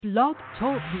Blog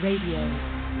Talk Radio.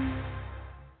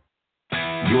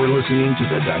 You're listening to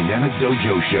the Dynamic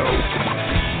Dojo Show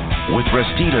with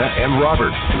Restita and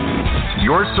Robert,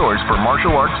 your source for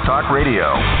martial arts talk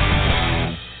radio.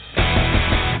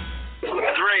 3, 2,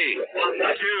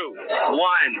 1,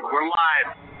 we're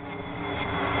live.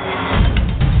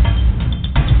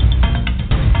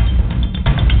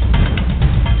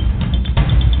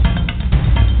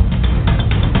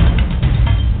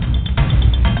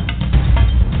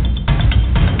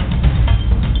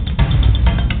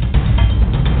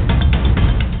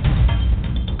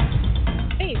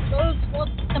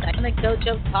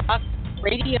 Dojo Talk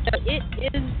Radio. It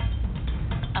is,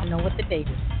 I don't know what the date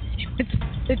is. It's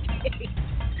the date.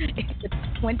 It's the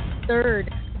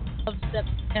 23rd of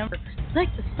September. It's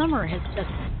like the summer has just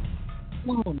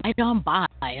flown right on by.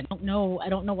 I don't know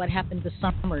what happened this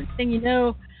summer. Thing you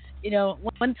know,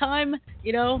 one time,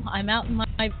 I'm out in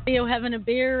my video having a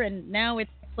beer, and now it's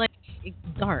like it's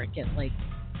dark at like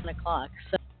 10 o'clock.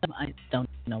 So I don't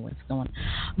know what's going on.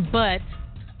 But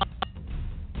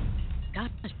gosh,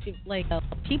 like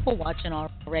people watching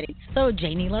already. So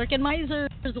Janie Larkin-Meiser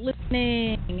is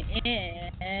listening,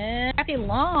 and Kathy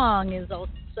Long is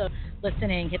also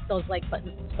listening. Hit those like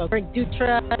buttons. So Greg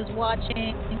Dutra is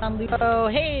watching. John Lupo,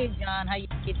 hey John, how you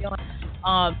doing?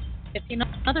 15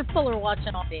 other people are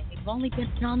watching all day. We've only been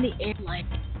on the air like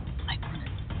 5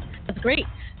 minutes. That's great.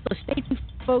 So stay tuned,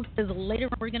 folks, because later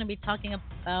we're going to be talking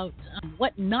about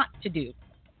what not to do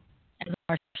as a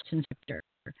martial arts instructor.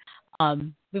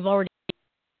 We've already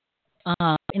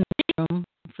in the room,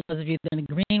 for those of you that are in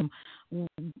the green room,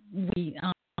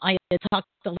 I had talked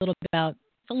a little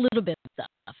bit of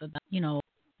stuff about,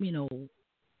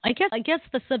 I guess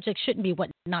the subject shouldn't be what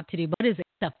not to do, but what is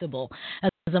acceptable as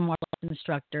a martial arts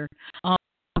instructor.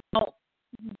 Well,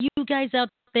 you guys out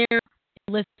there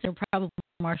listening are probably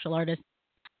martial artists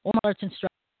or martial arts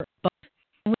instructor, but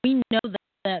we know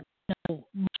that martial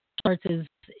arts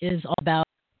is all about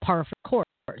par for course.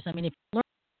 I mean, if you learn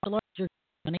martial arts, you're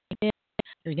going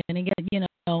to get,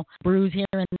 bruise here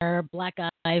and there, black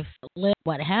eye, lip,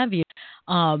 what have you.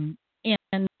 And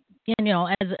as a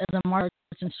martial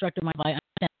arts instructor, I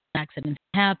understand accidents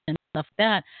happen, stuff like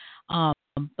that.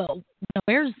 But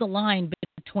where's the line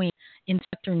between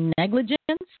instructor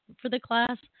negligence for the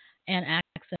class and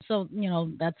accident? So,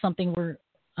 that's something we're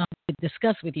going to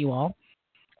discuss with you all.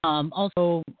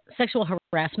 Also, sexual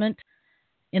harassment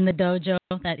in the dojo,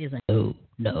 that is a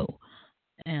no.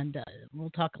 And we'll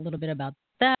talk a little bit about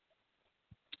that.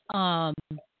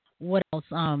 What else?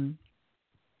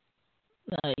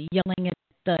 Yelling at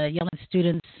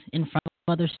students in front of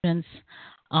other students,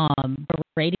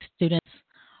 berating students.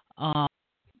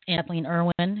 Kathleen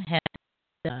Irwin had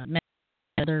met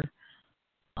other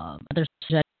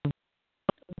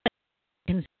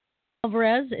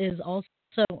Alvarez is also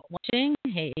watching.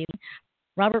 Hey,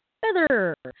 Robert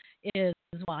Feather is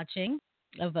watching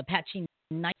of Apache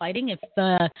knife fighting. If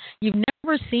you've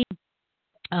never seen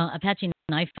Apache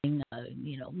knife fighting,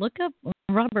 look up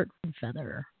Robert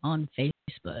Feather on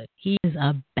Facebook. He's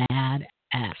a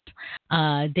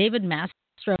badass. David Mastro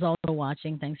is also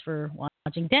watching. Thanks for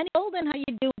watching. Danny Golden, how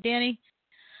you doing, Danny?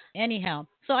 Anyhow,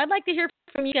 so I'd like to hear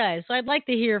from you guys. So I'd like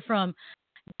to hear from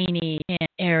Jeannie and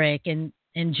Eric and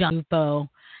John Lupo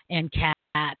and Kat.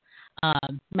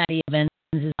 Matty Evans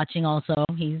is watching also.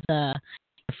 He's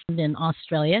in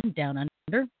Australia, down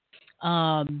under.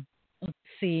 Let's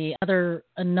see,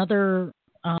 another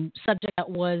subject that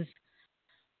was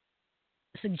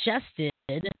suggested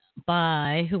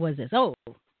by, who was this? Oh,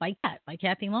 by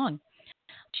Kathy Long.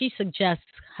 She suggests,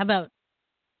 how about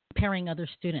pairing other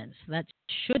students? That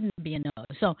shouldn't be a no.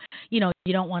 So, you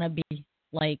don't want to be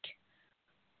like,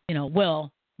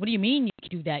 well, what do you mean you can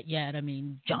do that yet? I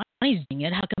mean, Johnny's doing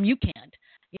it. How come you can't?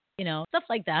 Stuff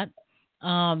like that.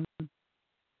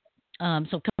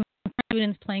 So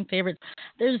students playing favorites.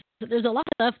 There's a lot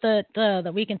of stuff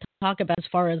that we can talk about as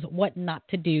far as what not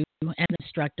to do as an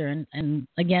instructor. And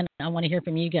again, I want to hear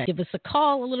from you guys. Give us a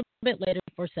call a little bit later,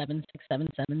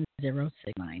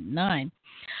 476770699.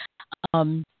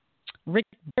 Rick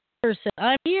said,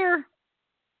 I'm here.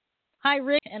 Hi,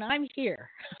 Rick, and I'm here.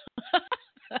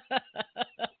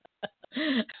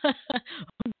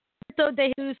 So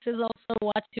De Jesus is also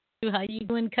watching. How you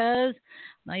doing, cuz?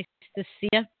 Nice to see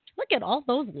you. Look at all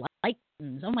those like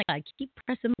buttons. Oh my God, keep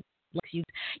pressing likes.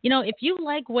 If you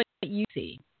like what you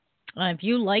see, if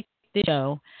you like the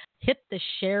show, hit the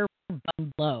share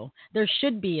button below. There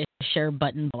should be a share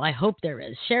button below. I hope there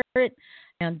is. Share it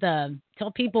and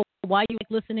tell people why you like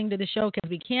listening to the show, because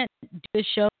we can't do the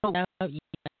show without you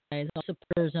guys, our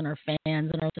supporters and our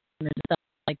fans and our listeners and stuff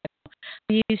like that.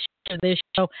 Please share this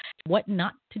show. What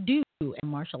not to do you a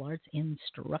martial arts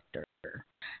instructor.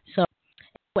 So,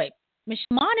 anyway, Michelle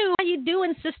Manu, how you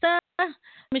doing, sister?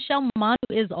 Michelle Manu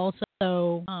is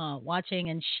also watching,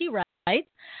 and she writes,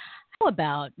 how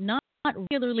about not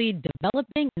regularly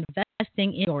developing and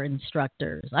investing in your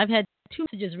instructors? I've had 2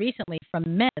 messages recently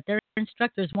from men that their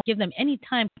instructors won't give them any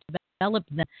time to develop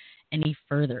them any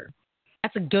further.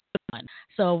 That's a good one.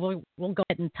 So we'll go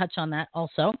ahead and touch on that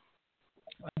also.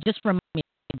 Just remind me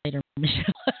later,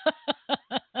 Michelle.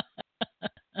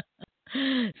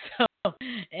 So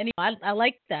anyway, I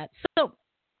like that. So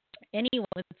anyway,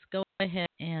 let's go ahead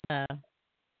and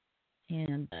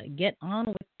get on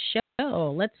with the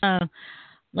show. Let's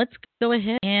go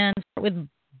ahead and start with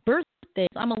birthdays.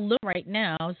 I'm alone right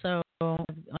now, so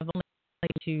I've only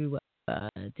to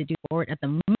do forward at the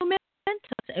moment. That's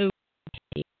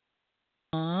okay.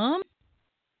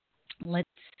 Let's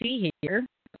see here.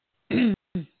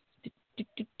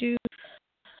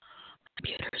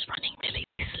 Computer's running really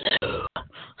slow.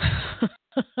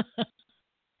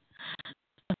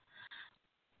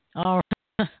 All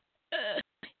right.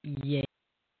 Yeah.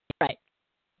 Right.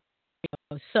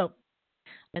 So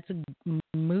let's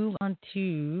move on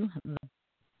to the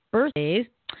birthdays.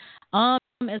 As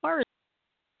far as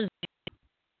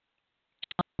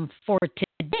for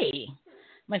today,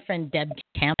 my friend Deb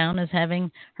Countdown is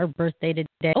having her birthday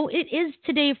today. Oh, it is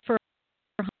today for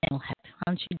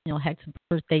Hanshi Daniel Hecht's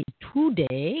birthday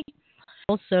today.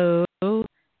 Also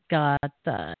got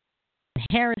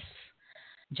Harris,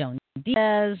 Joan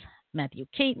Diaz, Matthew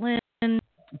Caitlin,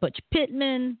 Butch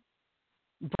Pittman,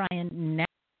 Brian Knapp,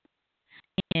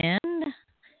 and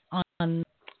on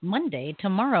Monday,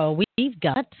 tomorrow, we've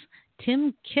got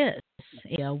Tim Kiss,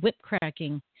 a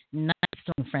whip-cracking, nice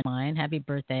throwing friend of mine. Happy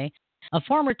birthday. A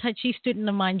former Tai Chi student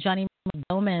of mine, Johnny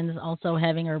Bowman, is also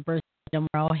having her birthday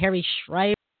tomorrow. Harry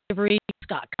Shriver,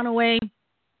 Scott Conaway,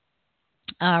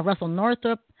 Russell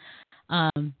Northup,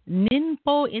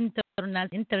 Ninpo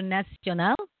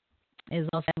International is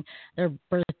also having their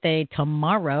birthday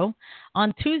tomorrow.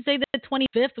 On Tuesday, the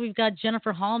 25th, we've got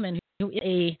Jennifer Hallman, who is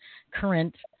a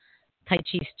current Tai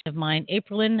Chi student of mine.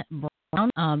 Aprilyn Brown,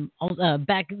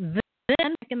 back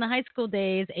then, in the high school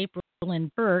days, Aprilyn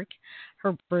Burke,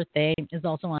 her birthday is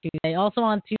also on Tuesday. Also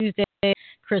on Tuesday,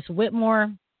 Chris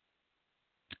Whitmore.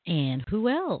 And who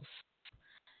else?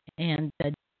 And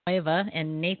Eva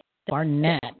and Nathan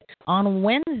Barnett. On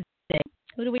Wednesday,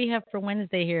 who do we have for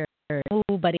Wednesday here?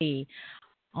 Nobody.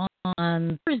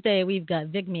 On Thursday, we've got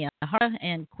Vig Miyahara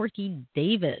and Corky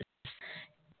Davis.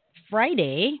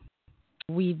 Friday,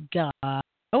 we've got,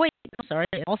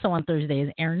 also on Thursday is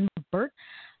Aaron Burt.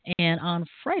 And on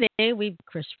Friday, we've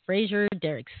Chris Frazier,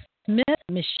 Derek Smith,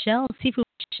 Michelle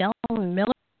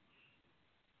Miller,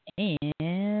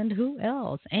 and who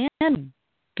else? And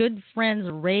good friends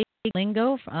Ray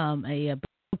Lingo from a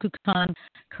Bukukan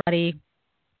karate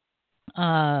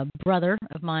brother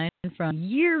of mine from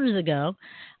years ago.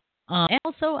 And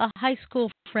also a high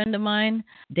school friend of mine,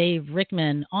 Dave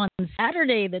Rickman. On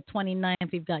Saturday, the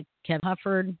 29th, we've got Kevin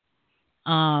Hufford,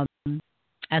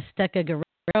 Azteca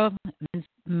Guerrero, Vince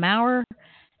Maurer,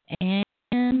 and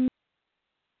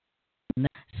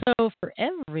so for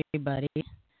everybody,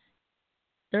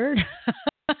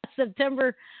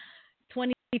 September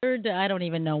 23rd, I don't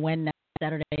even know when that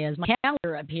Saturday is. My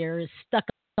calendar up here is stuck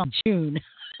on June.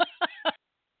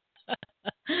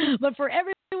 But for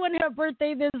everyone who has a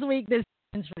birthday this week, this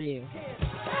is for you.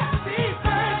 Happy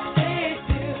birthday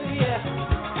to you.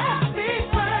 Happy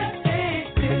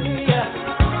birthday to you.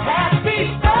 Happy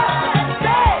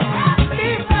birthday. Happy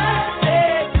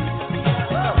birthday.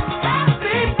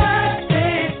 Happy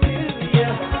birthday to you.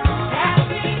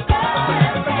 Happy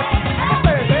birthday. Happy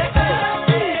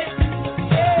birthday.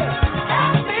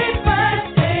 Happy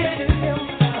birthday to you.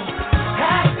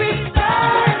 Happy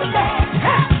birthday.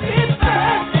 Happy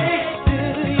birthday to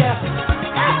you.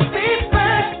 Happy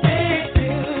birthday to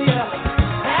you.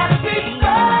 Happy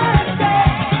birthday.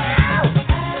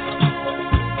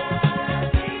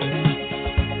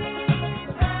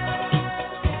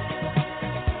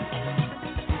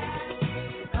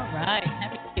 All right.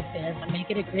 Happy birthday. Make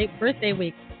it a great birthday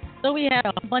week. So we had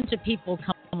a bunch of people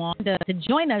come on to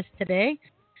join us today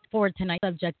for tonight's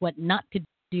subject, what not to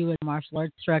do as a martial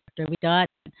arts instructor. We got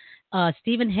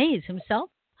Stephen Hayes himself.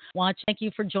 Thank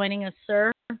you for joining us,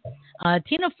 sir.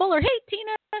 Tina Fuller. Hey,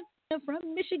 Tina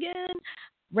from Michigan.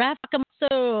 Raf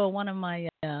Akamoso, one of my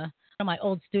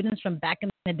old students from back in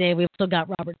the day. We've also got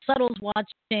Robert Suttles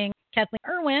watching. Kathleen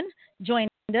Irwin joined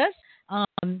us.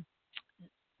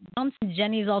 Johnson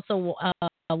Jenny's also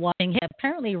watching. Hey,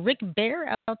 apparently, Rick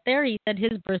Bear out there, he said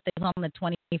his birthday was on the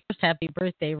 21st. Happy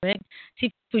birthday, Rick.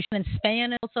 Sifu in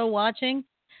Spain also watching.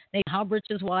 Halbridge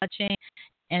is watching.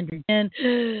 Andrew Jen,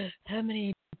 how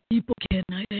many people can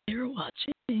I hear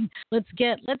watching? Let's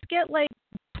get like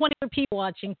 20 people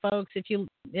watching, folks. If you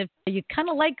kind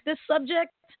of like this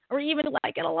subject or even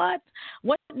like it a lot,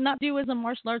 what not do as a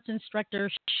martial arts instructor?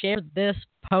 Share this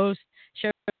post,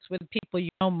 share this with people you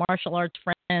know, martial arts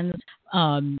friends,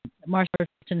 martial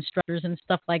arts instructors, and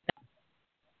stuff like that.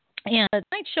 And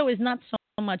tonight's show is not so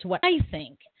much what I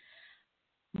think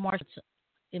martial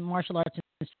arts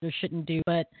instructors shouldn't do,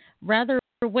 but rather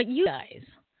what you guys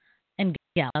and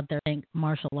gals out there think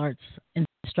martial arts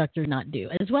instructors not do,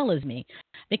 as well as me,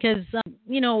 because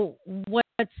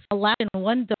what's allowed in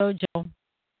one dojo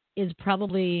is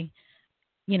probably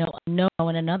a no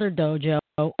in another dojo,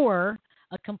 or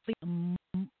a complete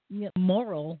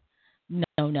moral no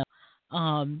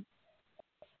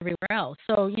everywhere else.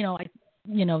 So I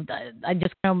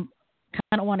just kind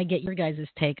of want to get your guys'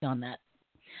 take on that.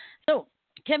 So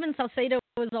Kevin Salcedo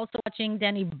was also watching.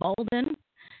 Danny Bolden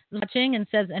is watching and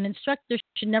says an instructor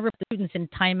should never put students in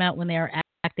timeout when they are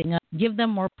acting up. Give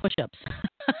them more push-ups.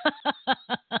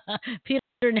 Peter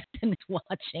Nathan is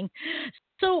watching.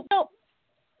 So,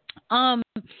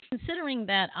 considering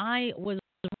that I was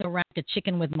around a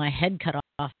chicken with my head cut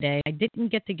off today, I didn't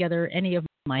get together any of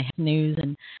my news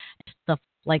and stuff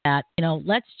like that.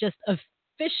 Let's just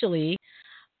officially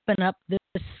open up this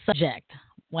subject.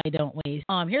 Why don't we?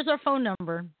 Here's our phone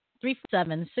number,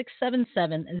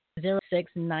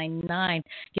 347-677-0699.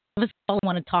 Give us a call.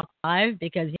 Want to talk live,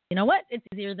 because you know what? It's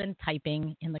easier than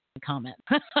typing in the comment.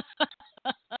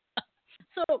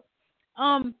 So,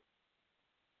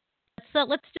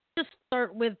 let's just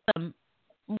start with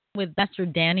Master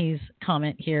Danny's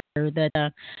comment here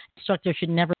that instructors should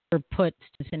never put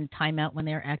students in timeout when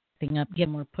they're acting up. Give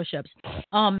more push-ups.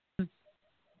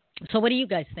 So what do you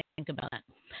guys think about that?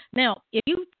 Now, if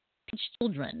you teach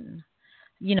children,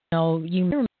 you may or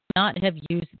may not have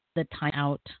used the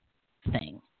timeout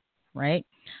thing, right?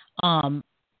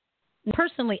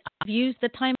 Personally, I've used the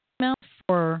timeout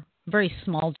for very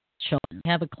small children.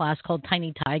 I have a class called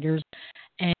Tiny Tigers,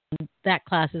 and that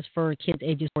class is for kids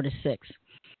ages 4 to 6.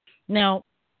 Now,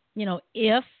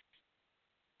 if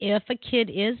a kid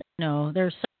is,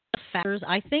 there's some factors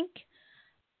I think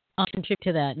contribute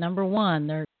to that. Number one,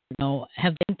 they're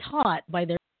have been taught by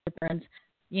their parents,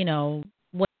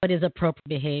 what is appropriate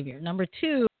behavior. Number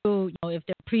two, if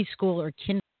they're preschool or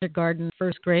kindergarten,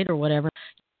 first grade or whatever,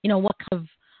 what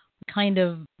kind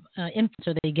of influence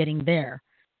are they getting there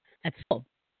at school?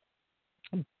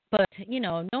 But,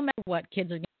 no matter what,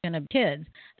 kids are going to be kids.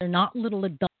 They're not little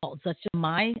adults. That's just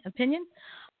my opinion.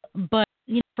 But,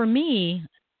 for me,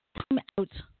 time out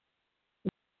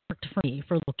worked for me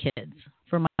for little kids.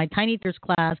 For my Tiny Tigers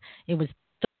class, it was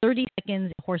 30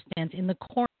 seconds horse stance in the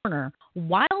corner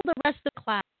while the rest of the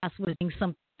class was doing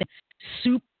something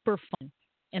super fun.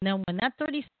 And then when that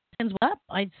 30 seconds was up,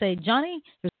 I'd say, Johnny,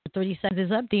 your 30 seconds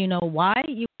is up. Do you know why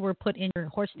you were put in your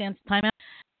horse stance timeout?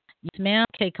 Yes, ma'am.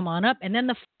 Okay, come on up. And then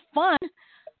the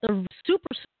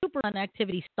super fun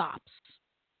activity stops.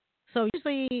 So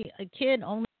usually a kid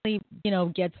only,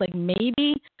 gets like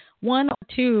maybe 1 or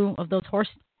 2 of those horse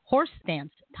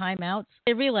stance timeouts.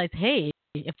 They realize, hey,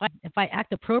 if I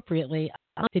act appropriately,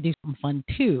 I like to do something fun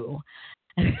too.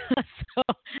 so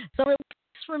it works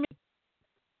for me.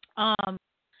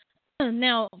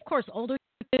 Now, of course, older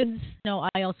kids,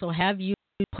 I also have used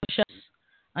push-ups.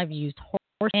 I've used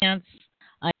horse stance.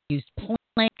 I've used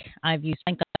plank. I've used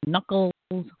plank on knuckles.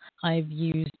 I've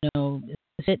used,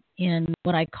 sit in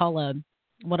what I call the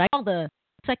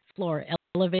second floor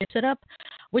elevator sit-up,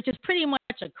 which is pretty much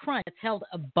a crunch. It's held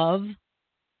above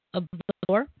the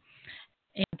floor.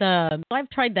 And I've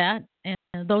tried that, and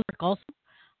those work also.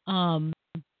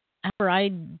 However,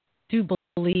 I do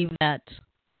believe that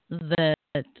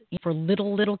for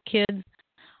little kids,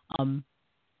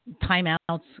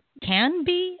 timeouts can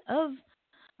be of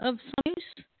some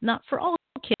use. Not for all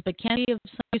kids, but can be of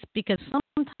some use, because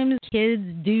sometimes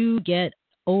kids do get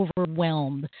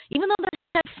overwhelmed, even though they're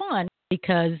having fun,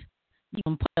 because you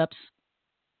can put ups.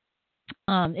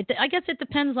 I guess it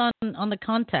depends on the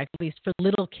context, at least for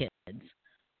little kids.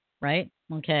 Right?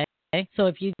 Okay. So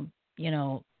if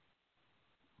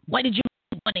why did you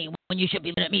make money when you should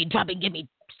be letting me drop and give me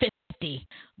 50?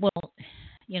 Well,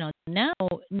 now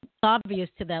it's obvious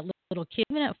to that little kid,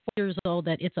 even at 4 years old,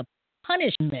 that it's a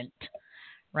punishment,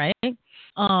 right?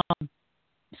 So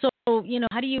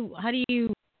how do you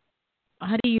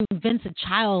convince a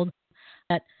child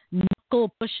that knuckle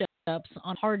push-ups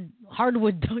on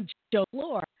hardwood dojo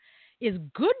floor is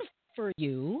good for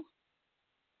you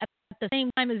at the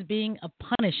same time as being a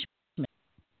punishment?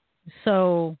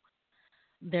 So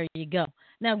There you go.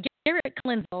 Now, Garrett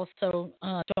Collins also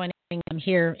joining him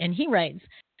here, and he writes,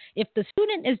 if the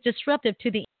student is disruptive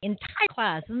to the entire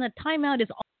class, then the timeout is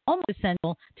almost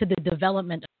essential to the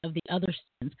development of the other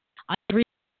students. I agree,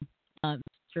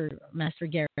 Master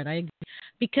Garrett. I agree.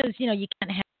 Because, you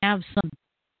can't have some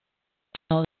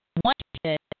one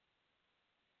kid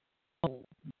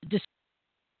disrupt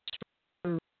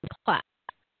the class.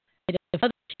 If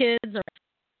other kids are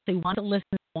they want to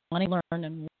listen, want to learn,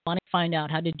 and want to find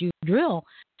out how to do drill,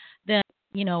 then,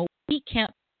 we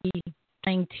can't be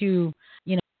trying to,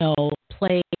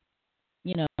 play,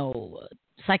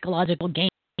 psychological game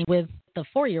with the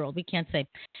 4-year-old. We can't say,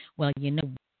 well,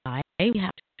 why we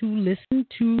have to listen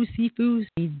to Sifu.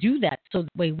 We do that so the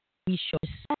way we show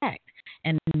respect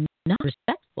and not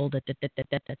respectful.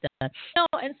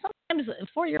 And sometimes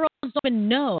 4-year-olds don't even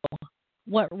know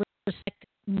what respect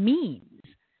means.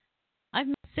 I've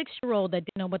met a 6-year-old that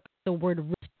didn't know what the word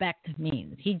respect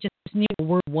means. He just knew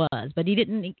what the word was, but he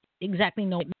didn't exactly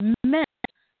know what it meant.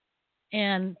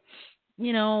 And,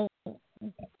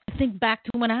 I think back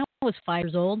to when I was 5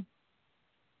 years old,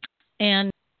 and,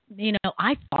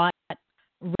 I thought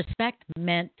respect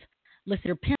meant listen to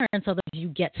your parents, otherwise you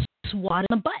get swatted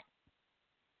in the butt.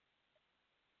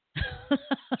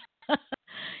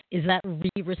 Is that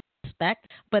really respect?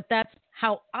 But that's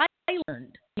how I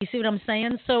learned. You see what I'm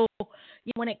saying? So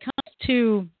when it comes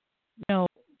to,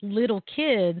 little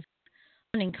kids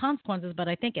learning consequences, but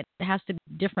I think it has to be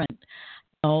different.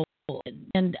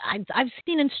 And I've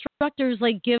seen instructors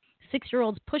give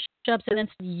 6-year-olds push-ups and then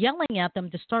yelling at them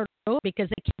to start over because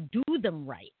they can't do them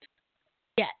right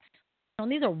yet.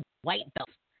 These are white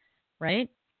belts, right?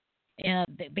 And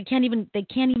they can't even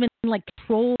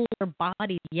control their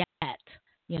bodies yet.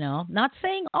 Not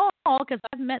saying all, because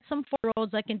I've met some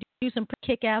 4-year-olds that can do some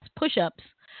kick-ass push-ups,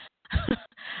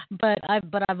 but I've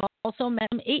also met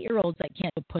some 8-year-olds that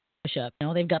can't do push-up.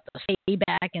 They've got the stay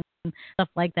back and stuff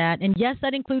like that. And yes,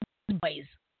 that includes boys.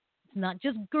 It's not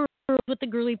just girls with the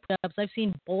girly push-ups. I've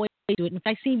seen boys do it. In fact,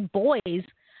 I've seen boys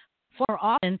far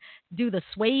often do the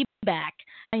sway back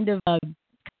kind of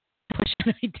push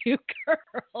than I do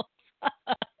girls.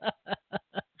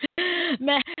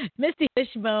 Misty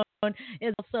Fishbone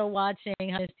is also watching.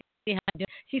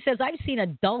 She says, I've seen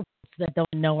adults that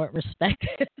don't know what respect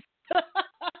is.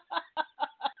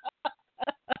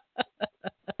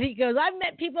 He goes, I've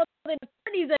met people in the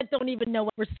 30s that don't even know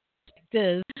what respect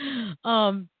is.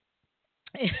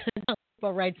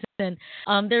 Writes in,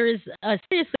 there is a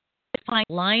seriously fine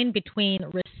line between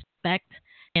respect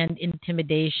and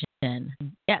intimidation.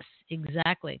 Yes,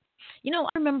 exactly. I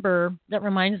remember, that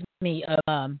reminds me of,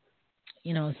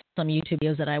 some YouTube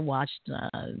videos that I watched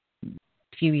a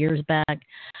few years back.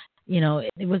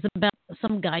 It was about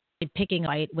some guy picking a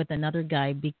fight with another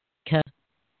guy because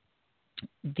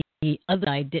the other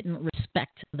guy didn't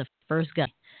respect the first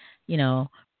guy. You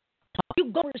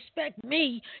gonna respect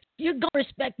me. You're gonna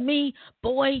respect me,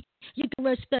 boy. You can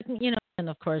respect me. And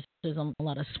of course, there's a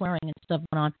lot of swearing and stuff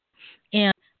going on.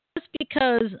 And just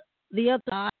because the other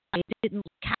guy didn't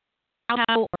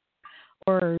cow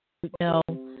or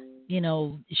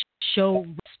show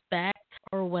respect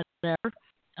or whatever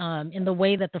in the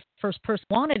way that the first person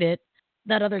wanted it,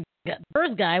 that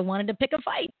first guy wanted to pick a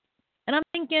fight. And I'm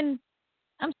thinking,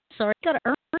 I'm sorry, you got to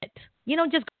earn it.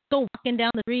 Just go walking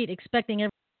down the street expecting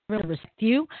everyone to respect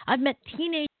you. I've met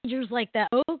teenagers like that,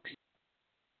 folks.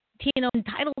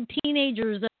 Entitled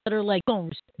teenagers that are like, don't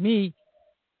respect me.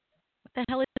 What the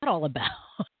hell is that all about?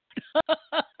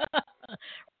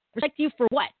 Respect you for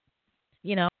what?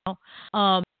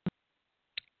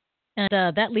 And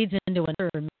that leads into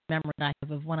another memory I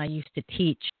have of when I used to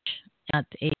teach at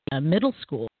a middle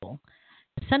school,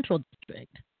 Central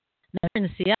District. Now, in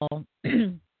Seattle,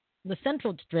 the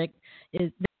Central District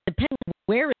is, depending on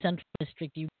where in Central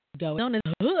District you go, known as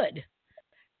Hood.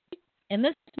 And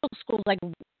this middle school is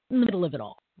in the middle of it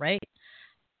all, right?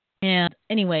 And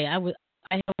anyway, I was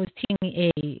teaching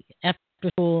a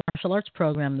after-school martial arts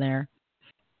program there,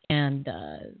 and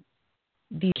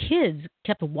the kids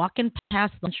kept walking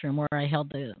past the lunchroom where I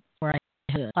held the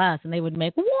class, and they would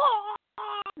make wah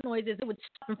noises. They would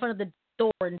stop in front of the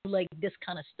door and do this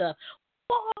kind of stuff,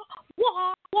 wah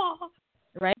wah wah,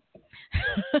 right?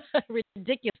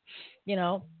 Ridiculous,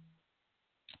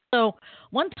 So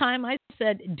one time I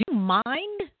said, "Do you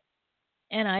mind?"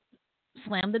 And I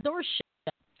slammed the door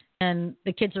shut, and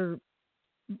the kids are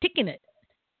kicking it,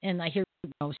 and I hear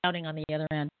shouting on the other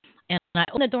end, and I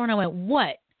opened the door and I went,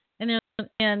 "What?"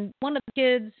 And one of the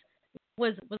kids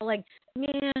was like,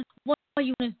 "Man, why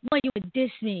you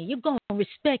diss me? You're gonna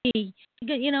respect me,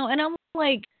 And I'm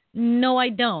like, "No, I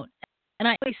don't." And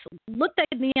I looked at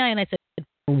him in the eye and I said,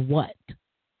 "For what?"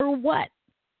 For what?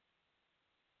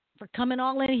 For coming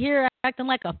all in here acting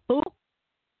like a fool?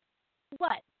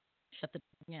 What? Shut the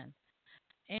again.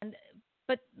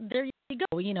 But there you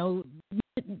go.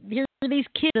 Here are these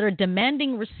kids that are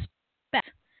demanding respect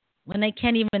when they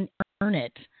can't even earn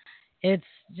it. It's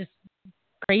just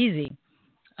crazy.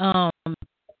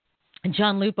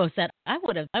 John Lupo said, I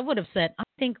would have said, I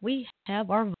think we have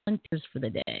our volunteers for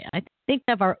the day. I think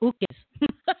we have our ukis.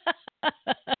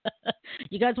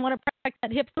 You guys want to practice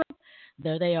that hip throw?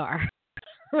 There they are.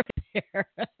 Right there.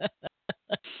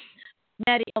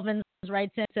 Maddie Elvins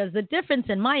writes in, says, the difference,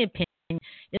 in my opinion,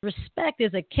 is respect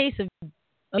is a case of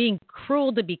being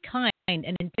cruel to be kind, and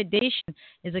intimidation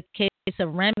is a case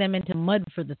of ramming them into mud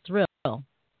for the thrill.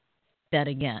 That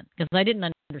again, because I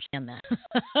didn't understand that.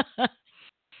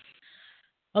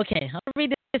 Okay, I'll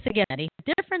read this again, Maddie.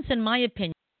 The difference, in my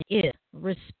opinion, is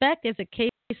respect is a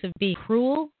case of being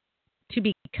cruel to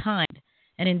be kind,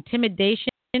 and intimidation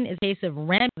is a case of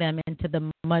ramming them into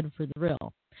the mud for the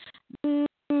thrill. The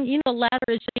latter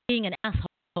is just being an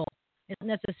asshole. It's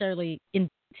not necessarily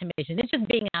intimidation. It's just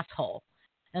being an asshole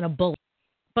and a bully.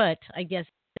 But I guess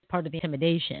it's part of the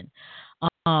intimidation.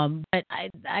 But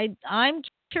I'm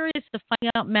curious to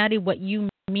find out, Maddie, what you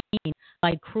mean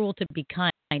by cruel to be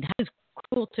kind. How is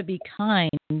cruel to be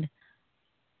kind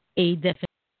a definition?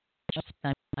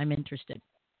 I'm interested.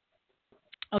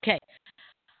 Okay.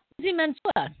 Lindsay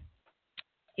Mantua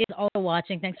is also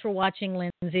watching. Thanks for watching,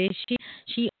 Lindsay.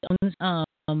 She owns a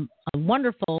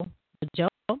wonderful dojo,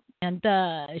 and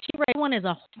she writes one as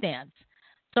a stance,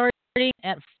 starting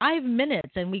at 5 minutes,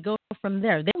 and we go from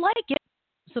there. They like it,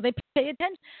 so they pay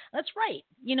attention. That's right.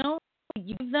 You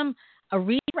give them a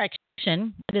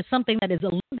redirection that is something that is a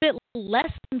little bit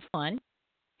less than fun.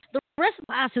 The rest of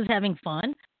the class is having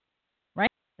fun,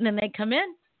 right? And then they come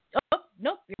in. Oh,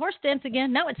 nope, horse stance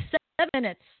again. Now it's 7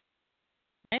 minutes,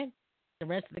 right? The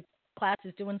rest of the class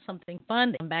is doing something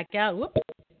fun. They come back out. Whoop,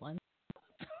 one.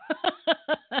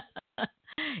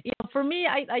 For me,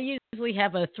 I usually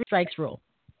have a 3 strikes rule.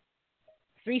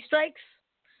 3 strikes,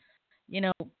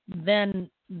 then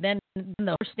the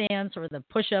horse stance or the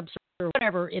push-ups or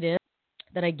whatever it is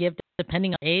that I give,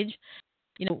 depending on age,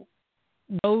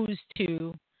 goes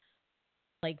to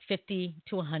like 50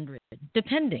 to 100,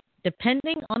 depending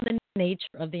on the nature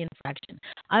of the infraction.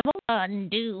 I won't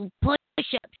undo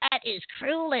push-ups. That is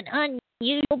cruel and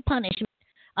unusual punishment.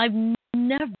 I've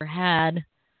never had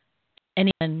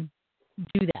anyone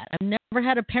do that. I've never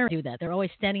had a parent do that. They're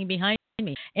always standing behind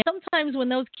me. And sometimes when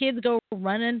those kids go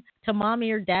running to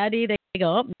mommy or daddy, they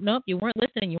go, "Oh, nope, you weren't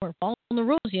listening. You weren't following the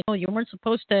rules. You weren't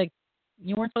supposed to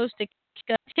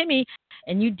kick Timmy,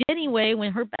 and you did anyway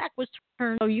when her back was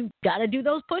turned. So you got to do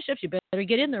those push-ups. You better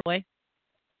get in there, boy."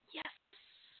 Yes.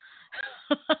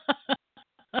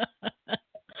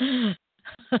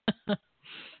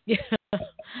 Yeah.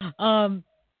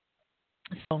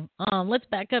 So let's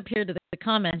back up here to the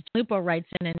comments. Lupo writes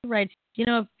in and he writes,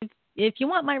 if you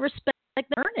want my respect,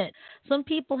 earn it. Some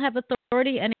people have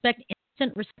authority and expect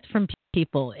instant respect from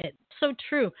people. It's so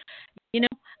true. And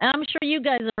I'm sure you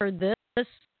guys have heard this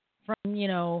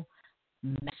from,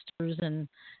 masters and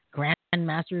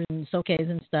grandmasters and sokeis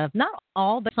and stuff. Not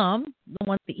all, but some, the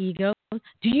ones with the ego.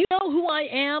 Do you know who I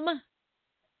am?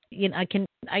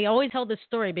 I always tell this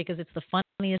story because it's the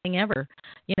funniest thing ever.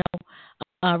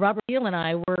 Robert Steele and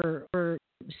I were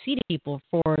seating people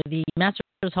for the Masters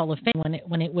Hall of Fame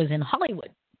when it was in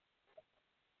Hollywood,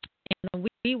 and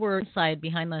we were inside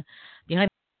behind the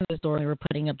door. We were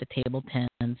putting up the table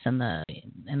tents and the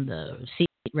seat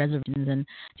reservations and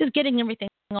just getting everything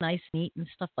all nice, neat, and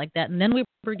stuff like that. And then we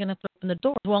were going to throw open the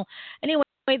doors. Well, anyway,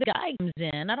 the guy comes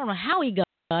in. I don't know how he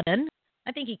got in.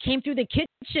 I think he came through the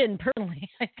kitchen personally.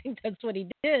 I think that's what he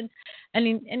did.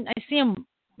 And I see him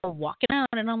walking out,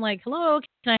 and I'm like, "Hello,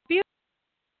 can I help you?"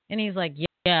 And he's like,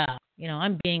 "Yeah,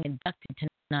 I'm being inducted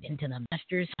tonight into the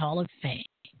Masters Hall of Fame."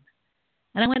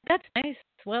 And I went, "That's nice.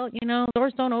 Well,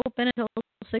 doors don't open until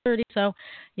 6:30, so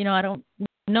I don't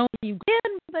know if you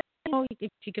can, but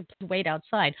if you could wait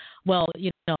outside." Well,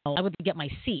 I would get my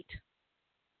seat.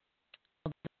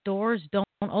 The doors don't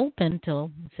open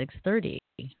till 6:30.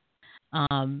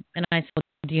 And I said,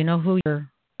 "Do you know who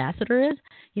your ambassador is?"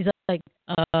 He's like,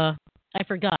 "I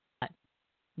forgot,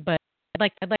 but I'd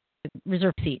like to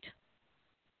reserve a seat."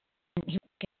 And he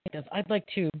goes, I'd like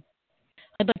to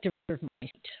reserve my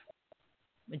seat,"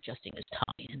 adjusting his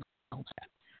tie and all that.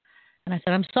 And I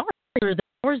said, "I'm sorry, sir, the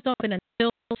doors don't open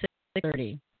until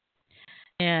 6:30.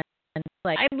 And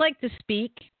I'd like to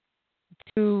speak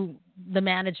to the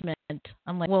management."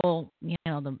 I'm like, "Well,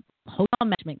 the hotel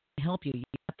management can help you. You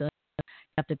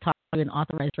have to talk to an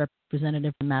authorized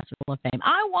representative from Masters Hall of Fame."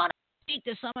 "I want to speak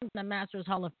to someone from the Masters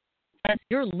Hall of Fame.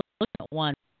 You're looking at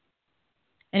one.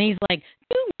 And he's like,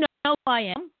 you know who I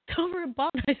am? Over at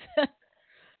Bob. I said,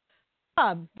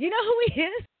 Bob, you know who he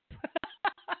is?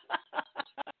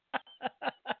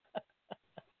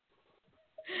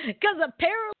 Because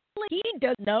apparently he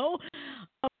doesn't know.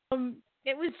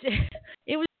 It was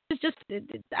just,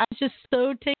 I was just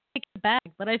so taken back.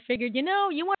 But I figured, you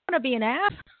want to be an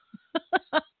ass?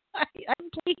 I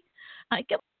complete.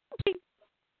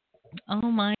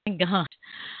 Oh my gosh.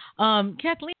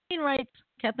 Kathleen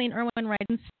Irwin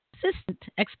writes, consistent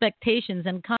expectations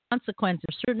and consequences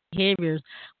of certain behaviors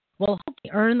will help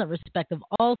you earn the respect of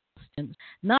all students,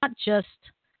 not just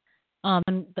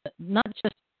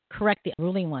correct the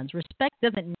unruly ones. Respect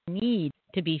doesn't need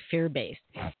to be fear-based.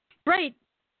 Right.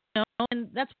 And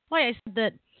that's why I said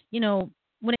that,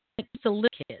 when it comes to little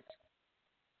kids,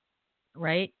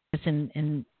 right?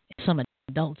 And some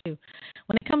adults too.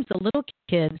 When it comes to little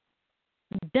kids,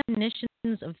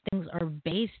 definitions of things are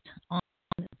based on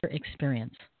their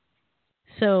experience.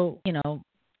 So,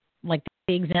 like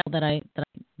the example that I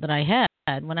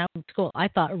had when I was in school, I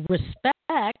thought respect,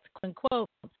 quote unquote,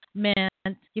 meant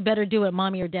you better do what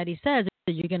mommy or daddy says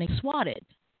or you're going to get swatted.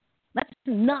 That's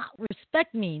not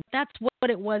respect means. That's what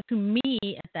it was to me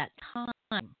at that time.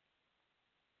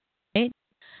 Right?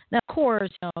 Now, of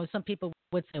course, some people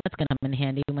would say what's going to come in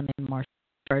handy when they martial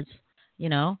arts,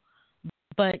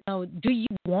 But do you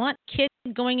want kids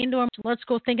going into a martial arts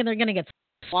school thinking they're going to get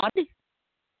swatted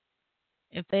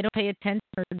if they don't pay attention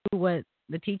or do what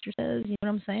the teacher says? You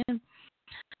know what I'm saying?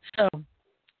 So,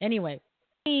 anyway,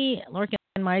 Lorcan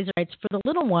Miser writes, for the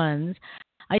little ones,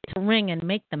 I used to ring and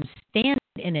make them stand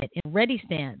in it in ready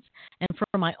stance. And for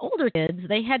my older kids,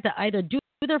 they had to either do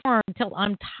their form until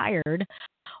I'm tired,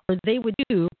 or they would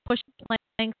do push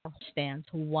plank or stance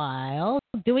while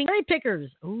doing cherry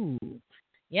pickers. Ooh,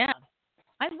 yeah,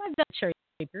 I love that cherry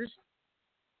pickers.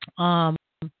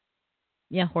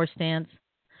 Yeah, horse stance.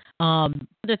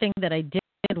 Other thing that I did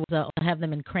was have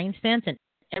them in crane stance, and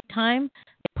every time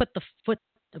they put a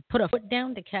foot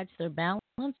down to catch their balance,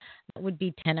 that would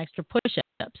be 10 extra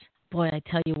push-ups. Boy, I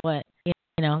tell you what, there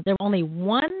was only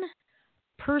one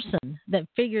person that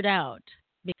figured out,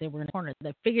 because they were in a corner,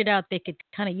 that figured out they could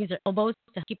kind of use their elbows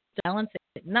to keep the balance,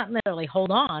 not necessarily hold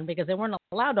on because they weren't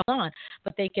allowed to hold on,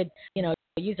 but they could,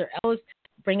 use their elbows,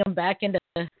 bring them back into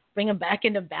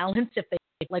balance if they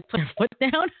put their foot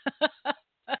down.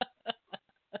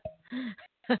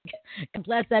 God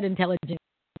bless that intelligence.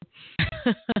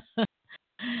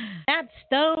 Matt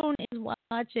Stone is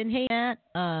watching. Hey, Matt.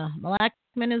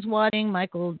 Blackman is watching.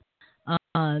 Michael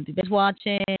is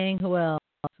watching. Who else?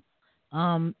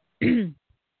 Let's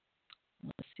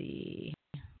see.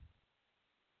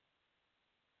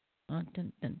 Dun,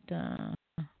 dun, dun.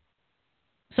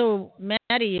 So,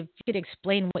 Maddie, if you could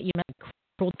explain what you meant by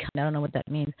cruel, I don't know what that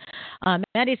means.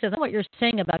 Maddie says, I know what you're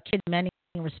saying about kids demanding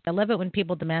respect. I love it when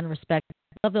people demand respect. I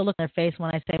love the look on their face when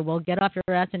I say, well, get off your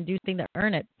ass and do things to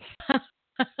earn it.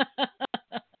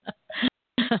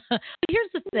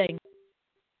 Here's the thing.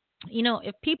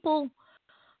 If people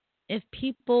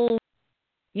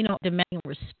demanding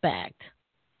respect,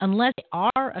 unless they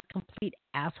are a complete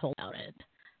asshole about it,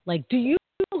 like, do you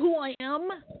know who I am?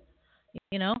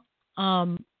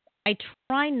 I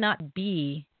try not to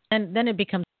be, and then it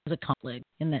becomes a conflict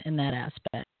in that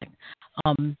aspect.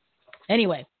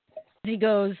 Anyway, he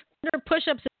goes,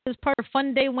 push-ups is part of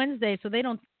Fun Day Wednesday, so they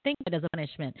don't think of it as a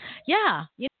punishment. Yeah,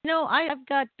 I've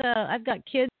got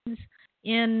kids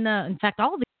in fact,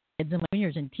 all the kids in my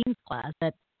juniors and teens class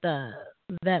that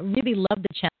really love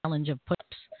the challenge of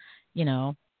push-ups.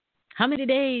 How many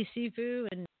days, Sifu,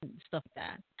 and stuff like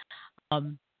that.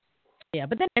 Yeah,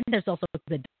 but then there's also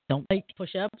that don't like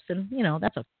push-ups, and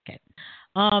that's okay.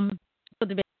 So the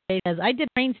debate says, I did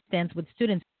train stance with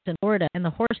students in Florida, and the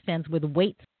horse stance with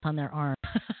weights on their arm.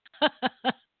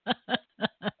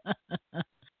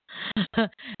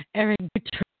 Eric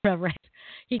writes,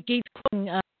 he keeps quoting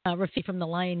Rafiki from The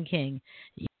Lion King.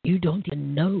 You don't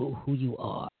even know who you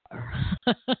are.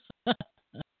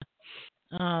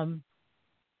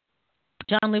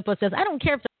 John Lupo says, I don't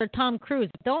care if they're Tom Cruise.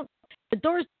 The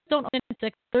doors don't open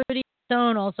to 30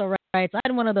 Stone also writes, I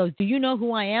had one of those do you know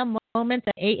who I am moments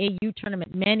at AAU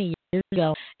tournament many years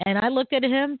ago. And I looked at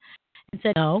him and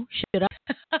said, no, should I?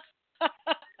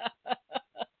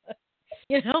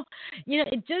 It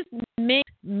just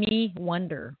makes me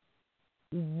wonder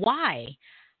why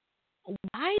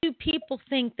do people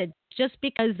think that just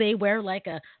because they wear like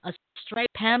a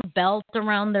striped hem belt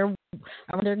around their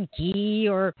gi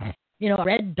or a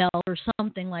red belt or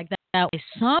something like that,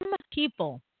 some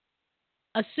people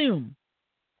assume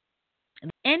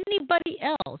anybody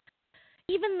else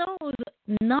even those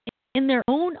not in their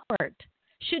own art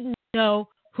should know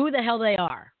who the hell they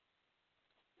are.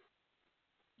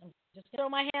 I'm just gonna throw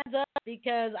my hands up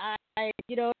because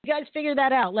you guys figure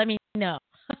that out. Let me know.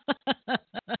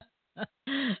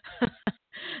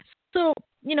 So,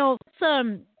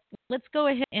 let's go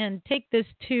ahead and take this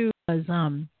to as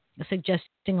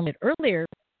suggesting a bit earlier.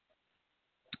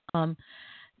 And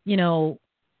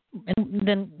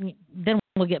then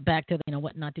we'll get back to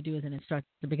what not to do as an instructor,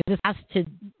 because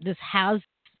this has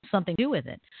something to do with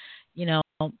it.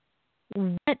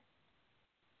 What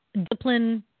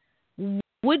discipline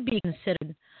would be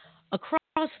considered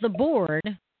across the board,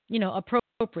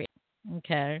 appropriate.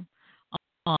 Okay,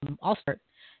 I'll start.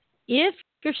 If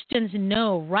your students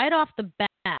know right off the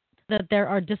bat that there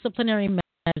are disciplinary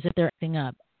measures if they're acting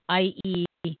up, i.e.,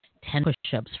 10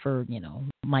 push-ups for,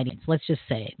 mighty. Let's just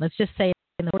say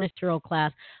in the 4-year-old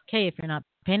class, okay, if you're not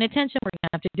paying attention, we're going to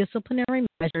have to do disciplinary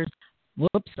measures.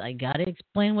 Whoops, I got to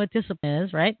explain what discipline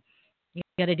is, right? You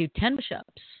got to do 10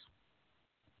 push-ups,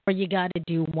 or you got to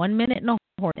do 1 minute in a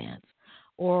horse dance,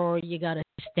 or you got to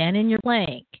stand in your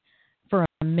plank for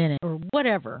a minute, or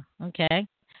whatever, okay?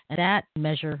 And that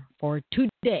measure for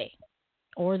today,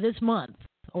 or this month,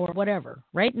 or whatever,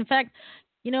 right? In fact,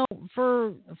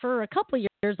 for a couple of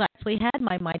years, I actually had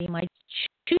my Mighty Mites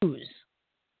choose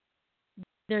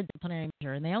their disciplinary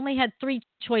measure, and they only had 3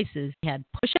 choices. They had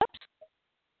push-ups,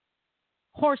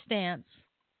 horse stance,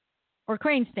 or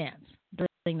crane stance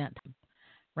during that time,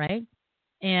 right?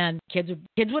 And kids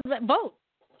would vote.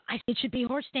 I think it should be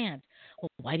horse stance.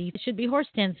 Well, why do you think it should be horse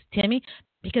stance, Timmy?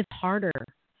 Because it's harder.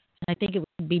 I think it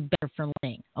would be better for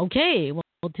learning. Okay, well,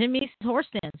 Timmy's horse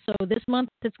stance, so this month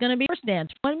it's going to be horse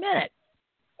stance for 1 minute.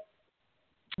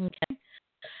 Okay.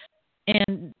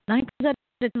 And 9 times out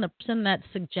of 10, the person that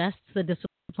suggests the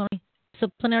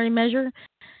disciplinary measure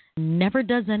never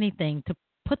does anything to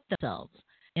put themselves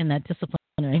in that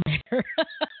disciplinary measure.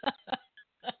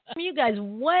 You guys,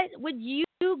 what would you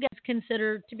guys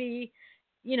consider to be,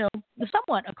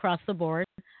 somewhat across the board,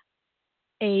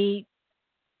 a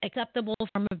acceptable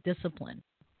form of discipline?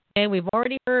 Okay, we've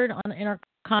already heard in our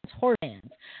cons horse stands,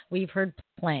 we've heard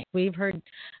plank, we've heard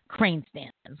crane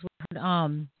stands, we've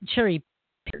heard cherry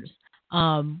pickers.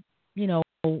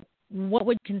 What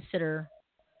would you consider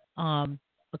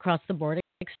across the board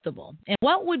acceptable, and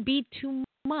what would be too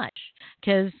much?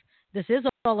 Because this is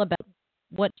all about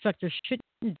what instructors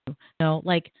shouldn't do.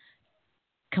 Like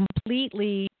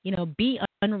completely, be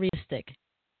unrealistic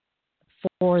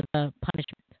for the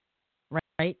punishment,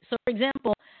 right? So, for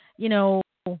example,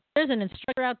 there's an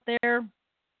instructor out there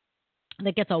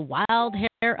that gets a wild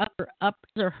hair up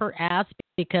her ass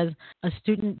because a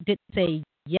student didn't say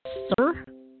yes, sir,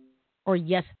 or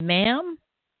yes, ma'am,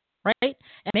 right?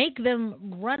 And make them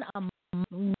run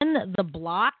the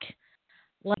block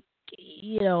like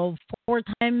 4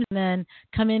 times, and then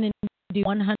come in and do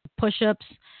 100 push-ups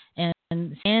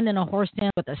and stand in a horse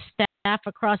stand with a staff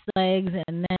across the legs,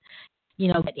 and then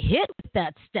get hit with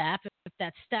that staff if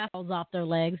that staff falls off their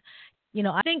legs.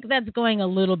 I think that's going a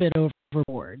little bit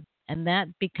overboard, and that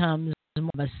becomes more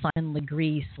of a Simon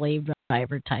Legree slave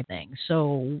driver type thing.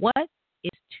 So what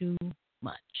is too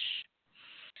much?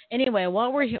 Anyway,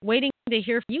 while we're waiting to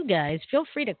hear from you guys, feel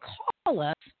free to call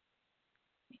us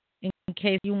in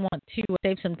case you want to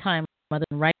save some time other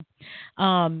than writing.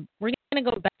 We're going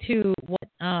to go back to what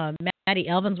Matty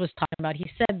Elvins was talking about. He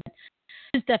said that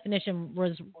his definition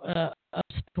was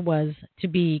to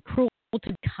be cruel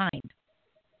to kind.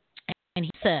 And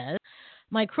he says,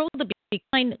 my cruel to be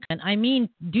kind, I mean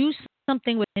do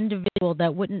something with an individual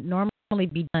that wouldn't normally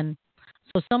be done,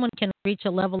 so someone can reach a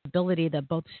level of ability that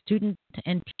both student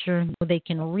and teacher know they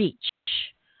can reach.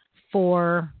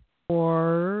 For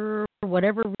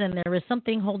whatever reason, there is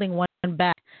something holding one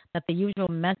back that the usual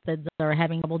methods are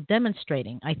having trouble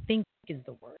demonstrating, I think is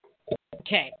the word.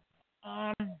 Okay.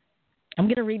 I'm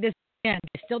going to read this again.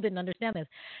 I still didn't understand this.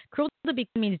 Cruel to be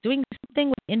means doing something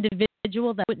with an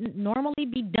individual that wouldn't normally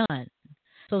be done,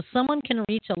 so someone can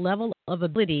reach a level of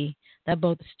ability that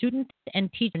both student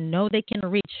and teacher know they can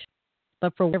reach,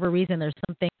 but for whatever reason, there's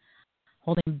something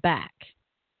holding back.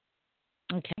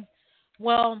 Okay.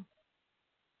 Well,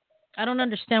 I don't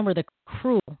understand where the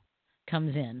cruel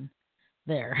comes in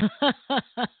there.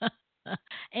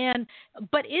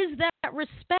 But is that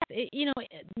respect?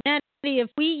 Natalie, if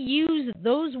we use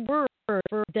those words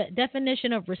for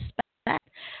definition of respect,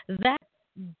 that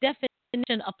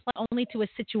definition applies only to a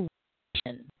situation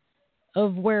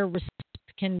of where respect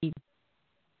can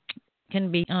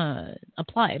be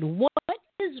applied. What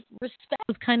is respect?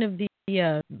 Was kind of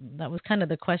that was kind of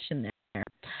the question there.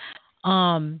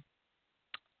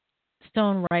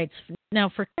 Stone writes, now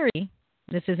for Carrie,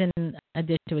 This is in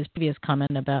addition to his previous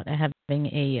comment about having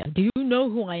a "Do you know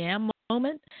who I am?"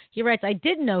 moment. He writes, "I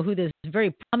did know who this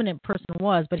very prominent person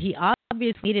was, but he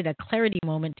obviously needed a clarity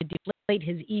moment to deflate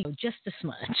his ego just a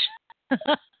smudge."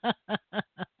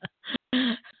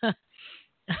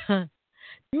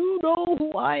 You know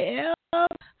who I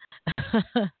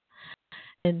am?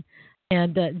 and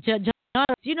John, do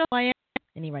you know who I am?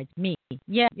 And he writes, "Me.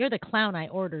 Yeah, you're the clown I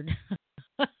ordered."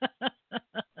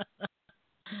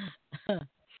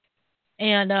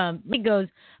 And he goes,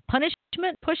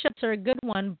 "Punishment push-ups are a good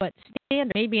one, but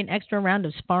standard, maybe an extra round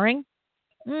of sparring.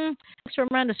 Extra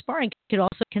round of sparring could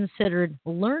also be considered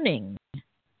learning."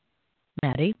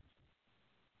 Maddie.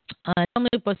 Tom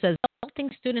Lupo says, "Helping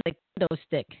students like kendo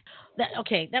stick."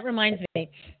 That reminds me.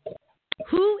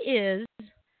 Who is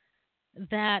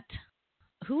that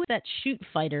shoot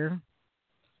fighter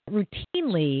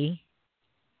routinely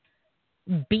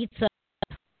beats up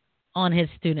on his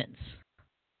students?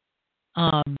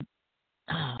 I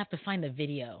have to find the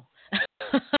video.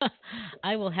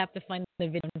 I will have to find the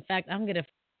video. In fact, I'm going to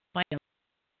find him.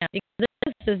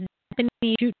 This is a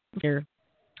Japanese shoot fighter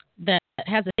that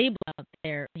has a table out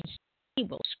there. He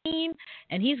will scream,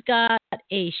 and he's got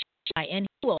a shy, and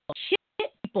he will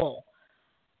hit people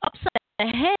upside the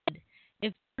head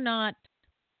if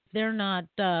they're not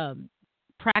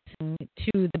practicing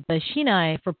to the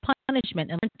shinai for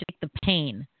punishment and learn to take the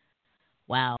pain.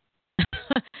 Wow.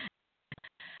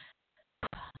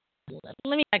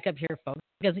 Let me back up here, folks,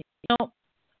 because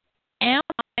am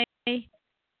I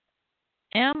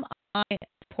a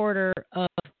supporter of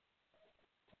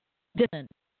discipline?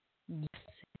 Yes.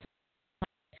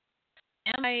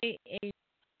 Am I a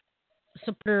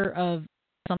supporter of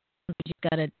something you've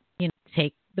got to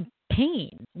take the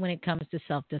pain when it comes to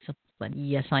self-discipline?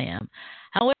 Yes, I am.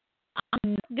 However,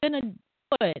 I'm not going to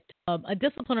put a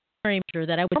disciplinary measure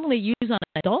that I would normally use on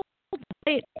an adult to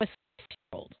play it with a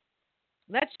 6-year-old.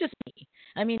 That's just me.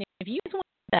 I mean, if you want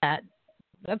that,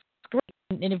 that's great.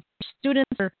 And if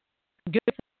students are good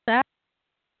with that,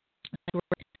 that's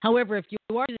great. However, if you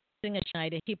are using a shy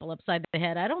to hit people upside the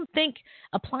head, I don't think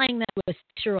applying that to a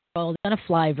 6-year-old is going to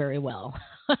fly very well.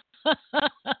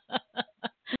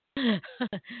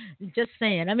 Just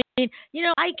saying. I mean,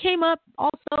 I came up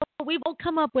also, we've all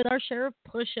come up with our share of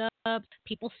push-ups,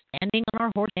 people standing on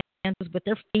our horse stances with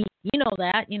their feet. You know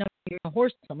that. You're a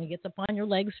horse, someone gets up on your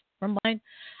legs from behind.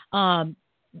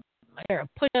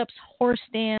 Push-ups, horse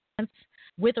stance,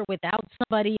 with or without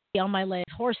somebody on my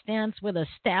legs, horse stance with a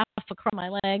staff across my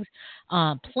legs,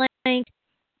 plank,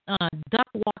 duck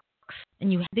walks,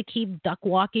 and you have to keep duck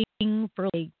walking for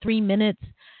like 3 minutes.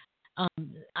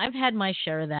 I've had my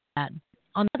share of that.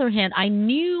 On the other hand, I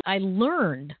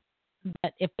learned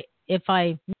that if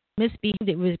I misbehaved,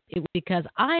 it was because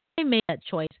I made that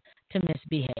choice to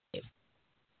misbehave,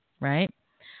 right?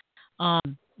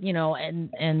 And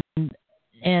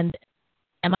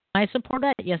am I support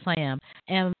that? Yes, I am.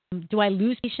 And do I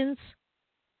lose patience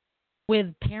with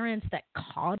parents that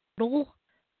coddle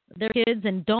their kids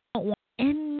and don't want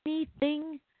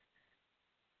anything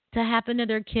to happen to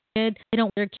their kid? They don't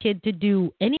want their kid to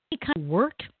do any kind of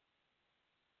work,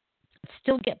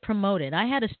 still get promoted. I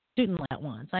had a student like that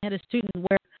once. I had a student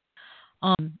where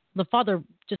the father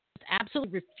just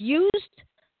absolutely refused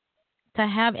to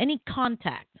have any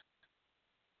contact.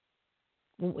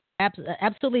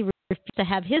 Absolutely refused to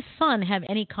have his son have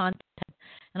any contact. And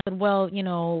I said, well,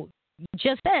 you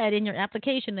just said in your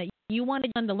application that you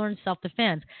wanted him to learn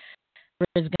self-defense.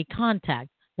 There's going to be contact.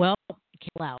 Well, you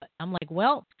can't allow it. I'm like,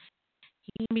 well,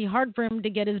 it's going to be hard for him to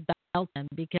get his belt in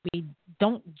because we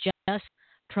don't just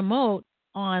promote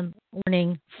on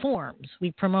learning forms.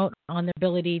 We promote on the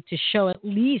ability to show at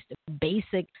least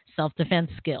basic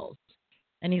self-defense skills.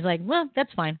 And he's like, well,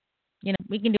 that's fine.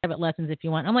 We can do private lessons if you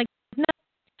want. I'm like,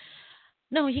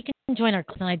 no, he can join our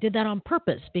class. And I did that on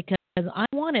purpose because I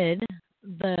wanted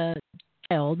the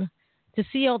child to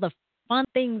see all the fun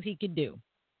things he could do,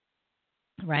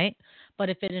 right? But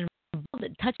if it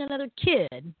involved touching another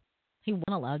kid, he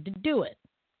wasn't allowed to do it.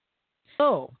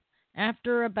 So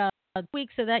after about 2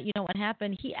 weeks of that, you know what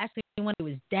happened? He actually went to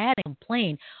his dad and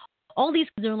complained. All these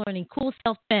kids are learning cool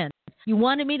self-defense. You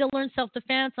wanted me to learn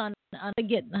self-defense on how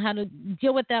to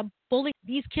deal with that bully.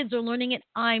 These kids are learning it.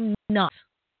 I'm not.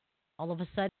 All of a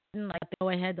sudden, I have to go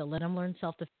ahead to let him learn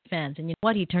self-defense. And you know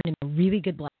what? He turned into a really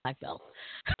good black belt.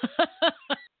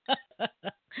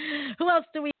 Who else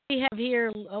do we have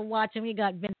here watching? We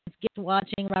got Vince Gibbs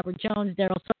watching, Robert Jones,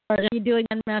 Daryl Sargent. How you doing,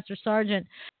 Master Sergeant?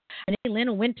 Renee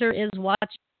Lynn Winter is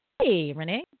watching. Hey,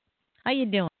 Renee. How you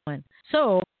doing?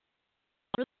 So,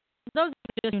 for those of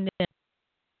you who tuned in,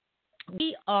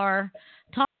 we are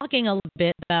talking a little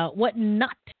bit about what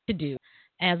not to do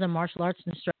as a martial arts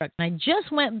instructor. And I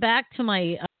just went back to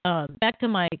my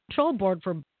control board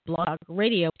for Blog Talk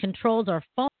Radio. Controls our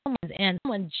phone lines, and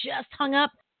someone just hung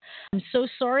up. I'm so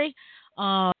sorry.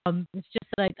 It's just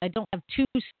that I don't have two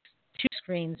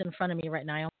screens in front of me right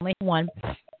now. I only have one.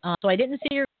 So I didn't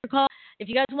see your call. If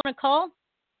you guys want to call,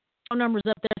 phone number's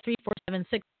up there,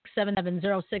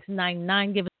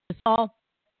 347-677-0699. Give us a call,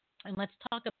 and let's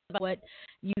talk about what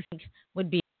you think would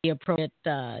be appropriate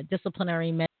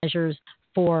disciplinary measures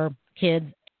for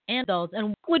kids and adults, and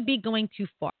what would be going too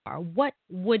far. What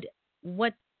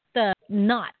the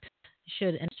not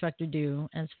should an instructor do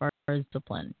as far as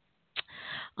discipline?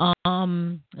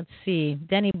 Let's see.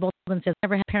 Danny Bolton says,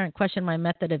 never had a parent question my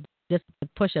method of discipline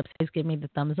push-ups. Please give me the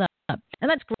thumbs up. And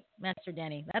that's great, Master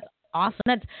Danny. That's awesome.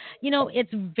 That's,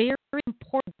 it's very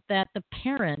important that the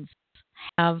parents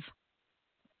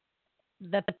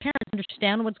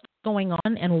understand what's going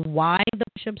on and why the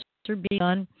push-ups are being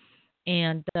done,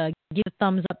 and give a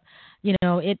thumbs up.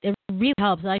 It really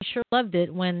helps. I sure loved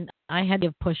it when I had to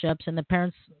give push-ups and the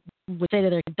parents would say to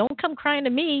their kids, don't come crying to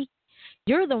me.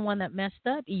 You're the one that messed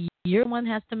up. You're the one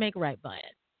that has to make right by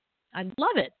it. I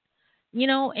love it.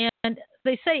 And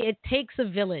they say it takes a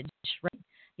village, right?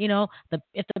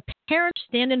 If the parents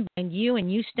stand behind you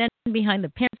and you stand behind the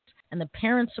parents and the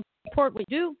parents support what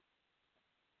you do,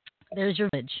 there's your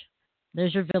village.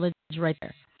 There's your village right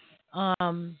there.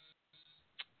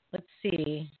 Let's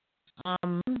see.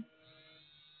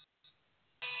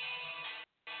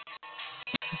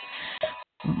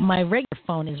 My regular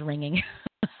phone is ringing.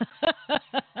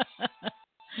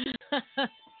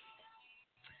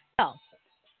 Well,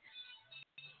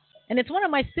 and it's one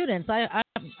of my students.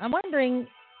 I'm wondering,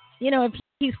 if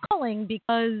he's calling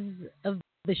because of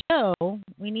the show,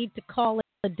 we need to call it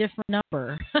a different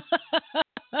number.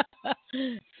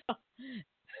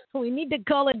 So we need to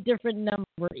call it a different number,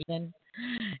 Ethan.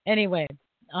 Anyway,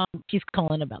 he's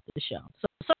calling about the show. So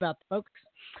sorry about that, folks.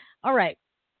 All right,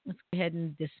 let's go ahead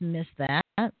and dismiss that.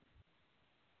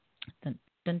 Dun,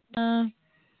 dun, dun.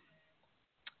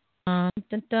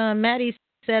 Maddie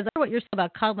says, I know what you're saying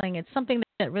about coddling. It's something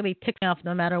that really ticks me off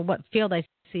no matter what field I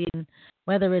see,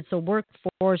 whether it's a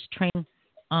workforce, training,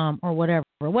 or whatever.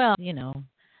 Well,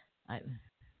 I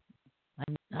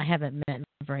haven't met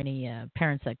for any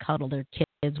parents that coddle their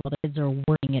kids while the kids are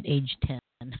working at age 10.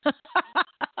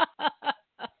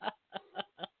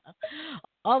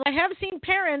 Although I have seen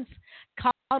parents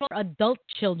coddle adult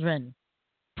children.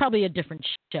 Probably a different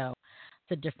show.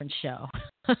 It's a different show.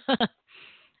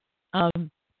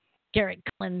 Garrett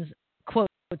Collins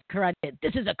quotes karate.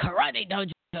 This is a karate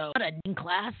dojo, not a ding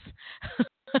class.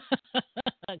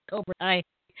 Cobra Kai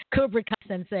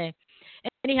Sensei.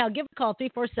 Anyhow, give a call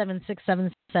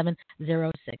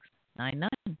 347-677-0699.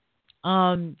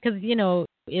 Because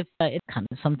if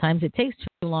sometimes it takes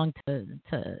too long to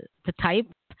type,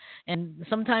 and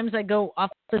sometimes I go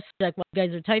off the subject while you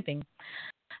guys are typing.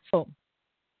 So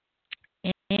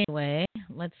anyway,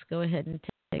 let's go ahead and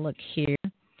take a look here.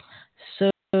 So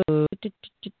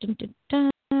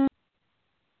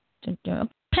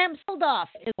Pam Soldoff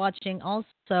is watching also,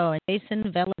 and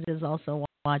Jason Velez is also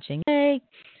watching. Hey,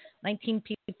 19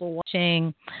 people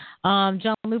watching.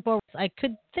 John Lupo, I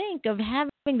could think of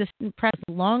having the student practice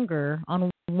longer on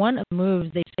one of the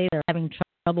moves they say they're having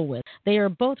trouble with. They are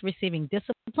both receiving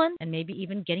discipline and maybe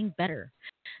even getting better.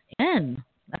 And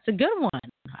that's a good one.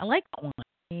 I like that one.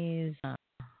 He's a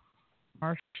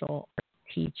martial art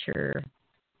teacher.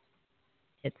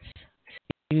 It's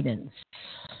students.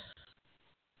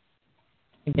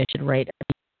 Maybe I should write.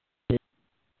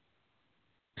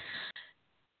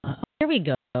 Here we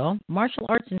go. Martial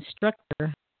arts instructor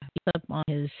he's up on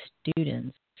his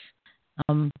students.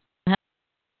 I'm going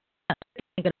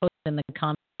to post in the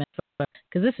comments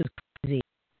because this is crazy.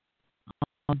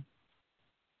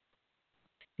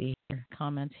 See here,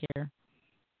 comments here.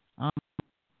 I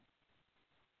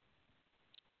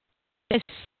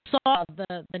saw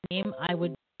the name, I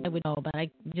would know, but I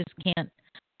just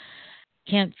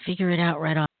can't figure it out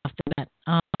right off the bat.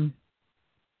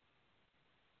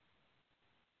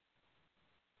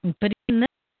 But even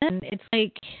then, it's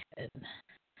like,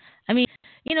 I mean,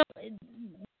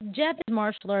 Japanese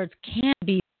martial arts can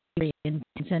be very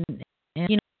intense,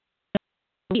 and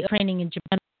training in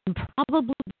Japan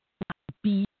probably not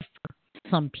be for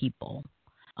some people,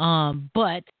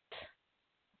 but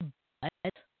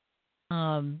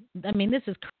I mean, this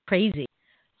is crazy.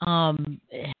 I'm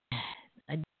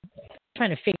trying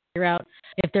to figure out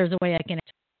if there's a way I can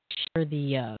share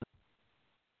the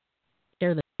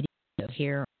video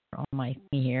here on my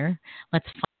thing here. Let's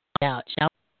find out, shall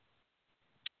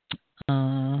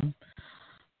we?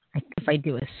 If I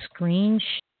do a screen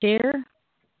share,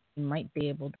 might be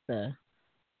able to.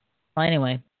 Well,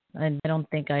 anyway, I don't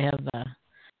think I have.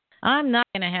 I'm not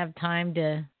going to have time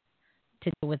to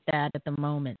deal with that at the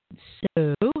moment.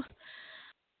 So what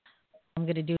I'm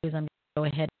going to do is I'm going to go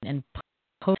ahead and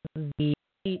post the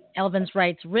Elvin's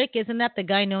writes, Rick, isn't that the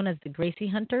guy known as the Gracie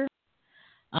Hunter?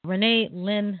 Renee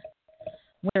Lynn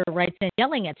Winter writes in,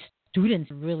 yelling at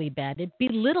students really bad. It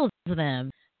belittles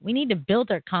them. We need to build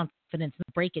their confidence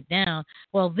and break it down.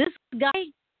 Well, this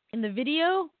guy in the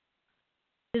video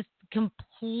is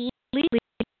completely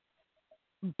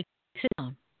breaks it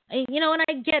down. And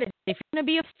I get it. If you're going to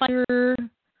be a fighter,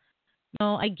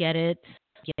 I get it.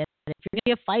 If you're going to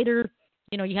be a fighter,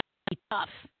 you have to be tough.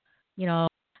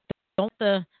 Don't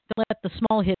let the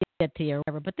small hit get to you or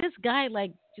whatever. But this guy,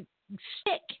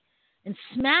 sick and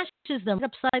smashes them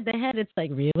right upside the head. It's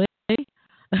like, really?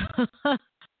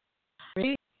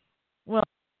 Really? Well,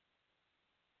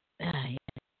 yeah.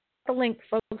 The link,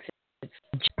 folks.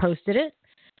 Posted it.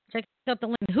 Check out the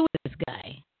link. Who is this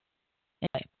guy?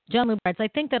 Anyway, John Lou writes, I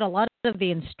think that a lot of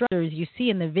the instructors you see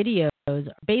in the videos are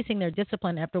basing their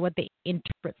discipline after what they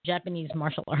interpret Japanese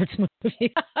martial arts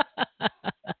movie.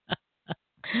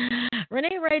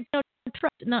 Renee writes, no,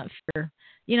 trust, not fear.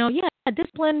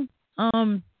 Discipline,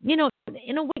 in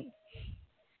a way,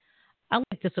 I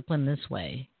like discipline this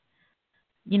way.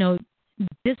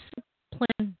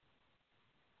 Discipline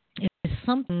is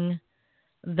something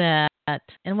that,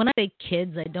 and when I say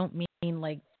kids, I don't mean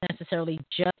necessarily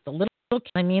just the little kids.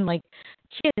 I mean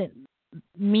kids,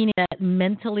 meaning that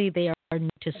mentally they are new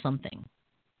to something,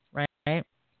 right?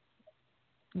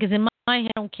 Because in my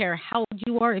head, I don't care how old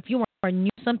you are. If you are new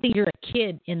to something, you're a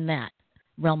kid in that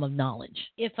realm of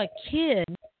knowledge. If a kid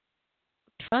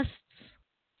trusts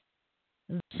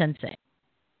the sensei,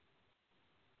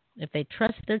 if they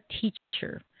trust their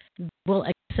teacher, will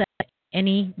accept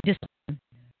any discipline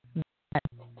that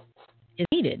is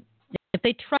needed. If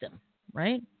they trust them,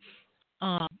 right?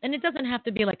 And it doesn't have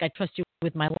to be like I trust you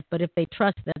with my life, but if they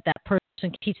trust that person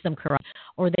can teach them correct,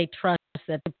 or they trust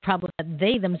that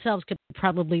they themselves could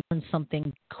probably learn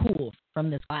something cool from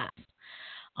this class,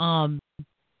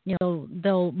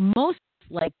 they'll most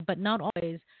like, but not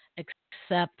always,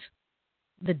 accept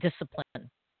the discipline,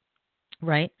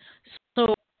 right?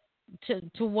 So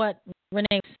to what Renee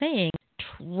was saying,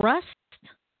 trust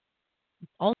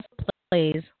also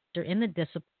plays in the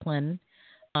discipline,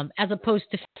 as opposed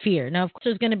to fear. Now, of course,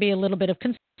 there's going to be a little bit of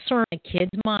concern in a kid's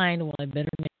mind. Well, I better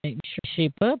make sure I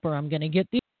shape up, or I'm going to get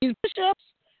these push-ups.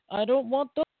 I don't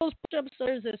want those push-ups.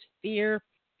 There's this fear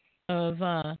of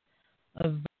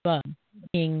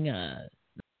being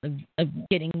of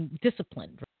getting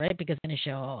disciplined, right? Because I'm going to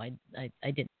show,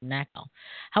 I didn't act well.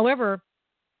 However,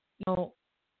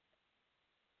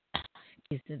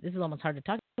 this is almost hard to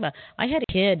talk about. I had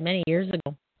a kid many years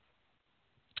ago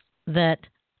that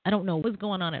I don't know what was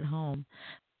going on at home,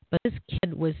 but this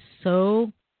kid was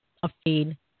so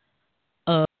afraid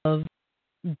of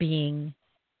being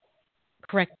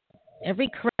correct. Every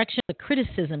correction, the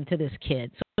criticism to this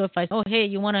kid. So if I say, oh, hey,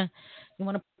 you want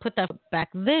to put that back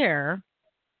there,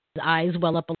 his eyes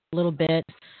well up a little bit,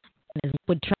 and his lip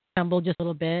would tremble just a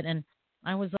little bit, and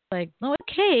I was like, oh,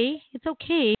 okay, it's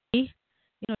okay.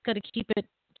 Got to keep it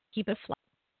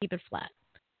flat.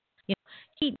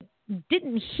 He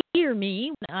didn't hear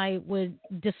me when I would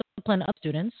discipline up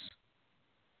students.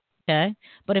 Okay,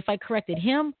 but if I corrected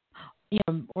him,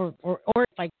 or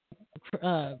if I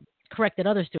corrected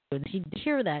other students, he'd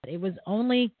hear that. It would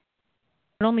only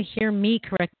hear me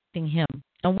correcting him.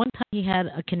 And one time he had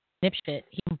a conniption.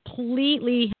 He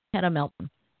completely had a meltdown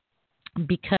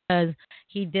because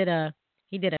he did a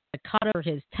kata for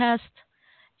his test,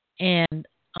 and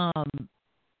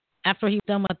after he was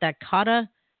done with that kata,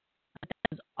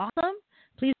 that was awesome.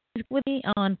 Please with me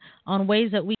on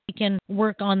ways that we can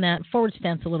work on that forward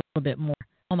stance a little bit more.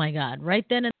 Oh my God! Right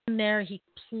then and there, he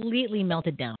completely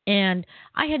melted down, and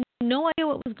I had no idea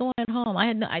what was going on at home.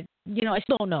 I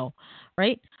still don't know,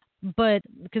 right? But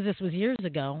because this was years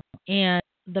ago, and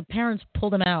the parents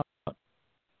pulled him out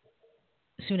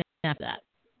soon after that.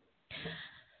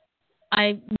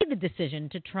 I made the decision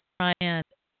to try and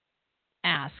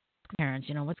ask parents,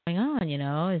 what's going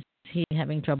on? Is he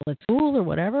having trouble at school or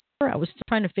whatever? I was still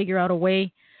trying to figure out a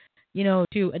way,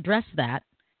 to address that.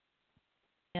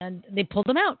 And they pulled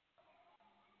him out.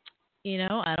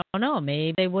 I don't know.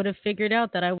 Maybe they would have figured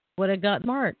out that I would have gotten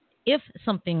smart if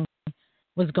something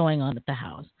was going on at the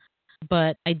house.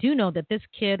 But I do know that this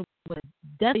kid was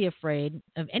deathly afraid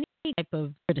of any type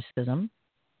of criticism,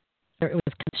 whether it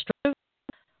was constructive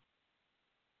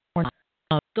or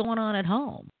not, going on at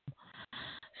home.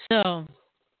 So,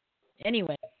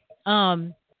 anyway,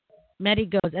 Maddie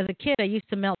goes, as a kid, I used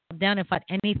to melt down and find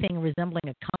anything resembling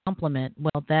a compliment.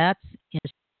 Well, that's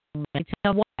interesting. Let me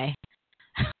tell you why.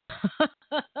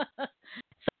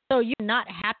 So you're not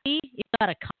happy you got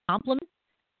a compliment,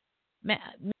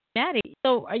 Maddie?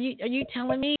 So are you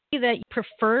telling me that you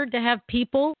prefer to have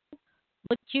people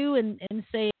look at you and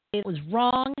say it was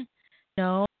wrong?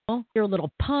 No, you're a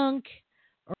little punk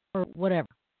or whatever,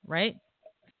 right?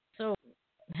 So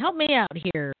help me out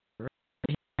here.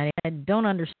 I don't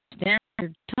understand what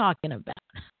you're talking about.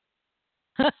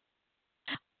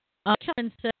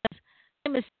 Kevin says,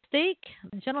 my mistake.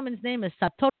 The gentleman's name is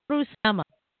Satoru Sama.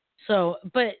 So,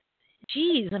 but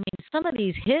geez, I mean, some of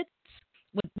these hits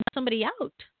would knock somebody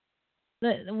out.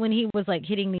 When he was like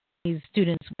hitting these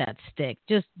students with that stick,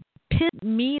 just pissed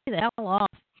me the hell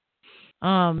off.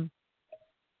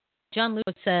 John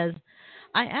Lewis says,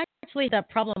 I actually had that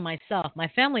problem myself. My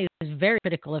family is very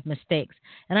critical of mistakes,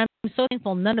 and I'm so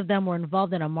thankful none of them were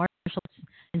involved in a martial arts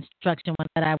instruction one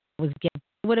that I was given.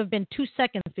 It would have been 2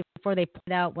 seconds before they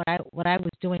pointed out what I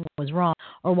was doing was wrong,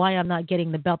 or why I'm not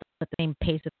getting the belt at the same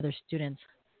pace as other students.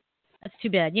 That's too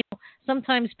bad. You know,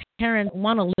 sometimes parents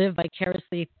want to live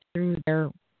vicariously through their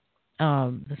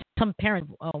some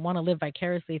parents want to live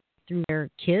vicariously through their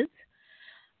kids.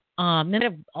 Then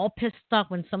they're all pissed off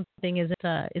when something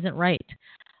isn't right.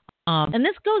 And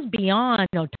this goes beyond,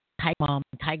 Tiger mom,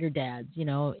 Tiger dads,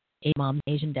 Asian mom,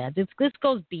 Asian dads. This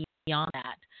goes beyond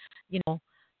that.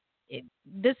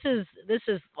 This is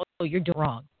you're doing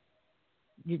wrong.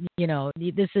 You're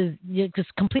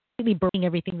just completely burning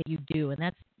everything that you do, and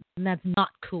that's not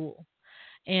cool.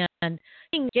 And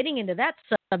getting into that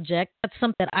subject, that's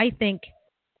something that I think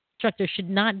instructors should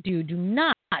not do. Do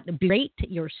not berate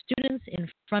your students in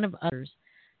front of others.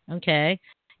 Okay,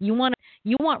 you want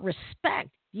respect.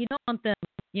 You don't want them,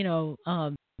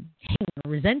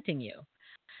 resenting you.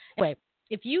 Anyway,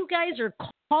 if you guys are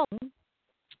calling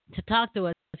to talk to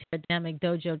us here at Dynamic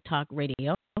Dojo Talk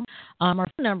Radio, our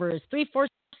phone number is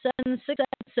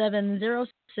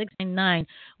 347-677-0699.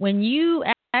 When you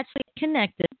actually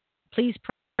connected, please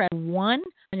press 1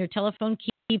 on your telephone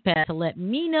keypad to let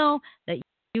me know that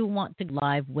you want to go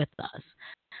live with us.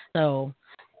 So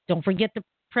don't forget to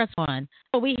press 1.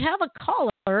 So we have a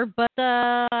caller, but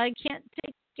I can't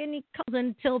take any calls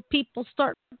until people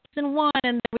start pressing 1,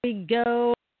 and there we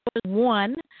go. There's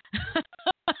 1.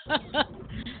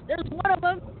 There's one of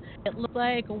them. It looks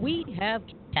like we have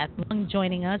Kat Long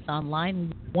joining us on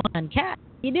line 1. Kat,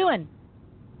 how you doing?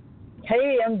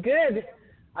 Hey, I'm good.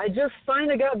 I just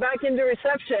finally got back into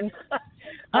reception.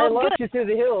 I lost you through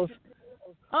the hills.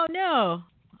 Oh, no.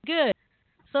 Good.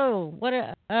 So, what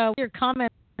are your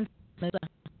comments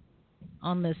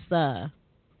on this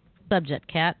subject,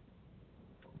 Kat?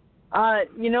 I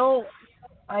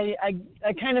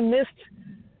kind of missed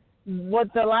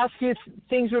what the last few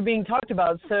things were being talked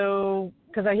about, so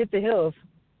because I hit the hills.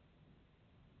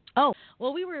 Oh,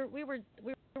 well, we were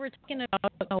talking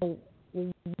about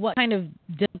what kind of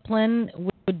discipline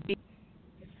would be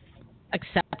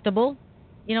acceptable.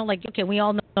 Okay, we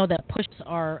all know that pushes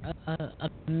are a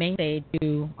mainstay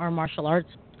to our martial arts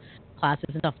classes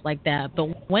and stuff like that.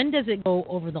 But when does it go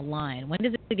over the line? When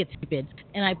does it get stupid?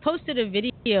 And I posted a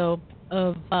video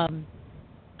of I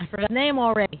forgot the name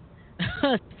already.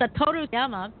 Satoru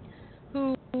Yama,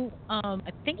 who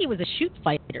I think he was a shoot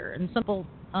fighter, and some people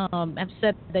have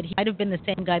said that he might have been the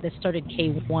same guy that started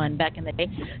K1 back in the day.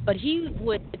 But he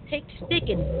would take stick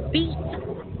and beat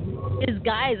his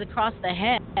guys across the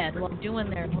head while doing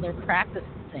their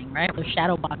practicing, right? They're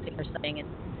shadow boxing or something, and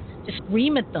just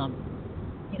scream at them.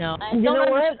 You know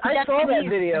what? I saw that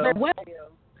video.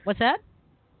 What's that?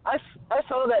 I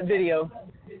saw that video,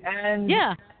 and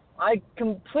yeah. I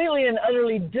completely and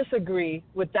utterly disagree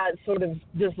with that sort of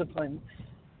discipline.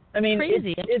 I mean,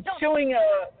 crazy. It's showing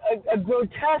a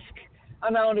grotesque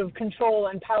amount of control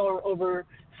and power over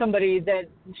somebody that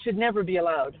should never be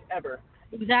allowed, ever.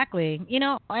 Exactly.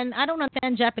 And I don't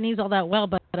understand Japanese all that well,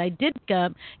 but I did pick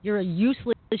up, you're a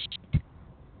useless shit.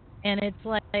 And it's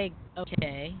like,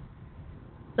 okay.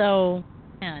 So,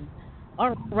 man.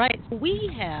 All right. So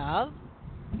we have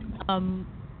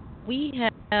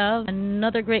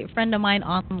another great friend of mine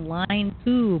on line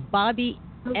 2, Bobby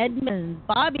Edmonds.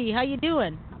 Bobby, how you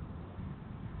doing?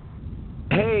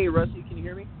 Hey, Rusty, can you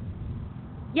hear me?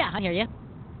 Yeah, I hear you.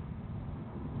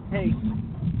 Hey,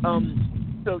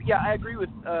 so yeah, I agree with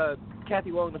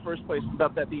Kathy Long in the first place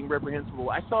about that being reprehensible.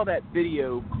 I saw that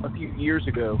video a few years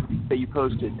ago that you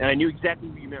posted, and I knew exactly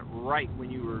what you meant right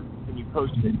when you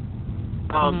posted it.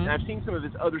 And I've seen some of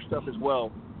his other stuff as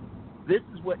well. This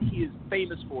is what he is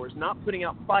famous for, is not putting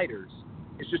out fighters.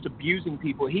 It's just abusing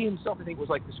people. He himself, I think, was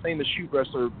like this famous shoot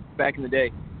wrestler back in the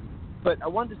day. But I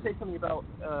wanted to say something about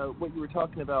what you were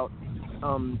talking about.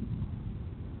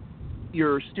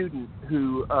 Your student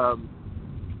who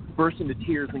burst into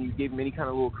tears when you gave him any kind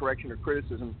of little correction or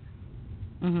criticism.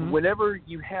 Mm-hmm. Whenever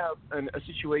you have a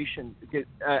situation,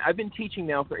 I've been teaching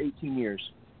now for 18 years,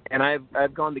 and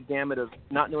I've gone the gamut of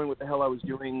not knowing what the hell I was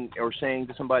doing or saying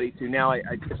to somebody to now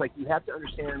it's like you have to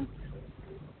understand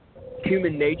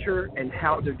human nature and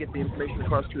how to get the information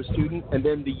across to a student, and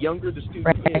then the younger the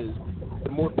student is, the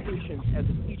more patience as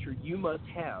a teacher you must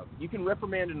have. You can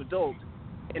reprimand an adult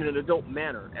in an adult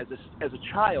manner. As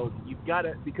a child, you've got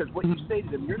to, because what you say to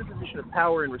them, you're in a position of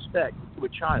power and respect to a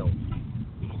child.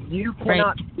 You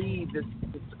cannot be this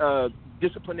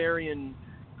disciplinarian,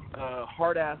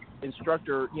 hard-ass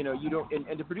instructor. You know, you don't.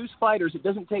 And to produce fighters, it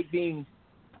doesn't take being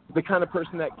the kind of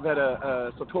person that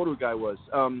Satoru guy was.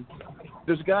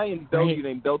 There's a guy in Belgium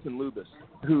named Belton Lubis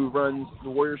who runs the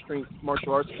Warrior Strength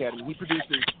Martial Arts Academy. He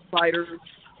produces fighters.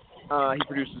 He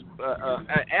produces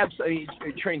he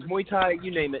trains Muay Thai,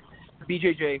 you name it,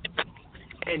 BJJ.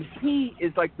 And he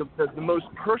is like the most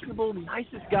personable,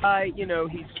 nicest guy. You know,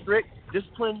 he's strict,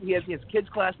 disciplined. He has kids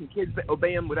class and kids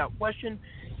obey him without question.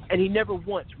 And he never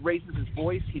once raises his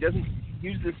voice. He doesn't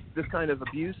use this kind of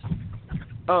abuse.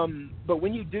 But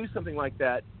when you do something like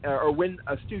that, or when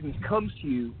a student comes to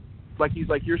you, like he's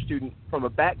like your student, from a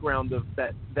background of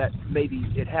that maybe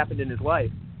it happened in his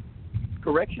life,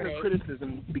 correction or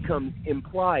criticism becomes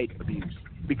implied abuse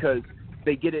because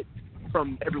they get it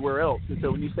from everywhere else. And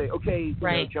so when you say, okay, you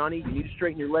know, Johnny, you need to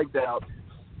straighten your legs out,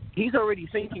 he's already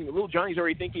thinking, little Johnny's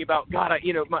already thinking about, God,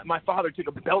 my father took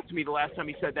a belt to me the last time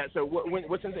he said that. So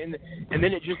what's in the, and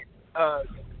then it just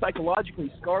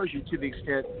psychologically scars you to the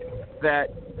extent that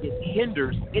it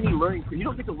hinders any learning. You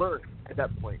don't get to learn at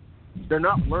that point. They're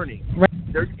not learning.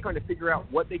 They're just trying to figure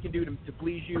out what they can do to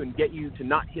please you and get you to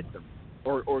not hit them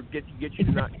or get you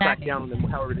to not crack down on them,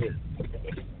 however it is.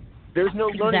 There's no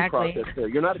learning process there.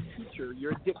 You're not a teacher.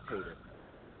 You're a dictator.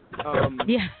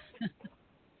 Yeah.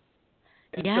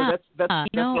 And so that's what I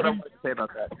wanted to say about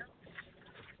that.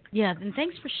 Yeah, and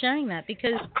thanks for sharing that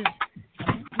because,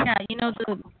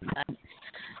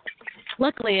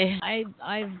 luckily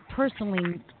I've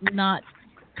not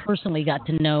personally got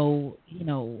to know,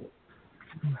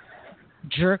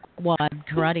 jerkwad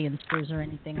karate instructors or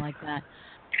anything like that.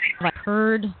 I've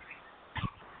heard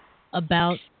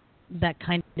about that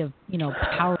kind of,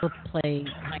 power play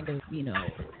kind of,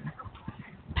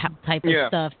 type of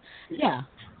stuff. Yeah.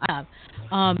 I have.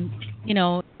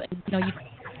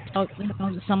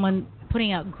 Someone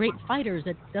putting out great fighters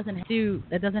that doesn't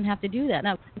have to do that.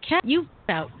 Now, Kat, you've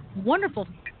put out wonderful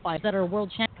fighters that are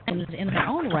world champions in their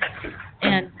own right,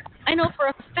 and I know for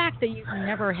a fact that you've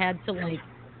never had to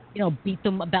beat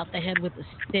them about the head with a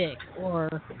stick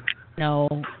or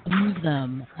abuse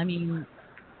them. I mean,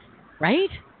 right?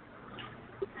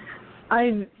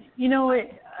 I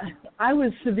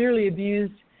was severely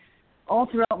abused all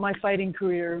throughout my fighting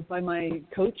career by my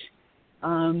coach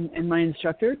and my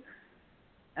instructor,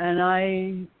 and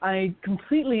I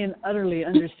completely and utterly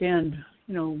understand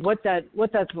what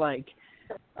that's like.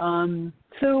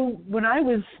 So when I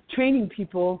was training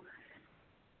people,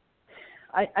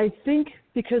 I think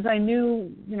because I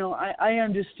knew, I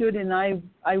understood and I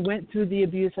went through the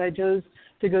abuse, I chose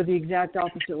to go the exact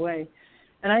opposite way,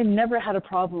 and I never had a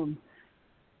problem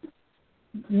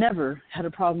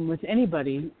with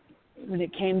anybody when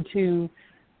it came to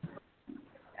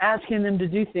asking them to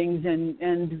do things,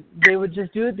 and they would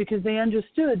just do it because they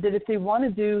understood that if they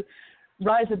wanted to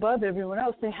rise above everyone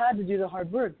else, they had to do the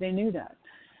hard work. They knew that.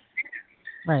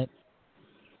 Right.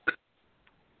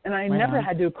 And I never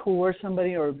had to coerce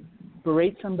somebody or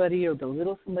berate somebody or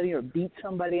belittle somebody or beat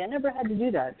somebody. I never had to do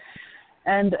that.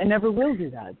 And I never will do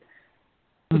that,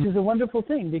 which is a wonderful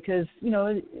thing because,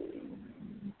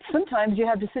 sometimes you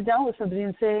have to sit down with somebody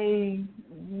and say,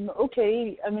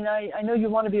 okay, I mean, I know you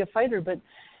want to be a fighter, but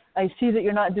I see that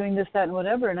you're not doing this, that, and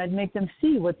whatever, and I'd make them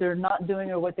see what they're not doing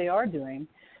or what they are doing.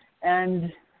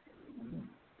 And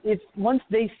if once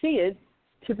they see it,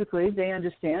 typically they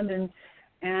understand,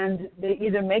 and they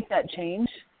either make that change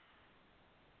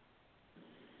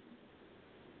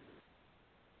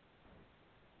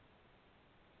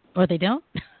or they don't.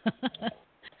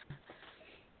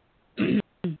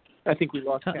 I think we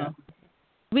lost Kat.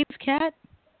 We lost Kat?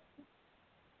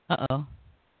 Uh-oh.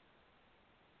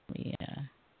 Yeah.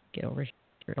 Get over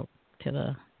here to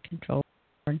the control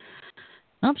board.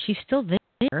 Oh, she's still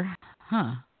there.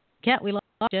 Huh. Kat, we lost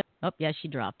you. Oh, yeah, she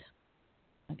dropped.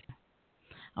 Okay.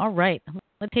 All right.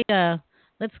 Let's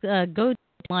go to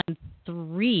line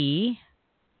 3.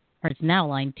 Or it's now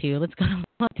line 2. Let's go to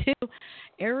line 2.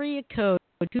 Area code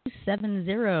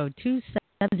 270-27.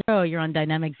 Joe. You're on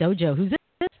Dynamic Dojo. Who's this?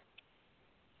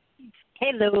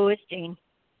 Hello, it's Jane.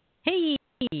 Hey,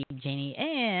 Janie.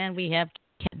 And we have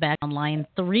Kat back on line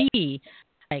 3. All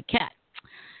right, Kat.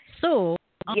 So,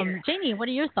 Janie, what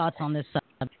are your thoughts on this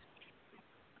subject?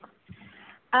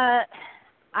 I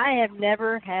have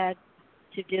never had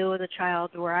to deal with a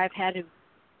child where I've had to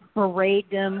berate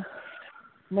them,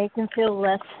 make them feel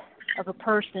less of a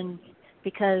person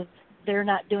because they're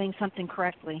not doing something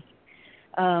correctly.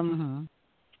 I've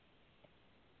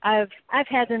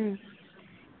had them,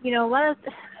 a lot of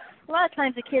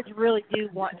times the kids really do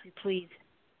want to please.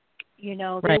 They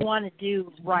want to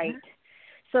do right.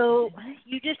 So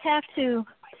you just have to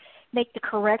make the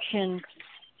correction,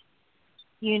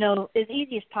 as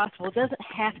easy as possible. It doesn't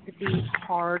have to be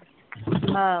hard.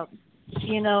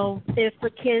 If the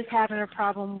kid's having a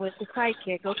problem with the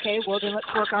sidekick, okay, well then let's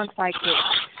work on sidekick.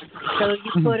 So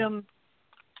you put them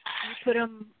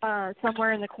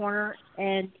somewhere in the corner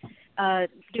and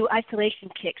do isolation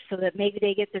kicks so that maybe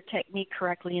they get their technique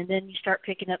correctly, and then you start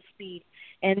picking up speed.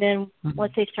 And then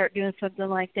once they start doing something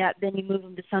like that, then you move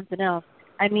them to something else.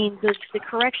 I mean, the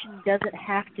correction doesn't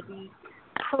have to be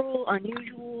cruel,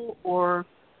 unusual, or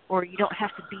you don't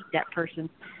have to beat that person.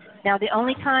 Now, the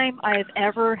only time I've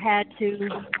ever had to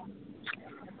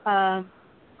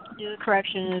do a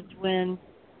correction is when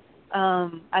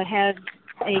I had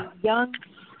a young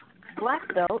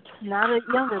black belt, not a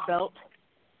younger belt.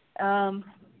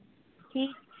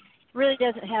 He really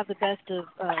doesn't have the best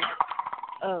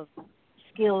of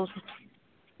skills,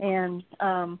 and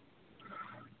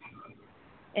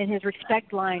his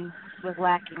respect line was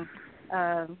lacking,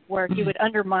 where he would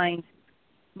undermine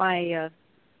my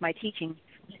teaching.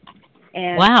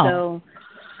 And wow.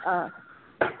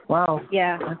 Wow.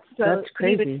 Yeah. That's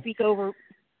crazy. He would speak over,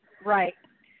 right.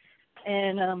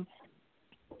 And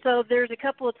so there's a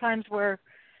couple of times where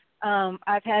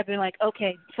I've had been like,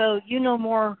 okay, so you know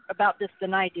more about this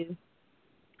than I do.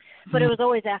 But it was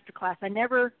always after class. I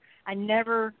never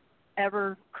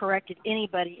ever corrected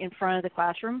anybody in front of the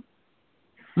classroom,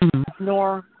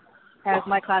 nor has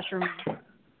my classroom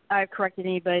I've corrected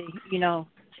anybody,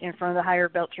 in front of the higher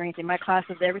belts or anything. My class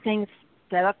is everything's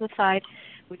set up to the side.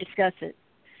 We discuss it.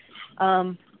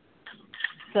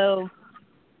 So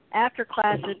after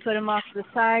class, we put him off to the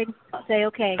side, say,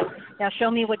 okay, now show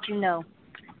me what you know.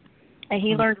 And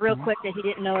he learned real quick that he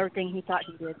didn't know everything he thought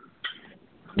he did.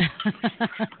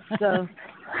 So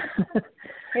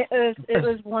it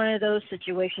was one of those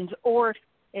situations. Or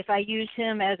if I used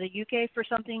him as a UK for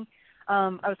something, I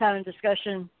was having a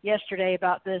discussion yesterday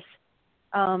about this.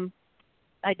 I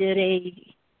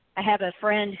have a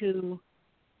friend who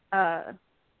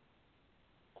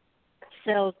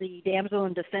sells the damsel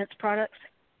in defense products,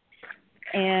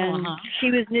 and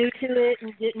she was new to it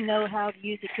and didn't know how to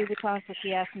use the Kubiton, so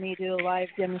she asked me to do a live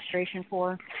demonstration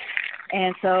for her.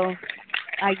 And so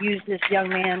I used this young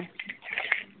man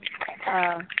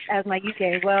as my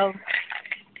UK. Well,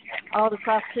 all the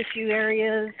soft tissue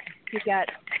areas, he got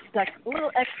stuck a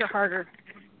little extra harder.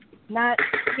 Not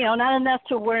enough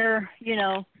to where,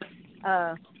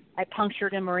 I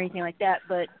punctured him or anything like that,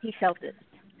 but he felt it.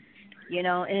 And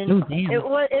it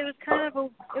was kind of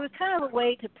a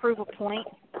way to prove a point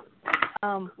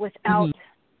without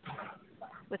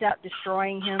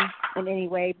destroying him in any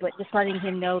way, but just letting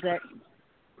him know that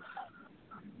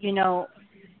you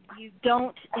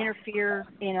don't interfere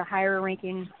in a higher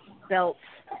ranking belt's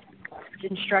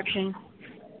instruction.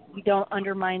 You don't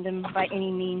undermine them by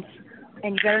any means,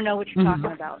 and you better know what you're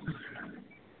talking about.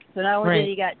 So not only did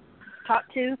he got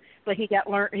talked to, but he got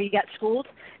schooled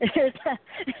at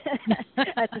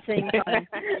the same time.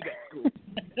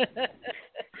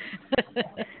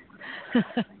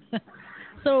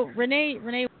 So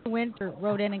Renee Winter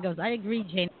wrote in and goes, I agree,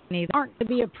 Janie. They aren't to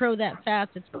be a pro that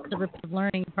fast. It's a repetitive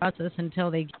learning process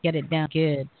until they get it down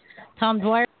good. Tom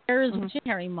Dwyer is watching.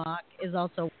 Harry Mock is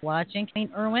also watching. Kane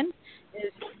Irwin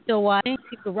is still watching.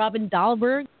 Robin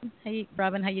Dahlberg. Hey,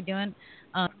 Robin, how you doing?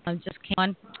 Just came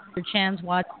on. Your Chan's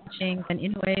watching. And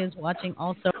Inoue is watching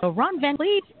also. Ron Van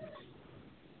Cleef.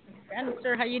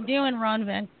 Sir, how you doing, Ron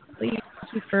Van Cleef?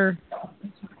 Thank you for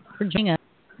joining us.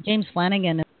 James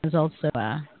Flanagan is also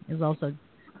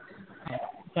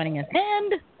joining us.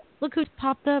 And look who's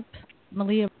popped up.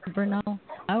 Malia Bernal.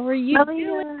 How are you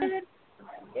doing?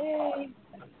 Yay.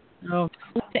 So,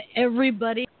 to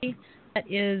everybody that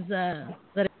is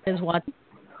watching.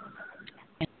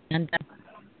 And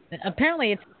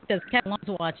apparently it says Cat Long's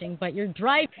watching, but you're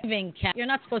driving, Cat. You're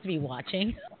not supposed to be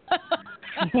watching.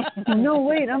 No,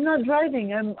 wait, I'm not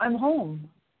driving. I'm home.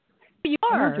 You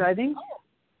are? I'm not driving.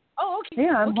 Oh, okay.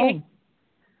 Yeah, I'm home.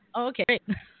 Oh, okay, great.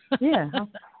 Yeah,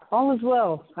 all is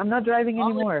well. I'm not driving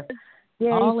anymore. Yay.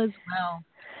 All is well.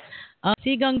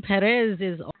 Sigung Perez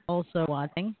is also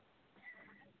watching.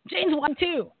 Jane's watching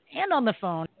too, and on the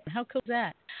phone. How cool is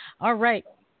that? All right.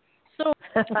 So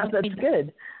That's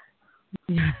good.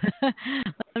 let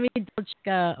me check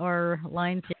our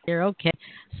lines here. Okay.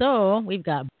 So we've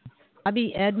got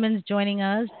Bobby Edmonds joining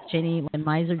us, Jenny and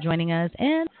Miser joining us,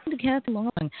 and Kathy Long.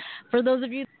 For those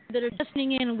of you that are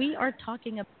listening in, we are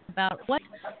talking about what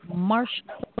martial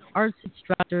arts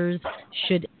instructors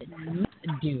should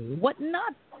not do, what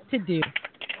not to do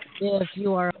if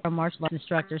you are a martial arts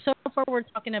instructor. So far, we're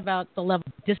talking about the level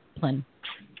of discipline,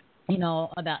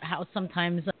 about how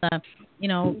sometimes,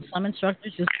 some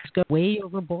instructors just go way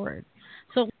overboard.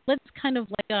 So let's kind of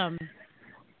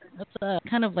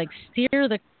like, steer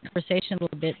the conversation a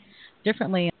little bit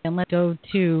differently, and let's go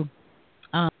to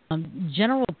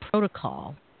general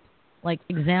protocol. Like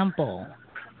example,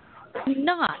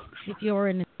 not if you're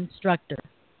an instructor,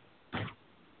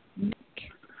 make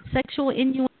sexual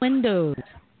innuendos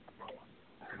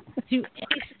to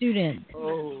any student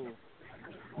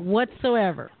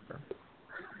whatsoever.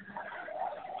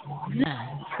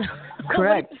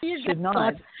 Correct. Should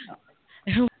not.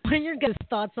 What are your guys'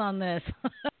 thoughts on this?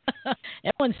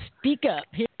 Everyone speak up.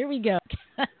 Here we go.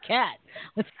 Kat,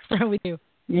 let's start with you.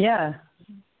 Yeah.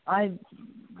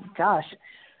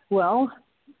 Well,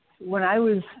 when I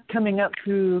was coming up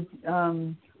through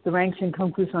the ranks in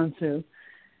Kung Fu San Soo,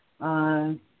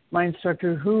 my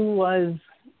instructor, who was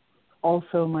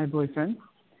also my boyfriend,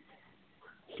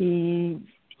 he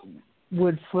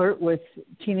would flirt with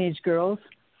teenage girls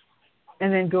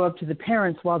and then go up to the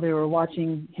parents while they were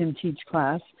watching him teach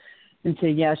class and say,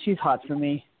 yeah, she's hot for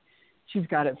me. She's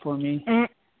got it for me.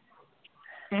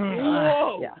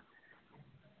 Whoa. Yeah.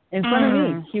 In front of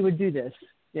me, he would do this.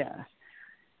 Yeah.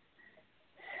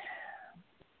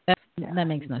 That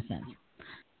makes no sense.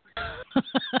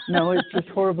 No, it's just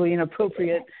horribly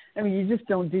inappropriate. I mean, you just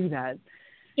don't do that.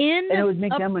 And it would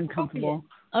make them uncomfortable.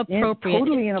 Appropriate.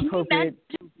 Totally inappropriate.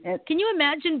 Can you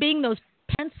imagine being those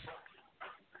parents?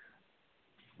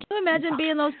 Can you imagine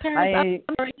being those parents?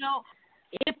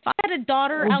 If I had a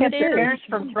daughter out there, parents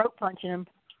from throat punching him.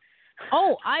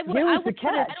 Oh, I would. There was the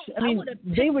catch. I mean,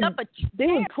 they would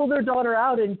pull their daughter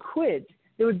out and quit.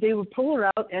 They would pull her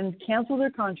out and cancel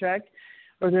their contract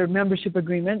or their membership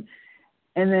agreement,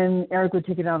 and then Eric would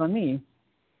take it out on me.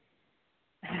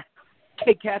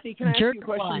 Hey, Kathy, can I ask you a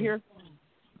question here?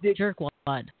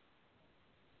 Jerkwad.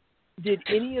 Did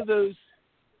any of those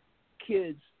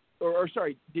kids,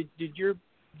 did your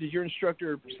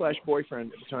instructor /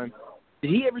 boyfriend at the time,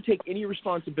 did he ever take any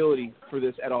responsibility for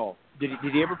this at all? Did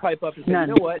he ever pipe up and say, None.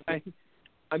 You know what,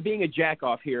 I'm being a jack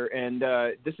off here, and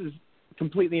this is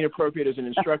completely inappropriate as an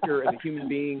instructor, as a human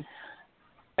being,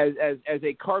 as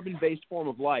a carbon-based form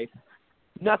of life?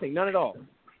 Nothing, none at all.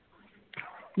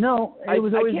 No, it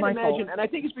was always my fault. And I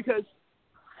think it's because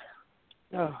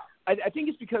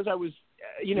I was,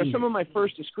 some of my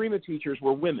first Eskrima teachers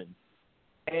were women,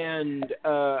 and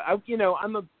I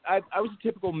was a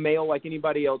typical male like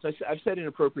anybody else. I've said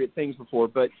inappropriate things before,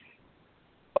 but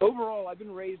overall, I've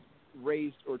been raised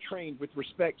or trained with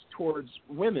respect towards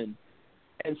women,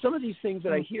 and some of these things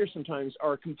that I hear sometimes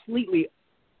are completely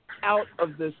out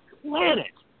of this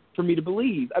planet for me to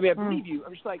believe. I mean, I believe you.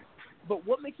 I'm just like, but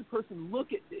what makes a person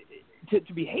look at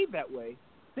to behave that way,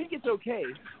 think it's okay,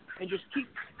 and just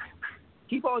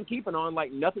keep on keeping on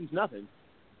like nothing's nothing?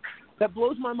 That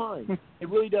blows my mind. It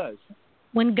really does.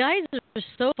 When guys are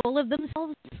so full of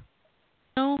themselves,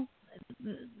 they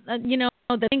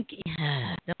think,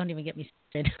 don't even get me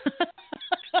started.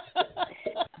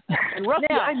 And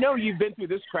Rusty, I know you've been through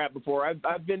this crap before.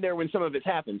 I've been there when some of it's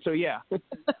happened. So yeah.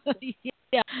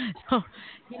 Yeah. So,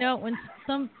 when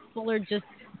some people are just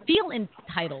feel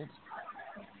entitled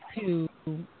to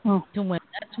win,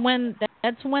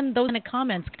 that's when those kind of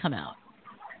comments come out.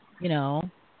 And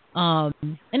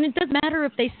it doesn't matter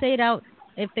if they say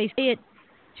it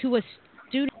to a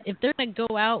student, if they're going to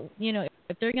go out,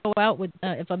 if they're going to go out with,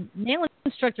 if a male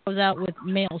instructor goes out with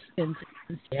male students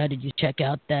and say, "How did you check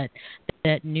out that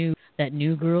new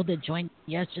girl that joined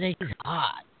yesterday? She's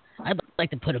hot. I'd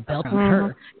like to put a belt on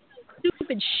her."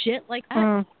 Stupid shit like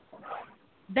that.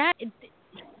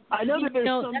 I know that there's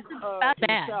some that's in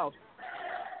bad. the South.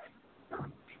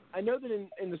 I know that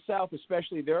in the South,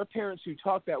 especially, there are parents who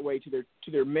talk that way to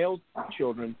their male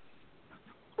children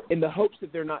in the hopes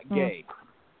that they're not gay.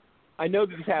 I know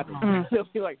that this happens. They'll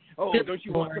be like, "Oh, don't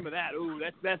you want some of that? Ooh,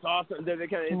 that's awesome." They're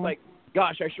kind of, it's like,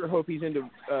 "Gosh, I sure hope he's into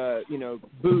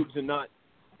boobs and not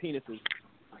penises."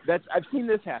 I've seen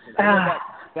this happen. I know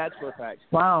that's for a fact.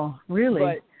 Wow,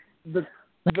 really? But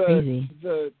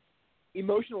the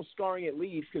emotional scarring it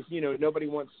leaves, because nobody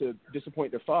wants to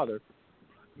disappoint their father.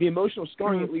 the emotional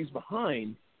scarring it leaves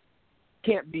behind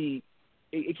can't be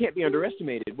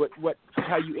underestimated.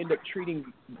 How you end up treating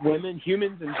women,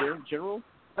 humans in general.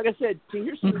 Like I said, to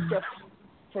hear some of the stuff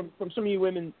from some of you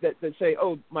women that say,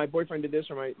 "Oh, my boyfriend did this,"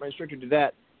 or my instructor did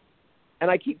that,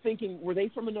 and I keep thinking, were they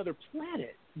from another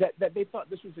planet that they thought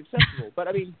this was acceptable? But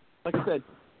I mean, like I said,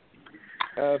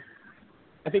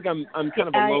 I think I'm kind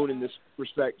of alone in this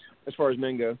respect as far as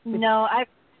men go. No,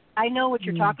 I know what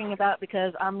you're talking about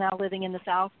because I'm now living in the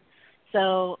South,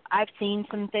 so I've seen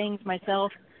some things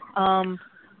myself.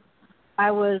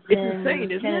 I was in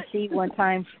Tennessee one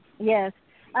time. Yes,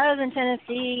 I was in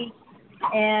Tennessee,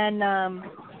 and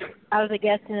I was a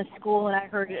guest in a school, and I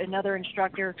heard another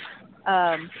instructor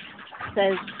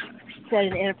said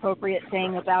an inappropriate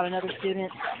thing about another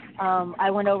student. I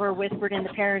went over, whispered in the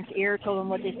parent's ear, told them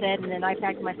what they said, and then I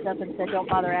packed my stuff and said, "Don't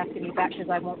bother asking me back because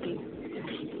I won't be."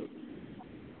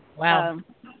 Wow.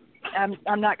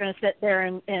 I'm not going to sit there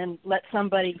and let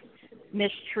somebody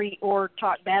mistreat or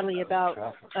talk badly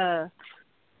about, I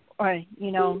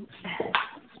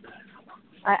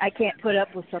can't put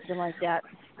up with something like that.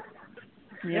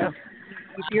 Yeah.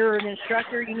 If you're an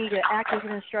instructor, you need to act as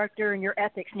an instructor, and your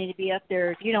ethics need to be up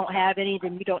there. If you don't have any,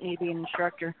 then you don't need to be an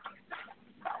instructor.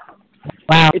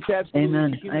 Wow. It's absolutely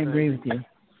Amen. I agree with you.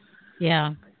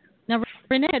 Yeah. Now,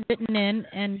 Renee had written in,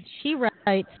 and she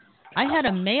writes, I had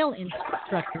a male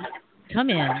instructor come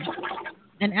in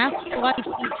and ask why I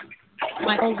teach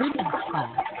my old women's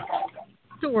class.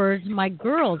 Afterwards, my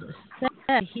girls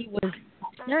said he was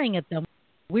staring at them.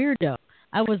 Weirdo.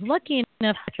 I was lucky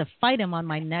enough to fight him on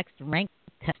my next rank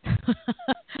test.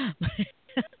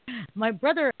 My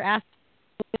brother asked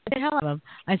what the hell out of him.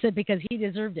 I said because he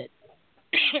deserved it.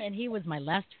 And he was my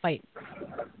last fight.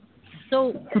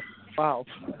 So, wow.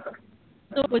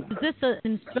 So was this an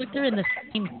instructor in the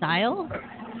same style?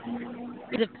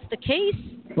 If it's the case,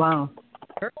 wow.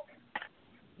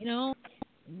 You know,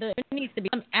 there needs to be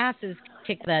some asses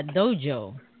kick that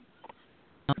dojo.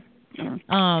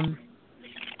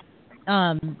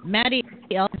 Maddie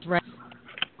Ellis writes,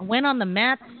 when on the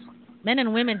mats, men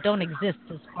and women don't exist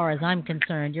as far as I'm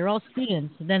concerned. You're all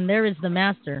students. Then there is the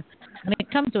master. When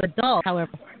it comes to adults,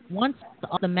 however, once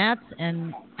all the mats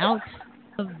and out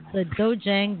of the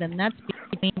dojang, then that's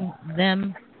between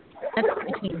them. That's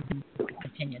between them,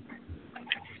 opinion.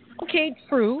 Okay,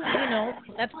 true.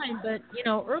 That's fine. But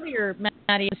earlier,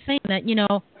 Maddie was saying that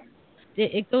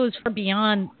it goes far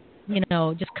beyond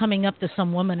just coming up to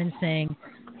some woman and saying,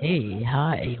 "Hey,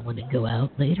 hi, you want to go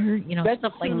out later?" That's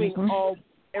stuff like that.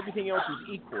 Everything else is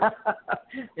equal.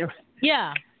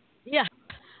 Yeah,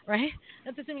 right.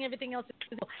 That's assuming everything else is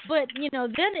equal. But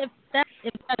then if that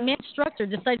male instructor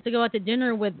decides to go out to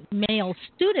dinner with male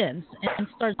students and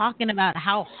start talking about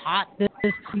how hot this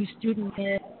new student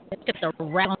is, get the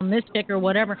rat on this pick or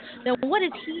whatever, then what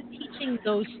is he teaching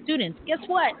those students? Guess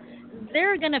what?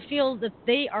 They're going to feel that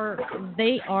they are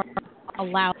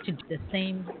allowed to do the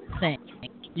same thing.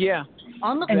 Yeah.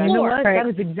 On the and floor. You know what? That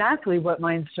is exactly what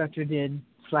my instructor did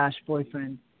 /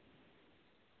 boyfriend.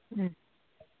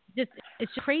 It's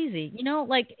just crazy.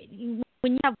 Like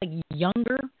when you have like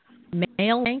younger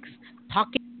male ranks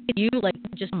talking to you like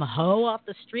just some hoe off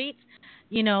the streets,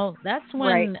 that's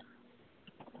when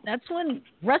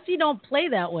Rusty don't play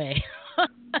that way. I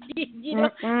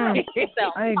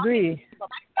agree.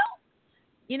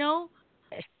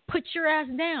 Put your ass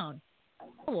down.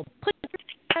 Well, put your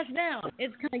ass down.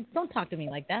 It's kind of like, don't talk to me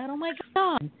like that. Oh my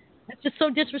God, that's just so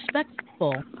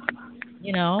disrespectful.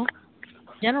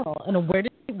 General. And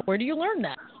where do you learn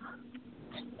that?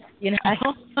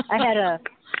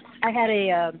 I had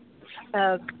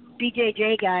a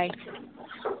BJJ guy.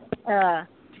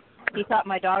 He thought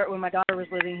when my daughter was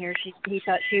living here, he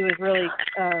thought she was really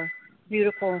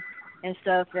beautiful and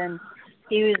stuff. And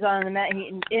he was on the mat,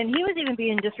 and he was even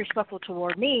being disrespectful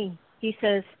toward me. He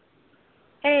says,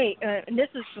 "Hey," and this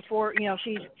is before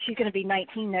she's going to be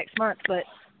 19 next month, but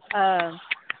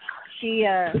she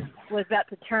was about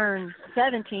to turn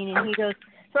 17, and he goes,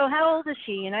 "So how old is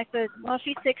she?" And I said, "Well,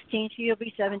 she's 16. She'll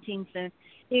be 17 soon."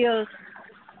 He goes,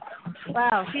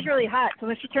 "Wow, she's really hot. So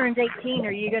when she turns 18,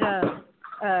 are you gonna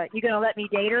let me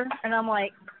date her?" And I'm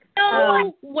like,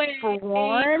 "No way." For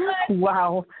one,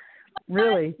 wow,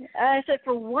 really? I said,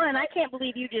 "For one, I can't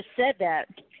believe you just said that."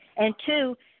 And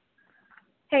two,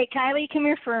 hey, Kylie, come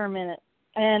here for a minute.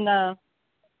 And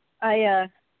I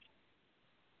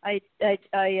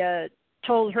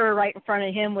told her right in front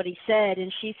of him what he said,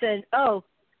 and she said, "Oh,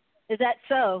 is that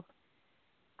so?"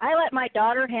 I let my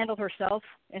daughter handle herself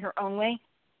in her own way.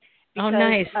 Because,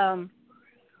 nice.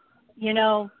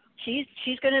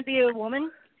 She's going to be a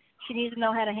woman. She needs to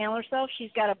know how to handle herself.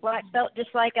 She's got a black belt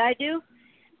just like I do.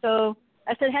 So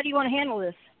I said, how do you want to handle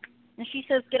this? And she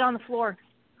says, get on the floor.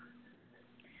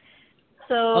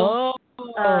 So,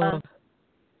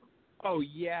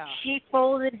 yeah. She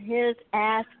folded his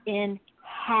ass in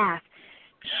half.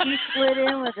 She slid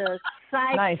in with a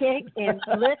side kick and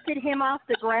lifted him off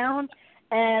the ground,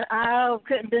 and I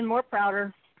couldn't have been more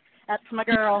prouder. That's my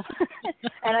girl.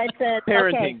 And I said,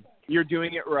 parenting. Okay. You're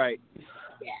doing it right.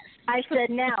 Yes. I said,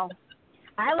 now,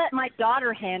 I let my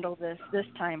daughter handle this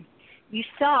time. You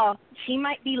saw she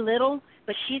might be little,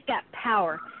 but she's got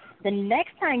power. The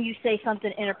next time you say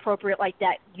something inappropriate like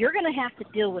that, you're going to have to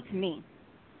deal with me.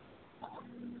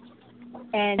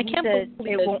 And he said,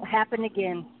 it won't happen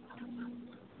again.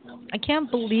 I can't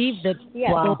believe that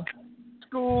people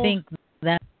think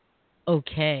that's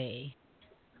okay.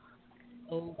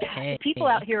 Okay. People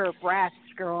out here are brats,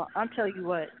 girl. I'll tell you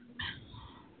what.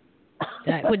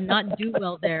 That would not do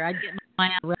well there. I'd get my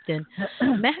ass arrested.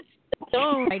 Matt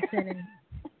Stone writes in,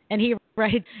 and he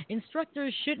writes,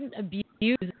 instructors shouldn't abuse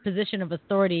the position of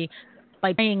authority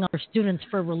by paying our students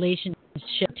for relationship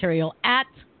material at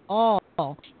all.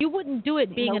 You wouldn't do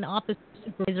it being an office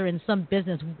supervisor in some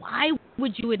business. Why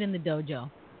would you do it in the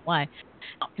dojo? Why?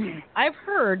 I've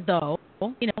heard, though,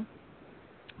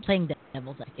 playing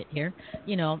devil's advocate here,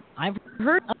 I've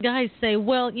heard guys say,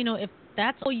 well, if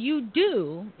that's all you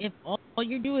do, if all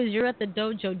you do is you're at the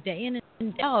dojo day in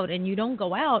and day out and you don't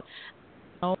go out,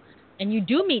 and you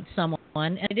do meet someone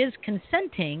and it is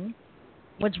consenting,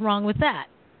 what's wrong with that?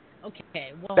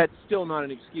 Okay, well, that's still not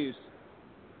an excuse.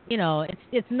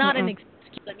 It's not an excuse.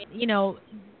 I mean,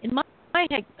 in my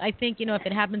head, I think, if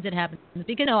it happens, it happens.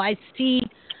 Because, I see,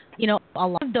 a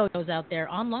lot of dojos out there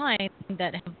online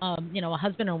that have, a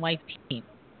husband and wife team,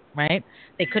 right?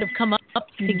 They could have come up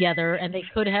together and they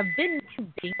could have been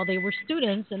dating while they were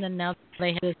students, and then now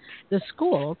they have the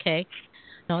school, okay?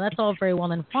 That's all very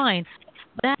well and fine.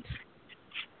 But that's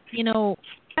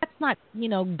not,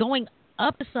 going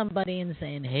up to somebody and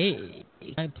saying, hey,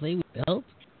 can I play with belts?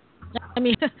 I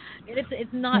mean,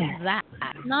 it's not that.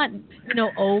 It's not,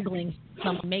 ogling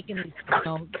someone, making these,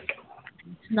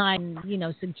 snide,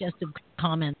 suggestive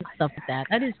comments and stuff like that.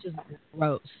 That is just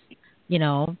gross,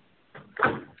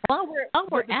 While we're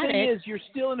but the at thing it, is, you're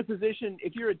still in a position.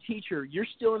 If you're a teacher, you're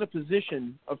still in a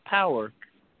position of power.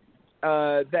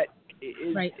 That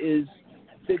is, right.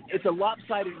 It's a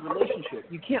lopsided relationship.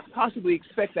 You can't possibly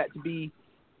expect that to be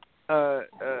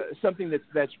something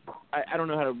that's I don't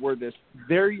know how to word this.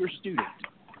 They're your student.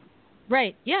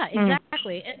 Right. Yeah.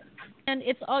 Exactly. And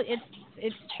it's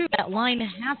true. That line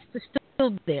has to still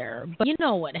be there. But you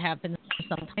know what happens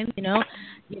sometimes.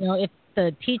 If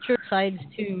the teacher decides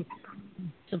to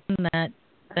discipline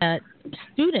that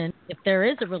student, if there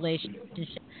is a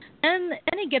relationship, and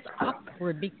it gets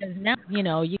awkward because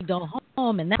now you go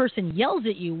home and that person yells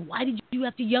at you. Why did you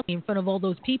have to yell in front of all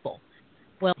those people?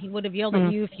 Well, he would have yelled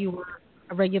at you if you were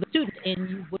a regular student, and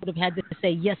you would have had to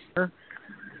say yes, sir,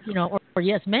 or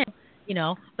yes, ma'am,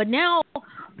 But now,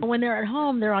 when they're at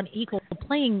home, they're on equal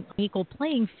playing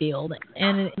field,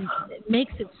 and it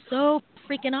makes it so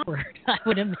freaking awkward. I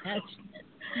would imagine.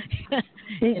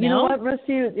 You know what,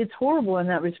 Rusty? It's horrible in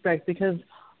that respect because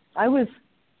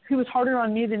he was harder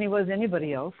on me than he was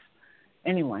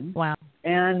anyone. Wow.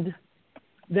 And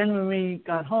then when we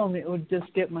got home, it would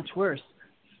just get much worse.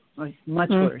 Much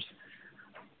worse.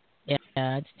 Yeah,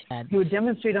 it's sad. He would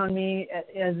demonstrate on me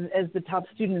as the top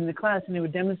student in the class, and he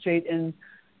would demonstrate and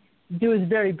do his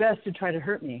very best to try to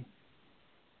hurt me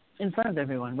in front of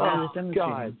everyone while he was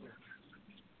demonstrating. God.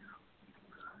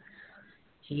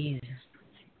 Jesus.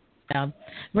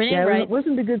 Renee, it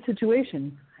wasn't a good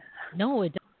situation. No,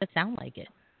 it doesn't sound like it.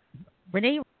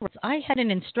 Renee, I had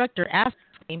an instructor ask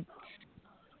me.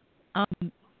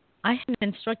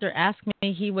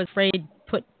 He was afraid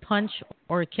put punch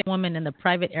or kick a woman in the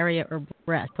private area or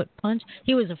breast. Put punch.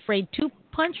 He was afraid to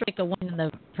punch or kick a woman in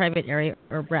the private area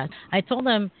or breast. I told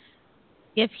him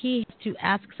if he has to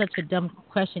ask such a dumb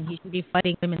question, he should be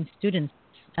fighting women students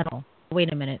at all.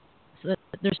 Wait a minute. So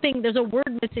there's a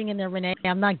word missing in there, Renee.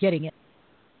 I'm not getting it.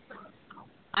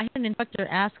 I had an instructor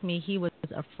ask me. He was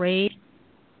afraid.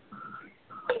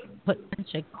 Put punch.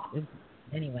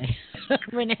 Anyway,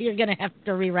 Renee, you're going to have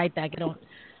to rewrite that. I don't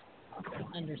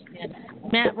understand.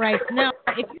 Matt writes, now,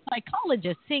 if you're a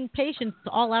psychologist seeing patients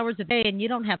all hours a day and you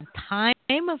don't have time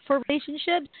for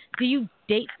relationships, do you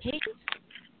date patients?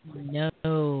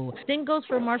 No. Same goes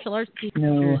for martial arts teachers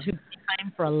who have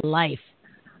time for life.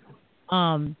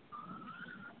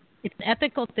 It's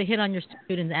ethical to hit on your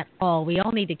students at all. We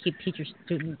all need to keep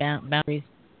teacher-student boundaries.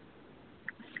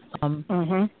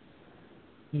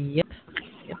 Yep.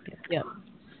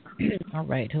 All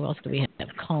right. Who else do we have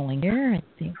calling here? I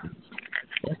think.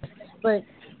 But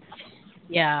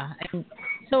Yeah. And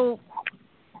so,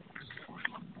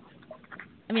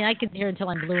 I mean, I can hear until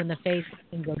I'm blue in the face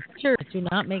and go, sure, do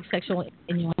not make sexual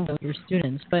innuendo with your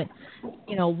students. But,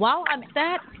 you know, while I'm at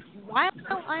that,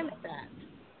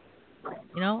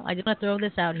 you know, I just want to throw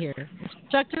this out here.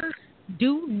 Instructor,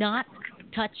 do not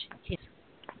touch him.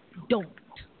 Don't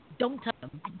touch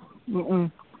him.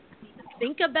 Mm-mm.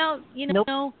 Think about, you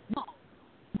know,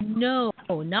 Nope.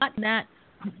 no, not that.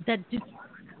 That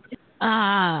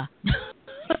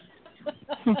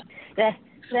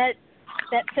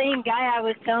that same guy I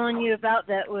was telling you about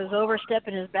that was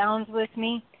overstepping his bounds with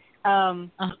me.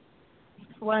 One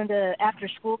of the after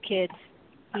school kids.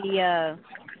 The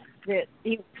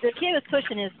kid was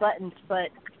pushing his buttons, but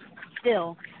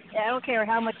still, I don't care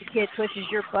how much a kid pushes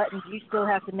your buttons, you still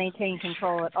have to maintain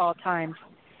control at all times.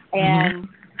 And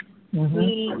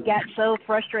he got so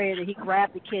frustrated that he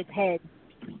grabbed the kid's head.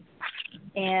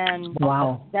 And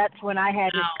that's when I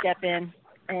had to step in.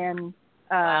 And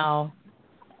I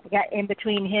got in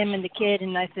between him and the kid,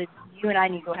 and I said, you and I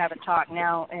need to go have a talk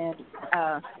now. And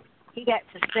he got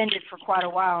suspended for quite a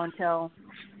while until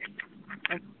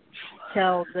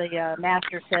the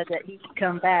master said that he could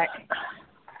come back.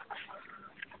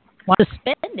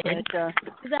 Suspended?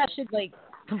 That should, like,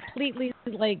 completely,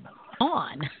 like,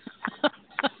 gone.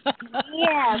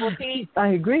 Yeah, well, see, I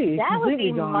agree. That would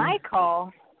be gone. my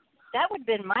call. That would have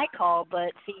been my call,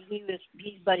 but see, he's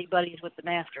buddies with the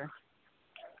master.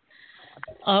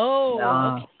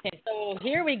 Oh, okay. So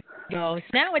here we go.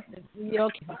 So now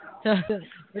So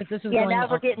this is going now on.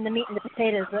 We're getting the meat and the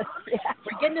potatoes. We're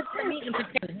getting to the meat and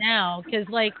potatoes now, because,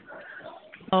 like,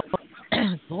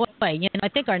 boy, you know, I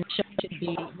think our show should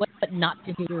be what not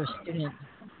to do to a student.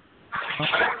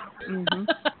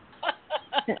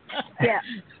 Yeah.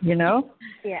 You know?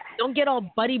 Yeah. Don't get all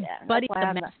buddy with the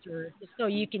I'm master just so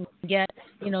you can get,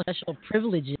 you know, special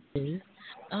privileges.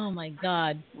 Oh my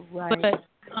God. Right. But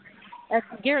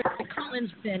Garrett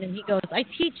Collins in, and he goes, I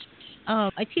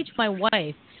teach my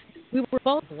wife. We were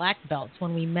both black belts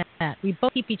when we met. We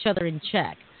both keep each other in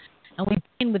check, and we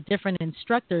train with different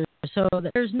instructors, so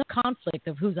that there's no conflict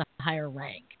of who's a higher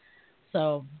rank.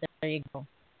 So there you go.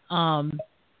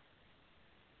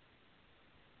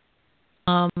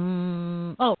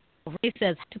 Ray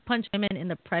says to punch women in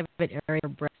the private area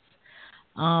of breasts.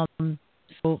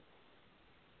 So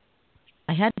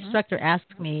I had an instructor ask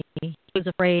me, he was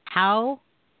afraid how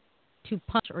to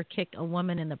punch or kick a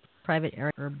woman in the private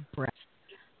area of breast.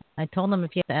 I told him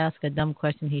if he had to ask a dumb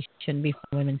question, he shouldn't be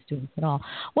for women students at all.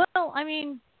 Well, I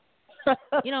mean,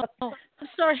 you know, I'm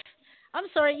sorry.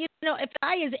 You know, if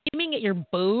I is aiming at your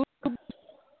boob,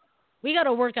 we got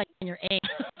to work on your aim.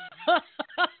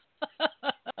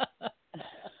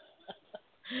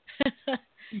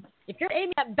 If you're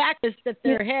aiming at back at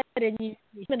their head and you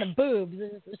in the boobs,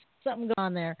 there's something going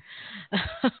on there.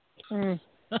 No,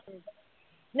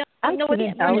 what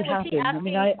happen. I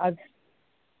mean, I've.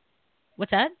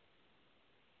 What's that?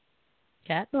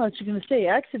 Kat? No, I was going to say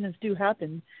accidents do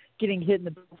happen. Getting hit in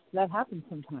the boobs, that happens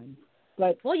sometimes.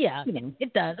 But well, yeah, you know.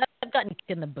 it does. I've gotten kicked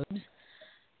in the boobs.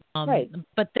 Right.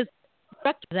 But this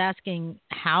instructor is asking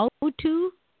how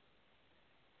to.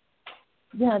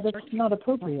 Yeah, that's not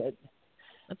appropriate.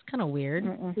 That's kind of weird.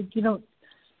 You don't.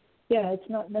 Yeah, it's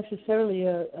not necessarily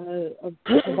a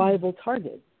viable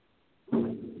target.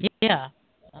 Yeah,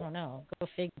 I don't know. Go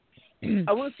figure.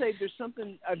 I want to say there's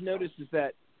something I've noticed is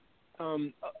that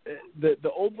the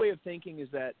old way of thinking is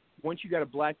that once you got a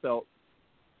black belt,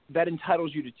 that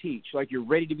entitles you to teach. Like you're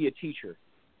ready to be a teacher.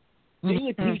 Being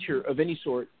a teacher of any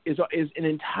sort is an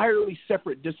entirely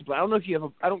separate discipline. I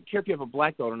don't care if you have a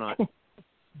black belt or not.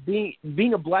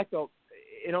 Being a black belt,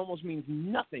 it almost means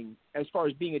nothing as far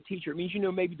as being a teacher. It means you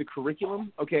know maybe the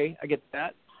curriculum. Okay, I get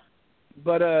that,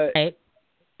 but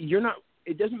you're not.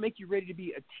 It doesn't make you ready to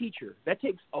be a teacher. That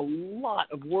takes a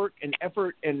lot of work and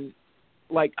effort, and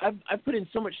like I've put in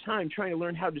so much time trying to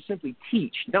learn how to simply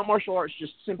teach. Not martial arts,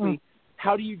 just simply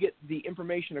how do you get the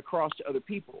information across to other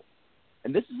people.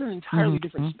 And this is an entirely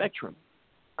different spectrum.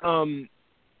 And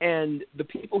the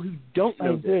people who don't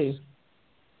know this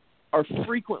are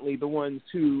frequently the ones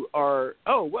who are,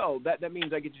 that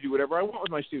means I get to do whatever I want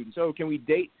with my students. Oh, can we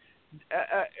date?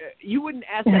 You wouldn't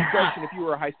ask that question if you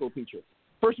were a high school teacher.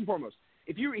 First and foremost,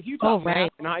 if you taught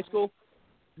math in high school,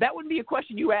 that wouldn't be a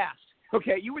question you asked.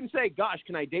 Okay, you wouldn't say, "Gosh,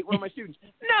 can I date one of my students?"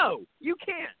 No, you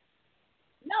can't.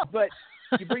 No, but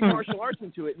you bring martial arts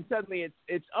into it, and suddenly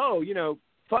it's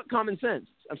fuck common sense.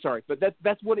 I'm sorry, but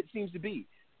that's what it seems to be.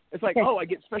 It's like, I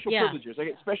get special privileges. I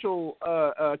get special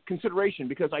consideration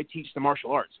because I teach the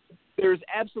martial arts. There's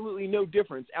absolutely no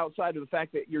difference outside of the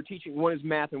fact that you're teaching one is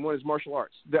math and one is martial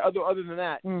arts. Other than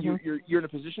that, you're in a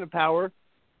position of power,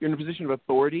 You're in a position of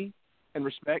authority and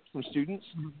respect from students.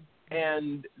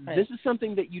 And this is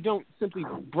something that you don't simply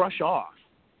brush off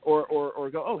or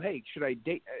go, oh, hey, should I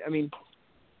date? I mean,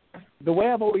 the way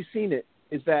I've always seen it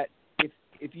is that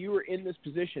if you are in this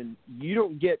position, you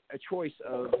don't get a choice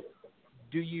of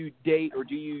do you date or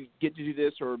do you get to do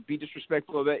this or be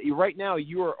disrespectful of that. Right now,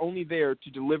 you are only there to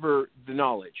deliver the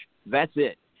knowledge. That's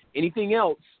it. Anything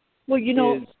else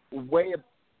is way up.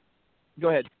 Go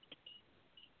ahead.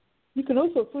 You can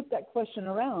also flip that question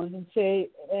around and say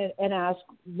and ask,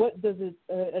 what does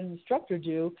an instructor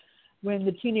do when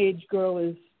the teenage girl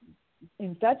is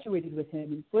infatuated with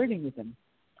him and flirting with him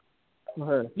or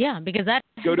her? Yeah, because that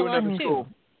go to another school.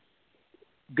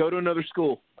 Go to another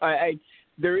school.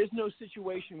 There is no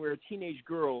situation where a teenage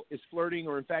girl is flirting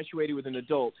or infatuated with an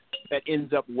adult that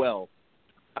ends up well.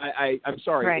 I'm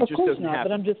sorry, right. It just doesn't happen.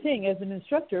 But I'm just saying, as an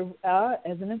instructor, I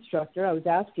was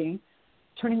asking,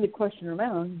 turning the question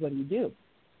around, what do you do?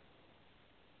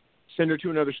 Send her to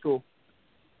another school.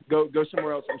 Go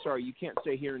somewhere else. I'm sorry, you can't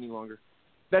stay here any longer.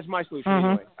 That's my solution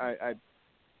anyway. I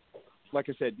like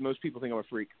I said, most people think I'm a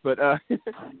freak, but I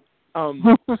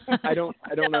don't.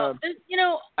 When I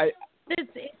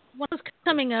was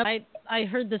coming up, I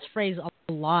heard this phrase a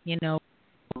lot.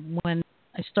 When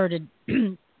I started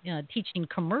teaching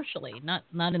commercially, not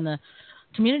in the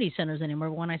community centers anymore.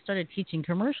 But when I started teaching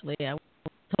commercially, I was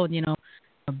told,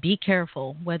 be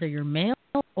careful whether you're male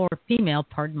or female.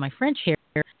 Pardon my French here.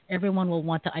 Everyone will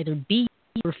want to either be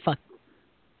or fuck.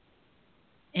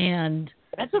 And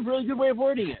that's a really good way of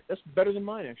wording it. That's better than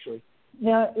mine, actually.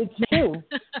 Yeah, it's true.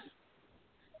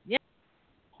 Yeah,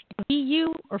 be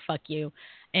you or fuck you.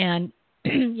 And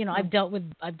I've dealt with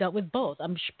both.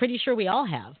 I'm pretty sure we all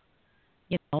have.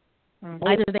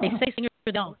 Either they say something or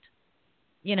they don't.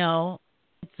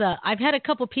 It's I've had a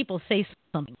couple people say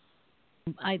something.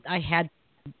 I had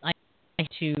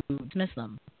to dismiss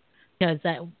them because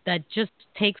that just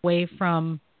takes away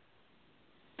from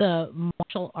the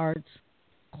martial arts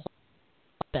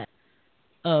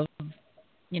of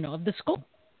the school.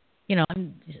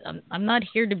 I'm not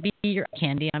here to be your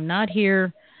candy. I'm not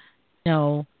here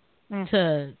to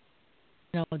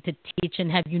teach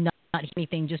and have you not hear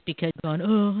anything just because you're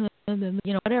going,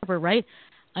 whatever, right?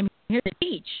 I'm here to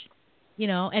teach,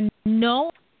 and no,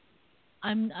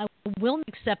 I will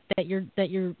accept that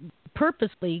you're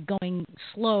purposely going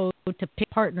slow to pick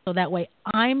a partner so that way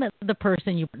I'm the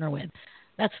person you partner with.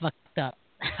 That's fucked up.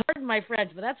 Pardon my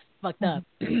French, but that's fucked up.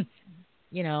 That's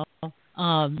not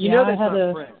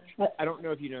French. I don't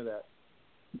know if you know that.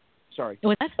 Sorry.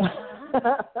 What's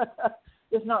that?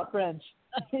 It's not French.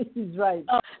 He's right.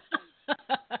 Oh.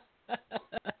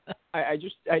 I do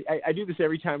this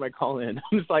every time I call in.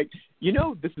 I'm just like,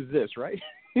 this is this, right?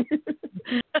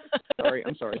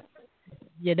 I'm sorry.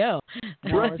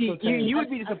 Rusty, okay. you would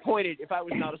be disappointed if I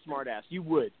was not a smartass. You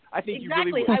would. I think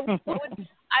exactly. You really would.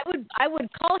 I would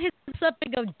call his up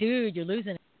and go, dude, you're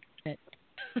losing it.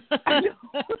 I know.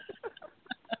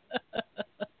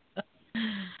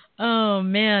 Oh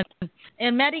man.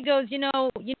 And Maddie goes,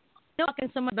 talking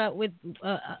to someone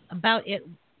about it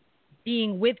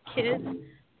being with kids,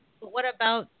 but what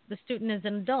about the student as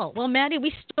an adult? Well, Maddie,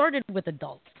 we started with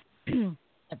adults. And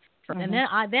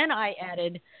then I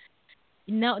added,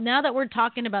 now that we're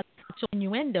talking about sexual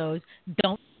innuendos,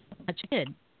 don't touch a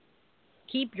kid.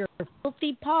 Keep your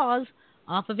filthy paws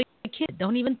off of a kid.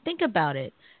 Don't even think about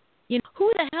it.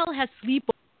 Who the hell has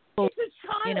sleepovers? It's a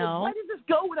child. Why does this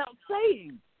go without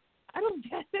saying? I don't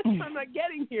get it. I'm not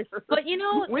getting here. But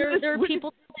there are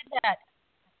people like that.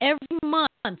 Every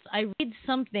month I read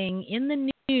something in the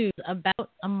news about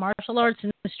a martial arts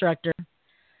instructor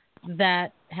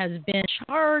that has been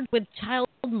charged with child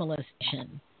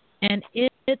molestation, and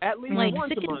it's at least like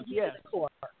once a month. Yes.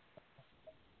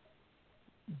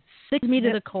 Sick me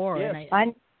to the core, yes.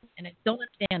 and I don't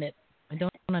understand it. I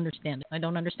don't understand it. I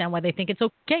don't understand why they think it's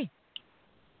okay.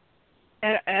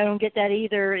 I don't get that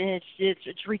either, and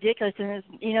it's ridiculous. And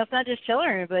it's not just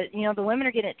children, but the women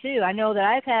are getting it too. I know that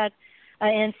I've had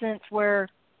an instance where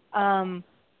I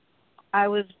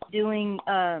was doing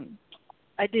I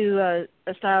do a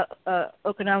style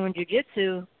Okinawan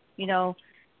jiu-jitsu,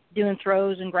 doing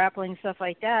throws and grappling, stuff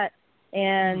like that.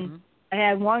 And I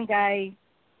had one guy.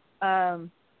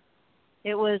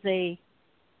 It was a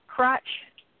crotch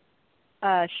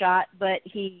shot, but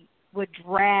he would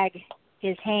drag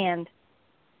his hand.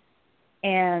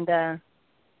 And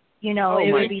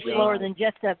it would be slower than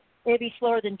just a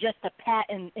pat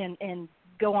and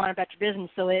go on about your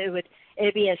business. So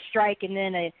it'd be a strike and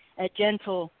then a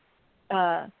gentle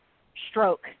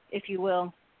stroke, if you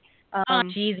will.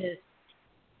 Jesus.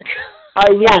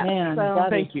 Man, so,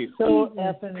 thank you. So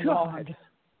effing hard.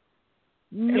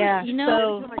 Yeah. You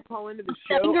know, every time I call into the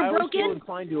show, finger I always broken? feel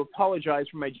inclined to apologize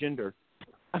for my gender.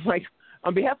 I'm like,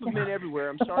 on behalf of men everywhere,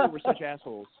 I'm sorry we're such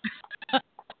assholes.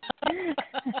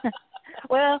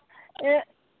 Well,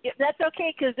 that's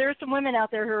okay because there's some women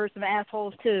out there who are some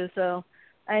assholes too. So,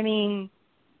 I mean.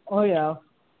 Oh yeah.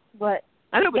 But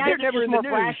I know, but guys they're are never just in more the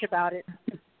news. brash about it.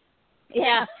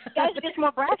 Yeah, guys are just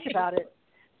more brash about it.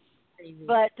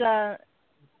 But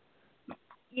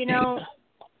you know,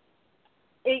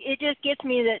 it just gets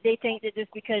me that they think that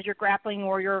just because you're grappling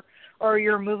or you're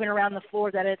moving around the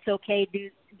floor that it's okay to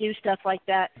do stuff like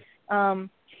that.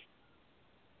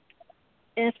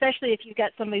 And especially if you've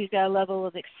got somebody who's got a level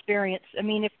of experience. I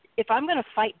mean, if I'm going to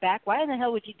fight back, why in the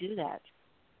hell would you do that?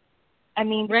 I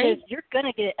mean, because you're going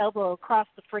to get an elbow across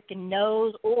the freaking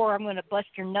nose, or I'm going to bust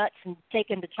your nuts and take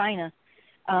them to China.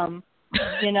 You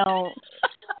know.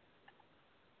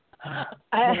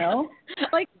 You know?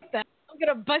 Like that. I'm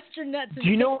going to bust your nuts. Do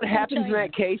you know what happens in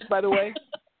that case, by the way?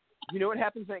 You know what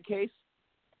happens in that case?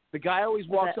 The guy always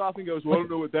walks off and goes, well, I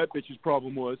don't know what that bitch's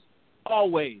problem was.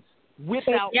 Always.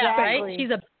 Without fail. Right? She's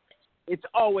a. It's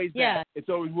always Yeah. that. It's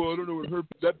always, well, I don't know what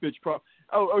that bitch problem.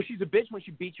 Oh, she's a bitch when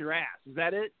she beat your ass. Is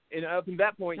that it? And up to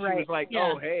that point, she was like,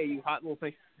 oh, hey, you hot little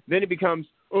thing. Then it becomes,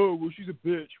 oh, well, she's a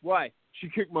bitch. Why? She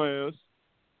kicked my ass.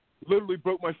 Literally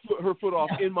broke her foot off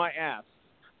in my ass.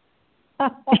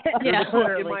 There's a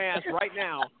foot in my ass right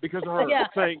now because of her. Yeah.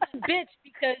 Thanks. Bitch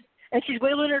because. And she's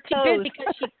wiggling her She toes. did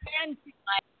because she can kick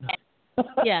my ass.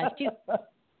 Yeah, she can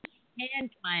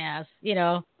kick my ass. You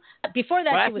know, before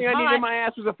that Last she was thing I hot. needed in my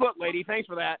ass was a foot, lady. Thanks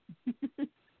for that.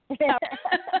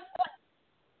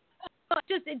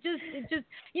 It just,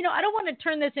 you know, I don't want to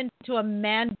turn this into a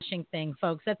man-bashing thing,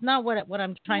 folks. That's not what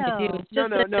I'm trying to do. It's just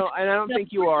No, and I don't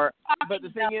think you are. But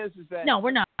the thing is that no,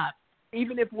 we're not.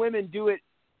 even if women do it,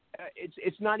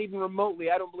 it's not even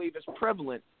remotely. I don't believe as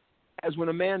prevalent as when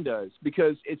a man does,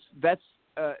 because that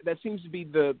seems to be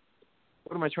the,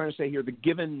 what am I trying to say here? The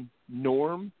given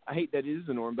norm. I hate that it is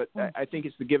the norm, but I think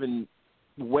it's the given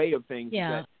way of things.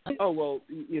 Yeah. That, oh well,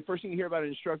 the first thing you hear about an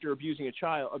instructor abusing a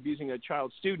child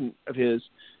student of his,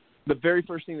 the very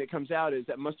first thing that comes out is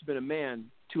that must have been a man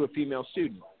to a female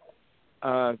student.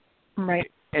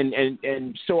 Right.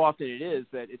 And so often it is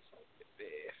that it's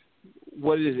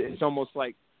what is it? It's almost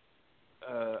like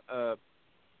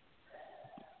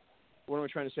what am I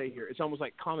trying to say here? It's almost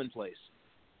like commonplace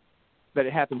that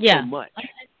it happens so much.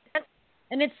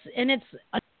 And it's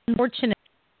unfortunate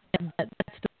that that's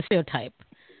the stereotype,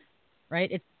 right?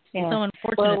 It's so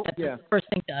unfortunate that's the first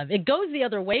thing of. It goes the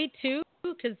other way too,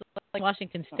 because like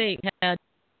Washington State had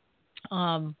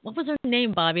what was her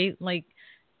name, Bobby? Like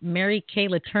Mary Kay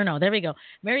Letourneau. There we go.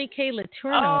 Mary Kay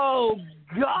Letourneau. Oh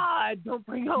God! Don't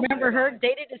bring up. Remember her?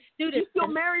 Dated a student. She's still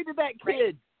married to that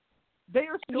kid. They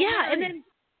are still married. And then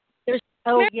there's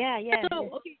So, okay.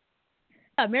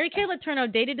 Mary Kay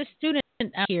Letourneau dated a student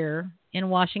out here in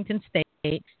Washington State.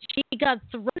 She got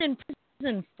thrown in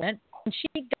prison for it. When she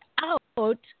got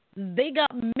out, they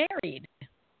got married.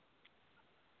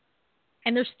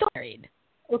 And they're still married.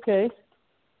 Okay.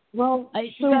 Well,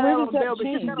 so where does that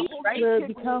change? Where it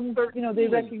becomes, they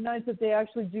recognize that they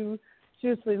actually do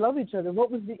seriously love each other.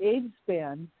 What was the age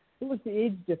span? What was the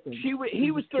age difference?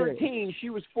 He was 13. She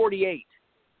was 48.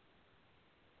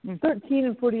 13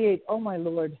 and 48. Oh, my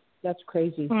Lord. That's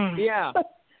crazy. Yeah.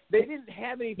 They didn't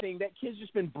have anything. That kid's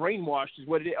just been brainwashed is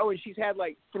what it is. Oh, and she's had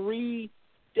like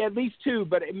at least two,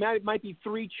 but it might be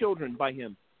 3 children by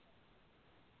him.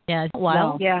 Yeah.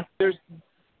 Wow. Yeah. There's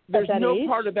no age?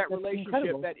 part of that That's relationship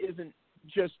incredible. that isn't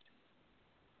just,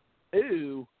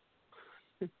 ooh.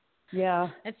 Yeah.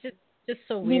 It's just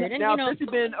so weird. Now, and, if this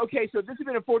had been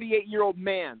a 48-year-old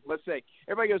man, let's say,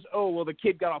 everybody goes, oh, well, the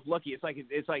kid got off lucky. It's like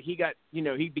he got,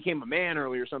 he became a man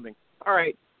early or something. All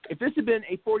right. If this had been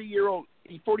a 48-year-old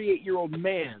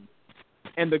man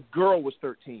and the girl was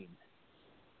 13,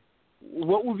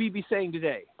 what would we be saying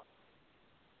today?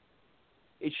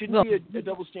 It shouldn't be a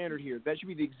double standard here. That should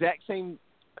be the exact same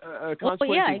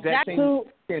consequence, the exact same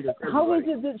standard for how was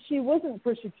everybody. it that she wasn't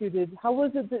persecuted? How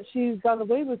was it that she got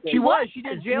away with it? She was. She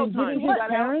did jail time. She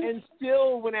got out and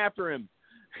still went after him.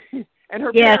 And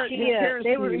her parents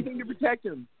did anything to protect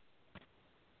him.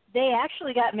 They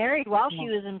actually got married while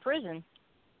she was in prison.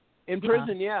 In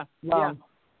prison, yeah. Wow.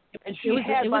 Yeah. And she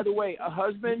had, by the way, a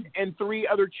husband and 3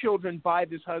 other children by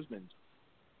this husband.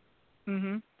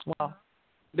 Wow.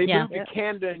 They moved to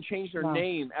Canada and changed their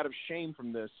name out of shame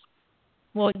from this.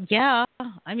 Well, yeah.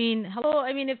 I mean, hello.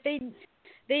 I mean, if they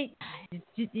don't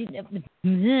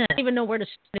even know where to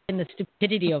start in the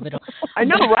stupidity of it all. I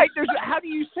know, right? How do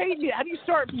you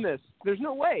start from this? There's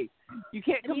no way. You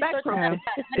can't come back from it.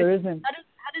 There isn't.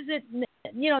 How does it,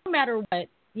 no matter what,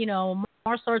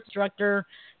 martial arts instructor,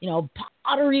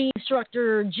 pottery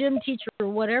instructor, gym teacher, or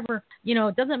whatever.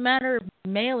 It doesn't matter if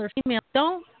male or female.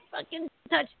 Don't fucking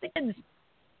touch the kids.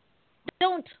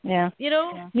 Don't. Yeah. You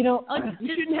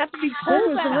shouldn't have to be Then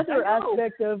told there's that.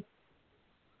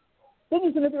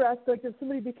 another aspect of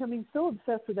somebody becoming so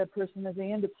obsessed with that person that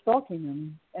they end up stalking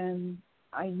them. And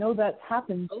I know that's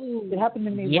happened. Oh, it happened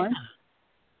to me once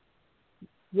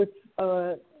with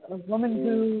a woman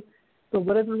who, for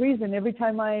whatever reason, every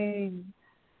time I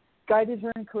guided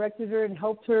her and corrected her and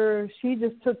helped her, she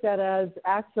just took that as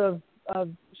acts of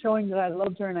showing that I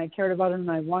loved her and I cared about her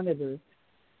and I wanted her.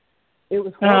 It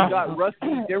was Oh, God,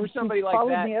 Rusty, there was somebody like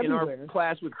that in everywhere. our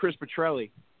class with Chris Petrelli.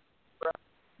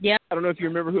 Yeah. I don't know if you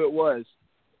remember who it was.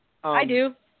 I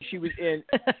do. She was in,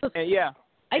 and yeah.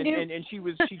 I do. And she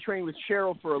trained with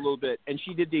Cheryl for a little bit, and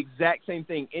she did the exact same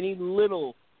thing. Any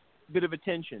little bit of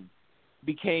attention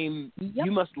became,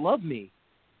 you must love me.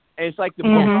 And it's like the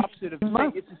opposite of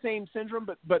it's the same syndrome,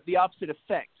 but the opposite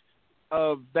effect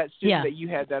of that student that you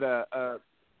had that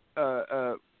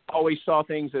always saw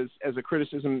things as a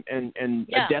criticism and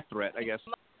a death threat, I guess.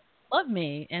 Love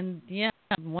me, and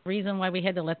one reason why we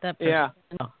had to let that person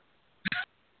know.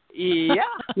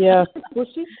 Yeah. Well,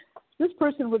 this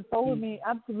person would follow me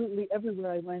absolutely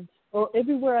everywhere I went, or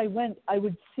everywhere I went, I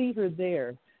would see her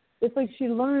there. It's like she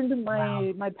learned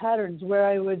my patterns, where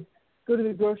I would go to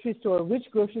the grocery store, which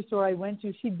grocery store I went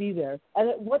to, she'd be there, and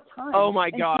at what time. Oh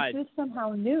my God! She just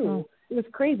somehow knew. It was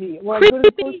crazy. Or I'd go to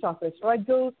the post office, or I'd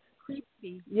go.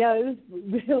 Creepy. Yeah, it was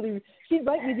really. She'd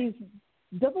write me these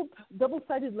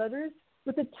double-sided letters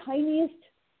with the tiniest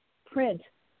print,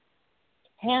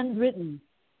 handwritten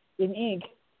in ink,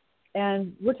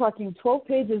 and we're talking 12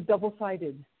 pages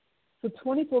double-sided. So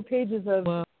 24 pages of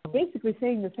basically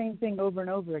saying the same thing over and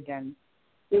over again.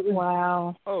 It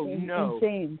was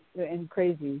insane and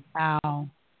crazy. Wow.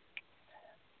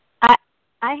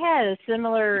 I had a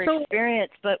similar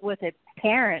experience, but with a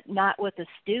parent, not with a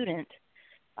student.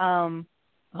 Oh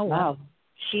wow.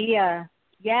 She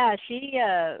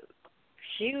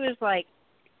was like,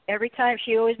 every time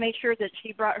she always made sure that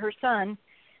she brought her son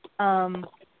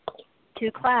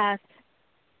to class,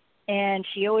 and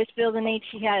she always felt the need.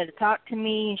 She had to talk to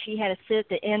me, and she had to sit at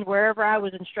the end wherever I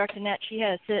was instructing at. She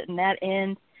had to sit in that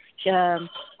end.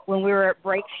 When we were at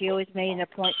break, she always made it a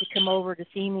point to come over to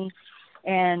see me,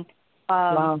 and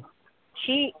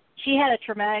she had a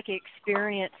traumatic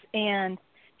experience, and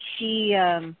she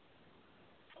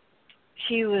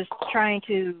was trying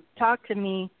to talk to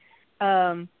me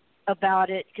about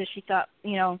it because she thought,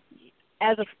 I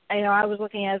was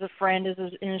looking as a friend, as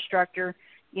an instructor,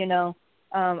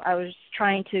 I was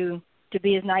trying to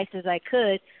be as nice as I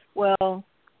could. Well,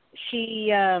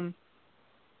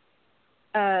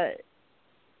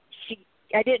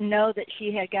 I didn't know that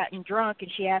she had gotten drunk,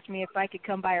 and she asked me if I could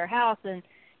come by her house and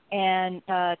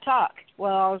talk.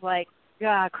 Well, I was like,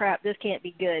 ah, crap, this can't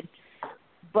be good.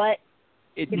 But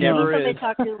it never is. We'll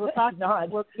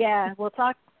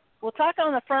talk. We'll talk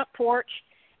on the front porch,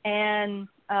 and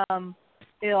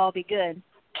it'll all be good.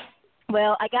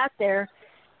 Well, I got there.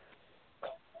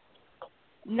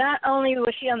 Not only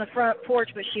was she on the front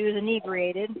porch, but she was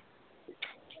inebriated.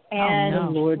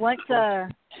 And once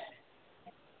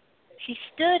she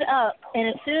stood up, and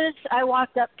as soon as I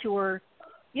walked up to her,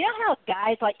 you know how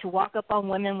guys like to walk up on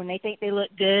women when they think they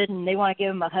look good and they want to give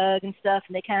them a hug and stuff,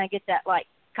 and they kind of get that like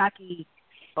cocky.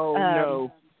 Oh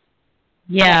no.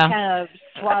 Yeah. Kind of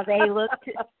suave look.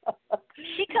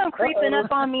 She come creeping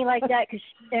up on me like that,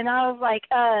 and I was like,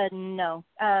 no.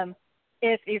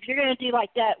 If you're gonna do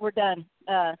like that, we're done.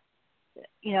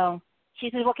 She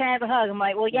says, well, can I have a hug? I'm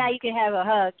like, well, yeah, you can have a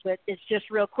hug, but it's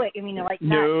just real quick. I mean, like,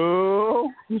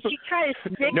 no. She tried to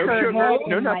stick her head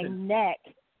in my neck.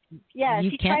 Yeah,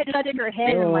 she tried to stick her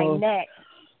head in my neck.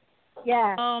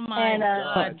 Yeah. Oh, my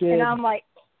God. And I'm like,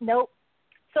 nope.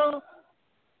 So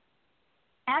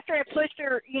after I pushed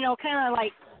her, kind of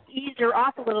like eased her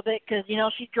off a little bit because,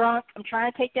 she's drunk. I'm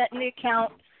trying to take that into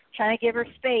account, trying to give her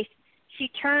space. She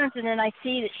turns, and then I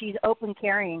see that she's open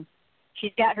carrying.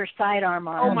 She's got her sidearm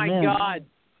on. Oh, my God.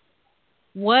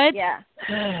 What? Yeah.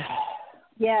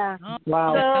 Yeah. Oh,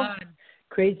 wow. So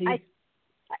crazy.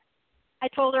 I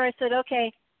told her, I said,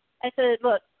 okay. I said,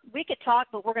 look, we could talk,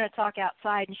 but we're going to talk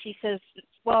outside. And she says,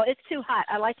 well, it's too hot.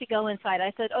 I like to go inside.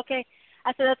 I said, okay.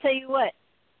 I said, I'll tell you what.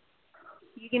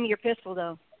 You give me your pistol,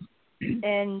 though.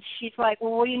 And she's like,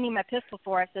 well, what do you need my pistol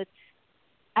for? I said,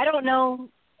 I don't know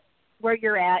where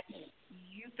you're at.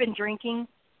 You've been drinking,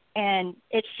 and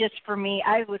it's just for me.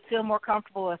 I would feel more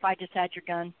comfortable if I just had your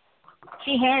gun.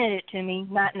 She handed it to me,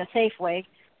 not in a safe way,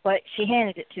 but she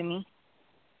handed it to me,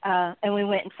 and we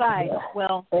went inside.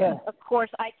 Well, of course,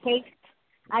 I cased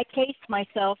I cased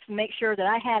myself to make sure that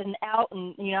I had an out,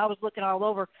 and I was looking all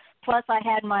over. Plus, I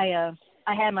had my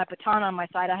baton on my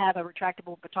side. I have a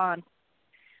retractable baton.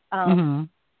 And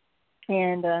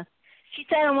she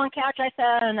sat on one couch, I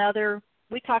sat on another.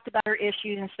 We talked about her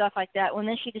issues and stuff like that. Well,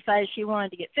 then she decided she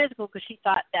wanted to get physical because she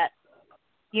thought that,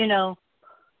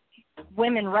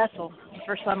 women wrestle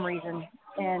for some reason.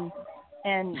 And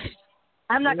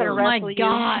I'm not going to wrestle you.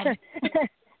 My God.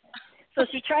 So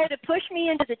she tried to push me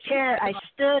into the chair. I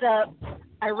stood up.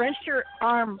 I wrenched her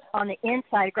arm on the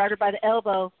inside, grabbed her by the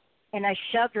elbow, and I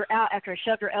shoved her out after I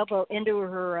shoved her elbow into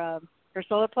her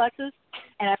solar plexus,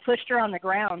 and I pushed her on the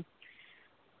ground.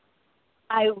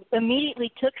 I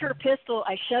immediately took her pistol.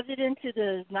 I shoved it into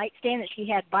the nightstand that she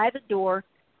had by the door.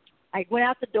 I went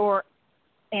out the door,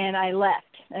 and I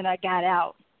left, and I got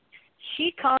out.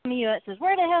 She called me up and says,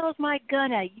 "Where the hell is my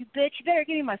gun at? You bitch, you better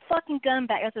give me my fucking gun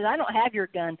back." I said, "I don't have your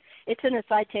gun. It's in the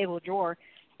side table drawer."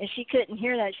 And she couldn't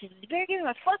hear that. She said, "You better give me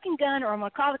my fucking gun or I'm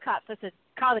going to call the cops." I said,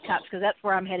 "Call the cops because that's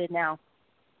where I'm headed now."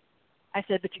 I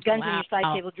said, "But your gun's in your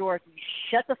side table drawer. If you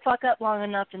shut the fuck up long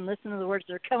enough and listen to the words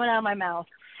that are coming out of my mouth."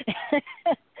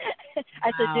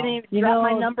 I said, "Didn't even drop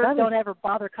my number. Don't ever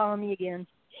bother calling me again."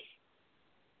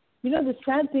 The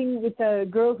sad thing with the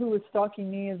girl who was stalking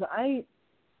me is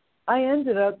I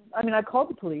ended up, I called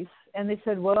the police, and they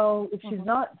said, well, if she's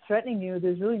not threatening you,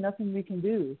 there's really nothing we can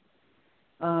do.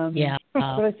 But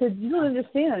I said, you don't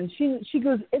understand. She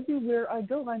goes, everywhere I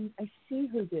go, I see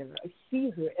her there. I see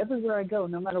her everywhere I go,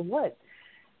 no matter what.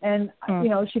 And,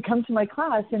 she comes to my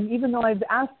class, and even though I've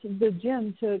asked the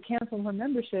gym to cancel her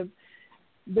membership,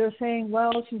 they're saying,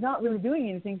 well, she's not really doing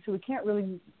anything, so we can't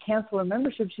really cancel her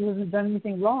membership. She hasn't done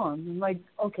anything wrong. I'm like,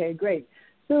 okay, great.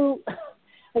 So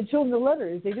I showed them the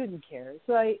letters. They didn't care.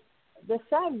 So the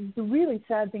really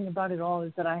sad thing about it all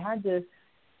is that I had to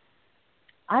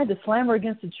slam her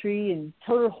against a tree and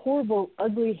tell her horrible,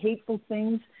 ugly, hateful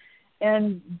things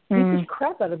and beat the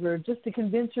crap out of her just to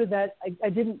convince her that I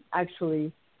didn't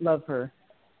actually love her.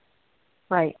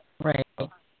 Right.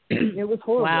 It was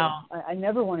horrible. Wow. I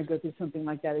never want to go through something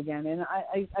like that again. And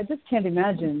I just can't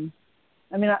imagine.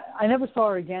 I never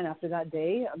saw her again after that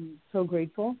day. I'm so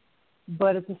grateful.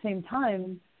 But at the same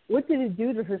time, what did it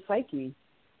do to her psyche?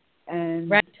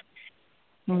 And,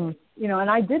 and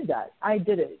I did that. I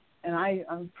did it. And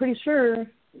I'm pretty sure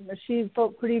she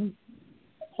felt pretty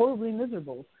horribly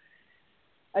miserable.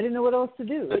 I didn't know what else to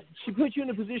do. But she put you in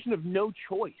a position of no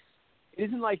choice. It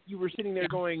isn't like you were sitting there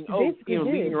going,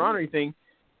 leading her on or anything.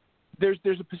 There's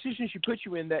a position she put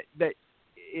you in that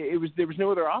there was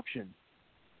no other option.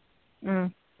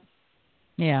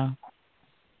 Yeah.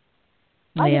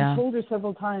 I had told her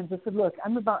several times. I said, "Look,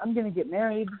 I'm going to get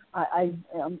married. I'm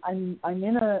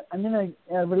in a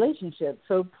relationship.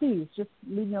 So please, just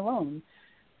leave me alone."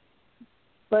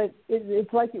 But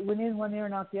it's like it went in one ear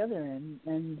and out the other,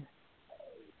 and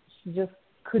she just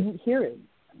couldn't hear it,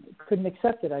 couldn't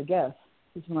accept it. I guess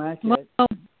is more accurate. Well,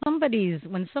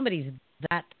 when somebody's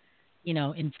that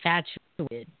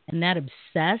infatuated and that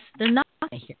obsessed, they're not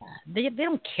going to hear that. They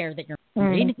don't care that you're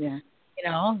married.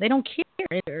 They don't care.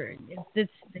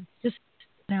 It's just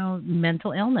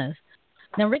mental illness.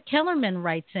 Now Rick Kellerman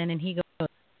writes in and he goes,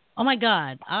 "Oh my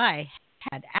God, I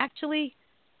had actually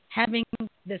having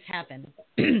this happen.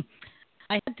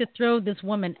 I had to throw this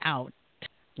woman out.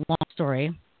 Long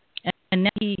story. And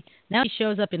now he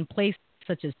shows up in places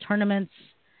such as tournaments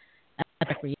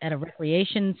at a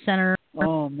recreation center.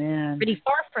 Oh man, pretty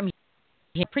far from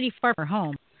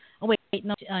home. Oh wait,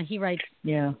 no, he writes.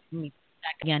 Yeah.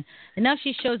 Back again. And now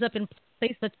she shows up in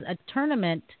places such as a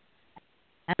tournament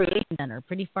at a recreation center,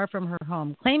 pretty far from her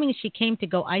home, claiming she came to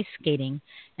go ice skating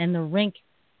and the rink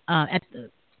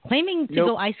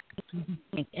go ice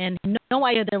skating and no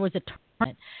idea there was a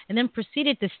tournament, and then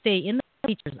proceeded to stay in the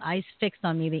bleachers, eyes fixed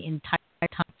on me the entire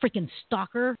time. Freaking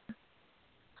stalker.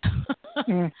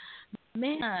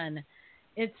 Man,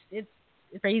 it's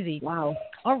crazy. Wow.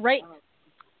 All right.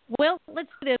 Well, let's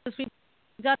do this. We've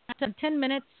got 10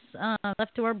 minutes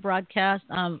left to our broadcast.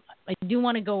 I do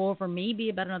want to go over maybe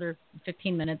about another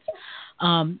 15 minutes.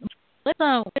 We've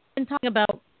been talking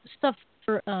about stuff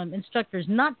for instructors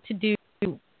not to do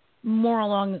more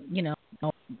along,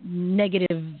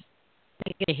 negative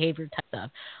behavior type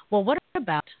stuff. Well, what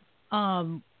about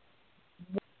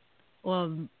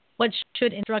what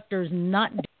should instructors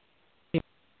not do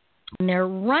when they're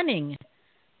running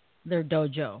their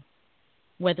dojo,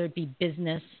 whether it be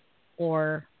business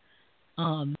or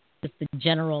just the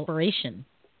general operation?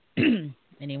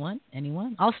 Anyone?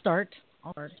 I'll start.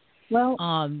 Well,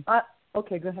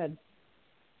 okay, go ahead.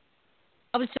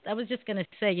 I was just going to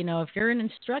say, if you're an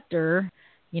instructor,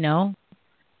 you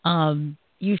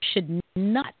should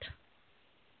not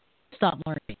stop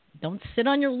learning. Don't sit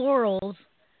on your laurels,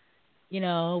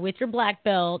 with your black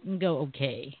belt and go,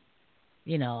 okay,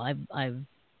 I'm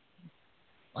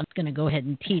just going to go ahead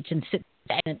and teach and sit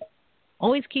and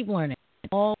always keep learning.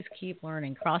 Always keep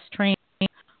learning. Cross train,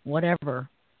 whatever,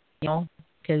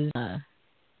 because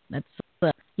that's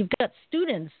you've got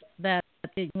students that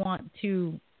you want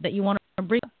to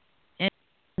bring up.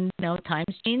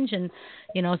 Times change, and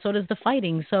so does the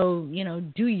fighting. So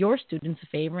do your students a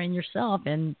favor and yourself,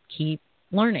 and keep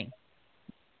learning.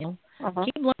 Keep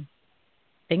learning.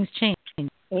 Things change.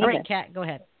 All right, Kat, go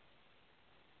ahead.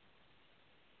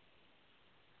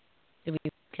 Did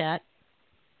we Kat?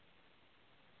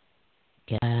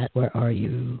 Kat, where are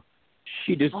you?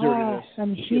 She deserted us.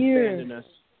 I'm She here. abandoned us.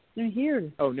 I'm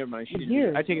here. Oh, never mind. She didn't.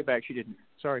 Here. I take it back. She didn't.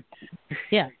 Sorry.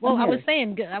 Yeah. Well, I'm I was here.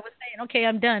 saying, okay,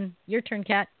 I'm done. Your turn,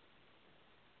 Kat.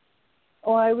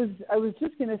 Oh, I was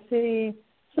just going to say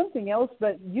something else,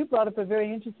 but you brought up a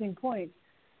very interesting point.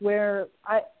 Where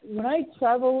when I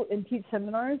travel and teach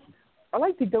seminars, I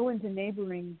like to go into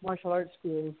neighboring martial arts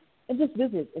schools and just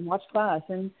visit and watch class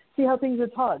and see how things are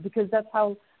taught, because that's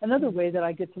another way that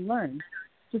I get to learn,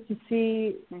 just to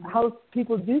see how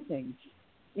people do things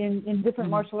in different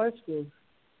martial arts schools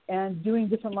and doing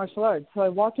different martial arts. So I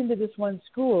walk into this one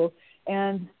school,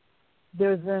 and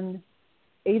there's an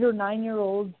 8 or 9 year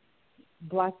old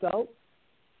black belt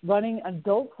running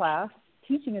adult class,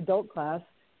 teaching adult class,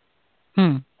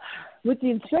 with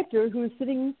the instructor who is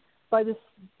sitting by the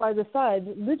side,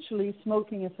 literally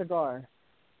smoking a cigar.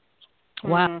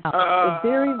 Wow. A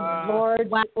very large,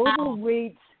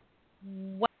 overweight,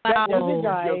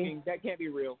 guy. Joking. That can't be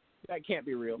real. That can't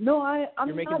be real. No,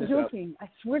 I'm not joking. I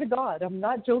swear to God, I'm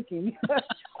not joking.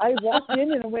 I walked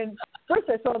in and first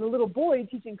I saw the little boy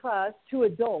teaching class to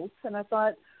adults, and I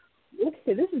thought,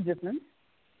 okay, this is different.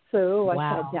 So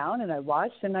I sat down and I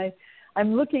watched, and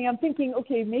I'm thinking,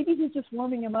 okay, maybe he's just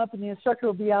warming him up and the instructor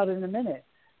will be out in a minute.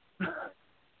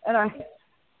 And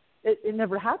it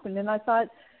never happened. And I thought,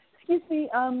 excuse me,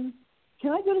 can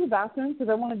I go to the bathroom? Because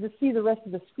I wanted to see the rest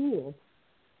of the school.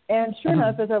 And sure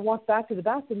enough, as I walked back to the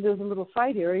bathroom, there was a little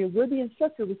side area where the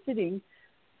instructor was sitting.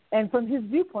 And from his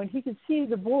viewpoint, he could see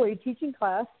the boy teaching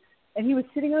class, and he was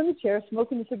sitting on the chair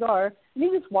smoking a cigar. And he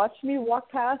just watched me walk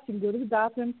past and go to the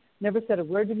bathroom, never said a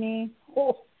word to me.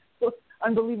 Oh,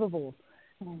 unbelievable.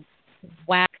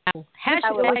 Wow.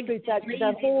 Hashtag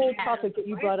that whole topic that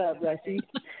you brought up, Rusty.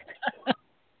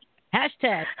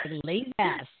 Hashtag lazy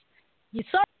ass. You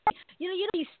saw,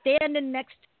 you standing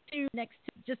next to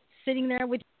just sitting there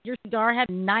with your cigar,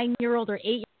 having a 9-year-old or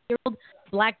 8-year-old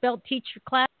black belt teacher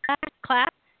class.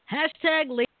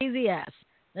 Hashtag lazy ass.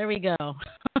 There we go.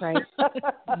 Right.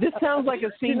 This sounds like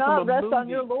a scene Do from not a rest movie. on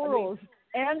your laurels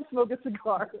and smoke a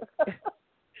cigar.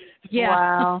 Yeah.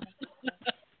 Wow.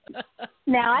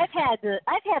 Now I've had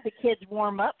the kids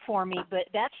warm up for me, but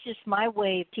that's just my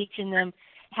way of teaching them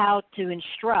how to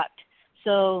instruct.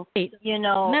 So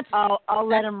I'll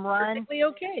let them run. Perfectly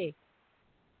okay.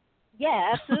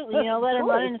 Yeah, absolutely. Let them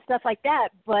run and stuff like that.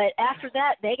 But after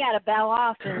that, they got to bow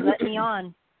off and let me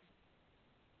on.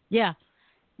 Yeah.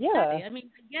 Yeah. I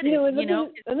mean, I get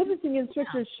it. Another thing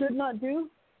instructors should not do.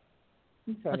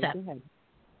 I'm sorry. What's that? Go ahead.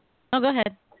 No, go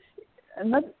ahead.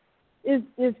 Another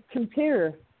is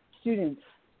compare students.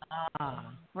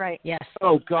 Right. Yes.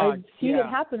 Oh God. I've seen it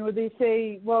happen where they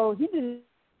say, "Well, he didn't."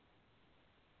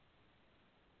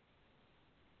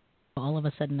 All of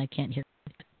a sudden, I can't hear.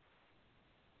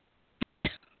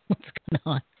 What's going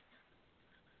on?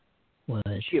 What?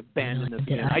 She abandoned us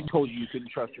again. I told you couldn't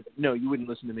trust her. No, you wouldn't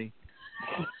listen to me.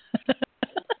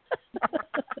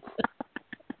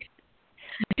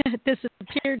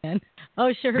 Disappeared then.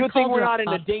 Oh, sure. Good thing we're not in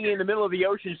a dinghy in the middle of the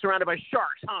ocean surrounded by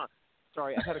sharks, huh?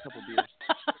 Sorry, I've had a couple beers.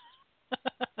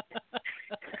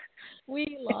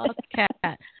 We lost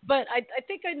Kat, but I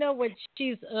think I know what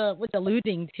she's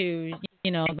alluding to.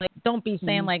 Don't be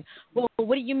saying like, well,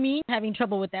 what do you mean having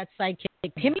trouble with that sidekick?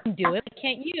 Him can do it, but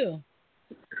can't you?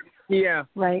 Yeah.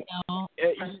 Right.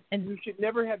 And you should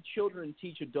never have children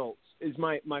teach adults, is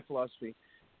my philosophy.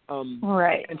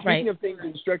 Right. And speaking of things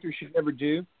instructors should never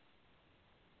do,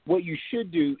 what you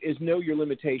should do is know your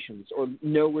limitations or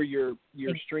know where your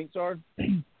strengths are.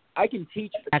 I can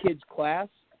teach a kid's class,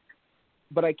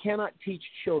 but I cannot teach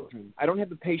children. I don't have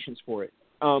the patience for it.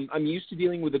 I'm used to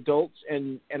dealing with adults,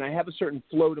 and I have a certain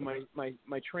flow to my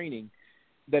training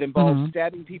that involves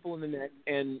stabbing people in the neck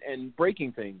and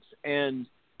breaking things. And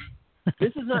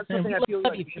this is not something I feel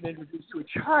like you should introduce to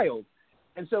a child.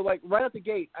 And so, like, right out the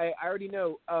gate, I already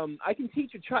know I can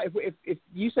teach a child. If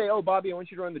you say, oh, Bobby, I want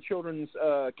you to run the children's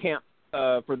camp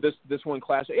for this one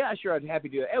class. Yeah, sure, I'd be happy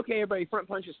to do that. Okay, everybody, front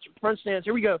punches, front stance,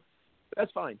 here we go.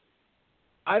 That's fine.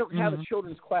 I don't have a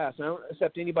children's class, and I don't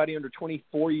accept anybody under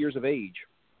 24 years of age.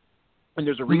 And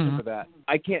there's a reason for that.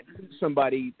 I can't teach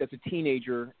somebody that's a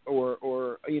teenager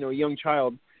or a young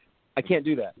child. I can't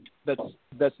do that.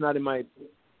 That's not in my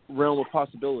realm of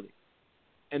possibility.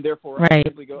 And therefore, I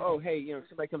simply go, oh, hey,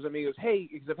 somebody comes up to me and goes, hey,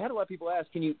 because I've had a lot of people ask,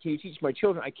 can you teach my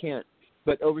children? I can't.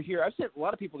 But over here, I've sent a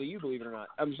lot of people to you, believe it or not.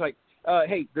 I'm just like,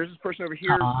 hey, there's this person over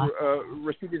here,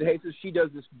 Restita de Jesus. She does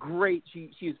this great.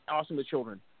 She is awesome with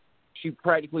children. She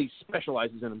practically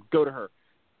specializes in them. Go to her.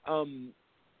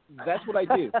 That's what I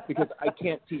do because I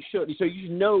can't teach children. So you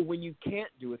know when you can't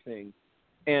do a thing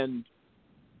and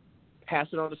pass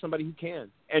it on to somebody who can,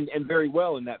 and very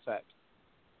well in that fact.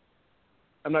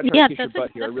 I'm not trying to kiss your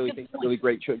butt here. I really think it's really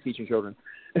great teaching children.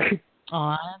 Thank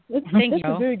That's you.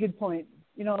 a very good point.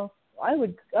 I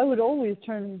would always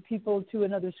turn people to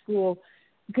another school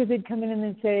because they'd come in and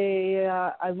they'd say,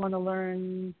 I want to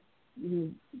learn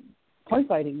point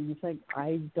fighting. And it's like,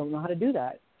 I don't know how to do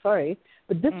that. Sorry.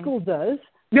 But this school does,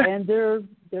 and they're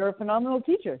a phenomenal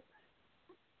teacher.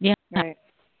 Yeah. Right.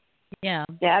 Yeah.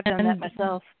 Yeah, I've done that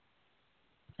myself.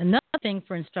 Another thing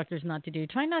for instructors not to do,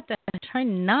 try not to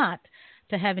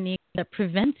have any that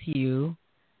prevents you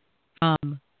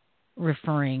from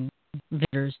referring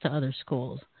visitors to other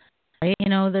schools. Right?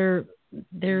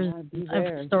 There's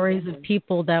stories of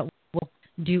people that will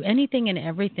do anything and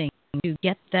everything to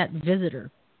get that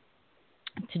visitor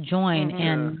to join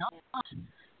and not,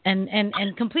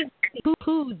 and completely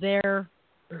poo-poo their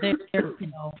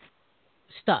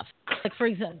stuff. Like for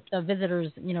example, the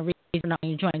visitors reason not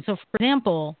to join. So for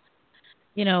example,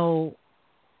 if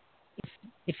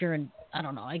you're in, I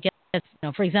don't know, I guess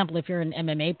for example, if you're an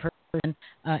MMA person,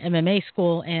 MMA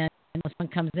school, and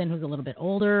someone comes in who's a little bit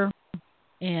older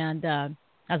and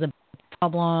has a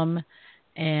problem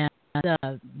and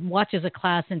watches a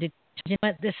class and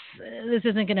this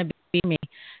isn't going to be me,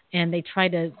 and they try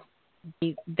to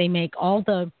they make all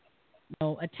the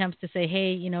attempts to say,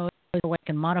 hey, I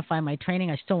can modify my training.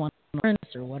 I still want to learn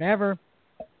this or whatever.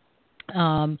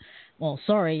 Well,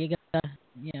 sorry, you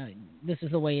gotta, this is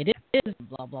the way it is.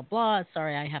 Blah blah blah.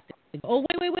 Sorry, I have to. Oh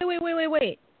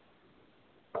wait.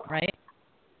 Right.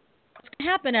 What's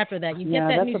gonna happen after that? You get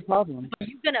that. That's a problem. Are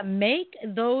you gonna make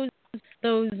those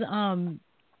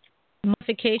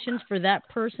modifications for that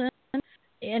person?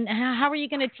 And how are you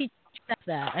going to teach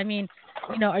that? I mean,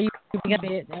 are you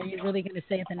really going to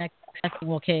say at the next class,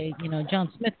 okay,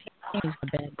 John Smith is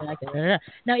bad.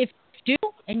 Now, if you do,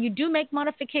 and you do make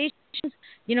modifications,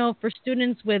 for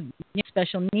students with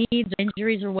special needs or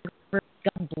injuries or whatever,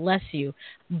 God bless you.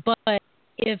 But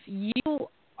if you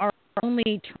are only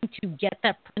trying to get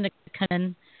that person to come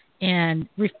in and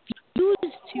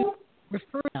refuse to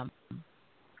refer them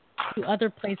to other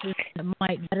places that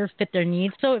might better fit their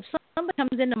needs. So if somebody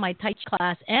comes into my Tai Chi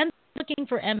class and looking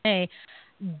for MA,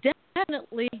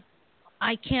 definitely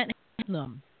I can't help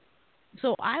them.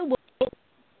 So I will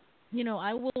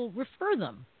refer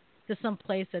them to some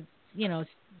place that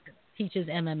teaches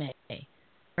MMA.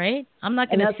 Right? I'm not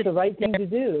going to. And that's the right thing to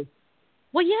do.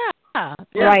 Well, yeah.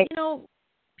 Right.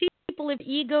 People with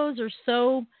egos are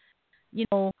so,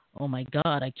 oh my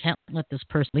God, I can't let this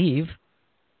person leave.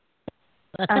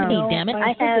 That's me, damn it.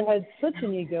 I had such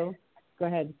an ego. Go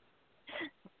ahead.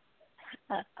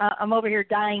 I'm over here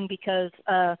dying because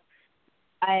God,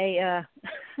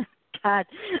 I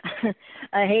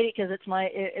hate it because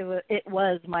it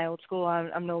was my old school.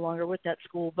 I'm no longer with that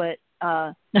school, but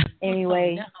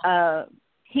anyway,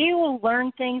 he will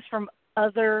learn things from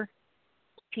other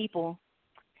people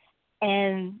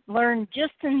and learn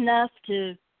just enough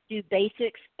to do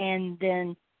basics and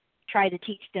then try to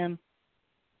teach them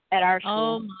at our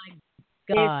school. Oh my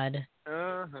God.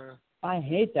 I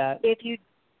hate that. If you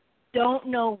don't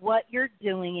know what you're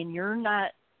doing and you're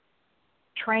not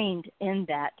trained in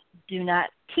that, do not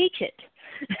teach it.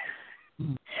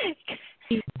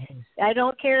 I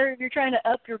don't care if you're trying to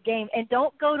up your game, and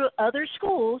don't go to other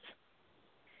schools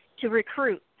to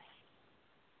recruit.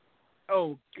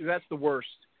 Oh, that's the worst.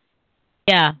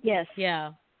 Yeah. Yes.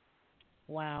 Yeah.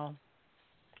 Wow.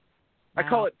 I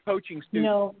call it poaching students.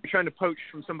 You're trying to poach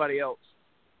from somebody else.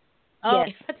 Oh,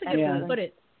 yes, that's a good way to put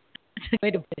it.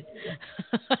 Way to put it.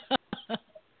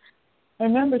 I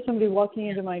remember somebody walking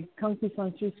into my Kung Fu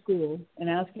Sansu school and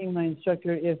asking my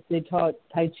instructor if they taught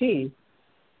Tai Chi.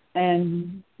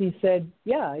 And he said,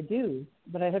 yeah, I do,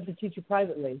 but I have to teach you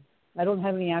privately. I don't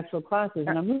have any actual classes.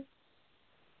 And I'm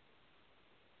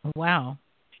Wow.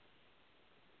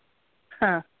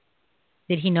 Huh.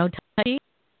 Did he know Tai Chi?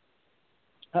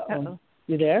 Uh-oh.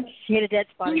 You there? She hit a dead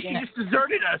spot He again. just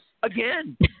deserted us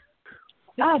again.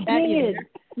 Dang it.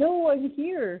 No, I'm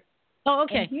here. Oh,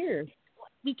 okay. I'm here.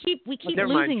 we keep Never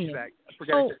mind, losing she's you. back. I So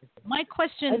forgot my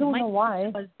question. I don't know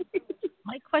why.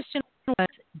 My question was,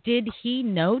 did he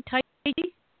know Tai Chi?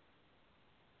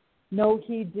 No,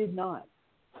 he did not.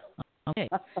 Okay.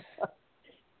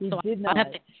 He So did I'll not.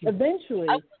 have to- Eventually,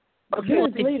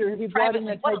 years later, he brought in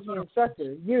a Tai Chi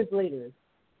instructor. Years later.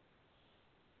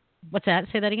 What's that?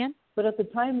 Say that again. But at the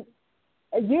time,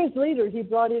 years later, he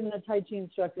brought in a Tai Chi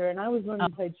instructor, and I was learning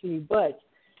Tai Chi. But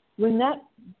when that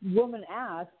woman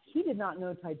asked, he did not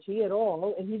know Tai Chi at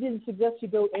all, and he didn't suggest you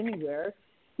go anywhere.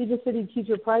 He just said he'd teach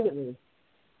her privately.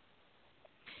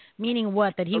 Meaning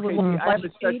what? That he would. I have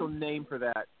a special name for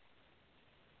that.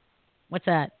 What's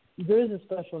that? There is a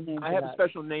special name for that. I have a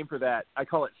special name for that. I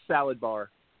call it salad bar.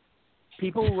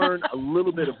 People learn a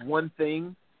little bit of one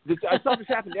thing. I saw this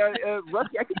happen.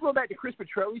 Rusty, I could go back to Chris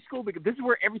Petrelli's school because this is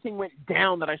where everything went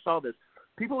down that I saw this.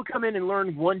 People would come in and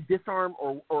learn one disarm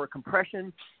or a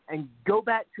compression and go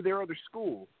back to their other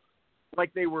school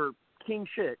like they were king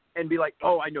shit and be like,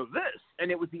 oh, I know this.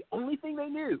 And it was the only thing they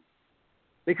knew.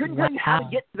 They couldn't tell you how to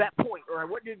get to that point or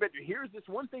what did better. Here's this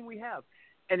one thing we have.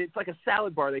 And it's like a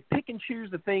salad bar. They pick and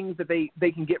choose the things that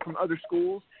they can get from other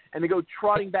schools, and they go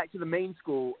trotting back to the main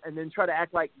school and then try to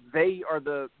act like they are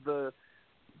the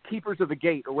keepers of the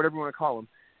gate or whatever you want to call them.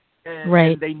 And,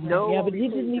 right. And they know. Yeah, but he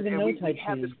didn't even know Tai Chi.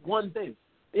 Have this one thing.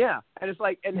 Yeah, and it's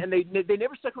like, and they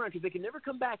never stuck around because they can never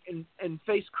come back and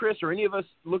face Chris or any of us,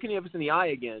 look any of us in the eye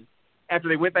again after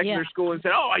they went back to their school and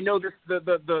said, oh, I know this,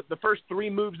 the first 3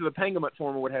 moves of the Pangamut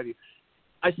form or what have you.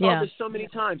 I saw this so many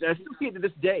times, and I still see it to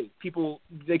this day. People,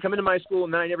 they come into my school,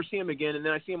 and then I never see them again, and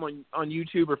then I see them on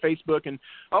YouTube or Facebook, and,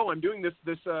 oh, I'm doing this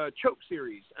choke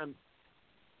series.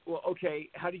 Well, okay,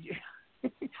 how did you –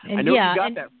 I know where you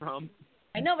got that from.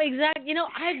 I know exactly.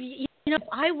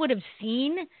 I would have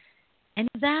seen any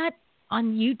of that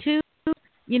on YouTube,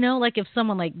 like if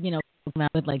someone came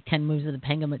out with 10 moves of the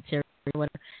Pangamut series or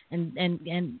whatever, and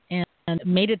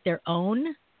made it their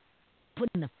own, put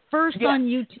in the first on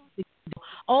YouTube.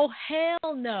 Oh,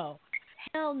 hell no.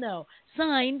 Hell no.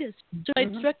 Signed,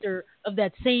 certified instructor of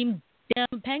that same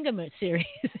damn Pangamut series.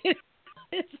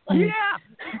 It's like, yeah.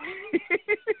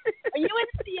 Are you in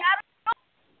Seattle?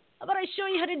 How about I show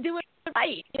you how to do it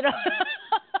right?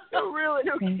 No, really,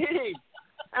 no kidding.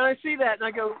 And I see that, and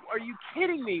I go, are you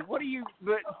kidding me? What are you –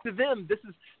 but to them, this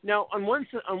is – now, on one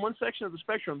section of the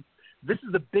spectrum, this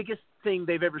is the biggest thing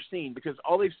they've ever seen because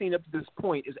all they've seen up to this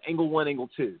point is angle 1, angle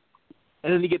 2.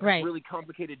 And then you get this really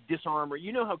complicated disarm. Or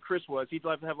you know how Chris was. He'd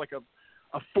love to have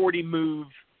a 40-move,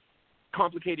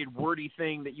 complicated, wordy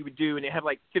thing that you would do, and it had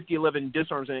 11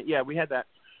 disarms in it. Yeah, we had that.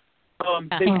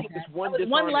 They would get this one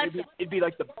disarm. It'd be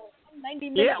like the 90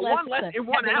 minutes one lesson in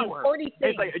 1 hour.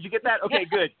 It's like, did you get that? Okay,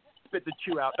 good. Spit the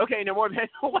chew out. Okay, no more of that.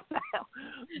 What the hell?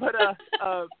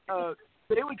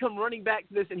 But they would come running back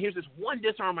to this, and here's this one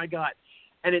disarm I got,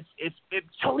 and it's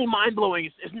totally mind blowing.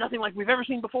 It's nothing like we've ever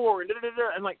seen before. And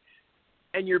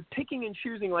and you're picking and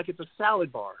choosing like it's a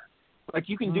salad bar. Like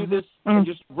you can do this and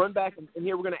just run back, and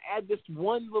here we're going to add this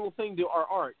one little thing to our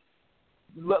art.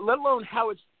 Let alone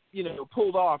how it's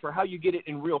pulled off or how you get it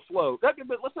in real flow. But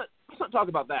let's not talk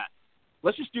about that.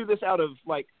 Let's just do this out of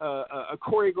a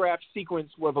choreographed sequence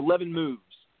of 11 moves,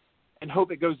 and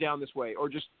hope it goes down this way, or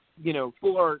just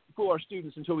fool our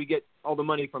students until we get all the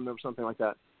money from them or something like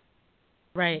that.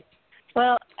 Right.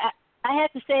 Well, I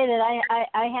have to say that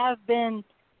I have been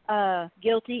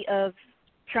guilty of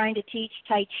trying to teach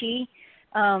Tai Chi.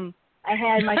 I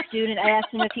had my student, I asked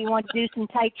him if he wanted to do some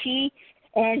Tai Chi,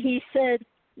 and he said,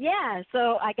 yeah.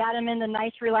 So I got him in the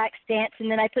nice relaxed stance,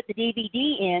 and then I put the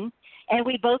DVD in, and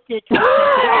we both did Tai Chi.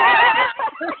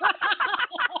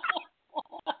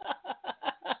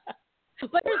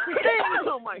 But here's the thing.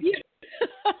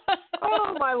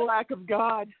 Oh, my lack of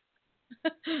God.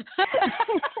 But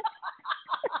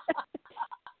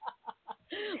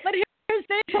here's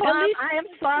the thing. I am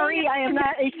sorry. I am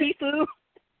not a Sifu.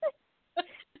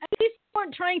 At least you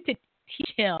weren't trying to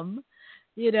teach him,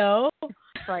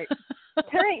 Right.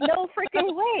 There ain't no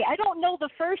freaking way. I don't know the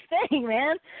first thing,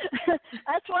 man.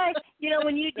 That's why,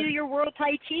 when you do your World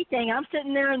Tai Chi thing, I'm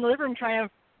sitting there in the living room trying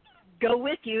to go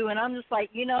with you, and I'm just like,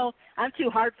 I'm too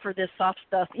hard for this soft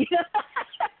stuff.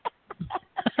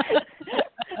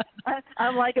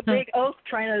 I'm like a big oak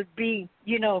trying to be,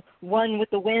 one with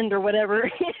the wind or whatever.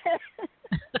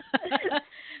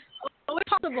 Oh, it's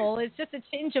possible. It's just a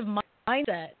change of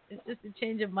mindset.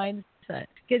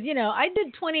 Because, I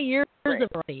did 20 years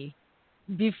already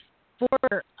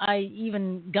before I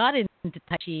even got into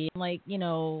Tai Chi. Like,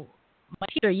 my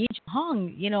teacher, Yi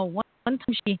Hong, one time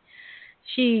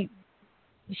she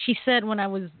said when I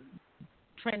was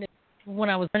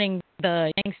running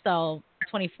the Yang style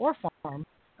 24 form,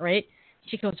 right?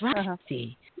 She goes,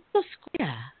 Rusty, so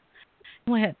square. I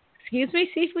went, excuse me,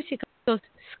 Seafood? She goes,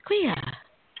 square.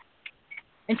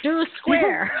 And drew a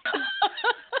square.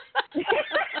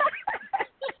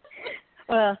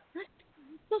 Well,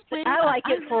 I like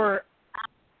it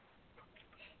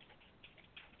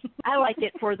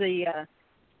for the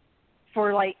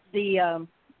for like the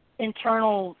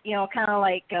internal, kind of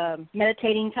like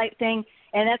meditating type thing,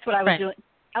 and that's what I was doing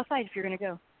outside. If you're gonna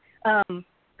go,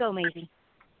 go, Maisie.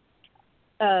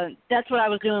 That's what I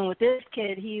was doing with this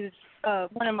kid. He was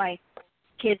one of my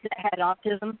kids that had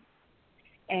autism,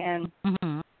 and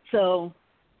so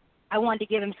I wanted to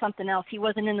give him something else. He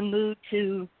wasn't in the mood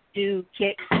to do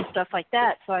kicks and stuff like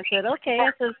that. So I said, okay.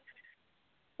 I said,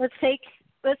 let's take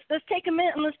a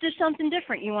minute and let's do something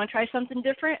different. You want to try something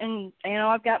different? And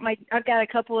I've got a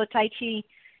couple of Tai Chi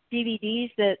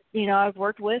DVDs that I've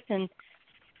worked with, and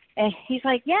he's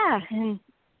like, yeah. And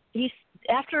he's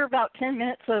after about 10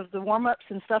 minutes of the warm ups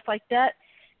and stuff like that,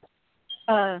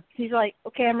 he's like,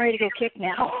 okay, I'm ready to go kick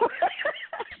now.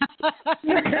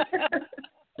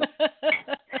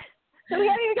 So we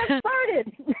haven't even got started.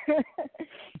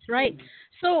 That's right.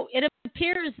 So it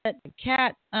appears that the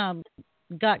cat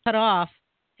got cut off,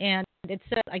 and it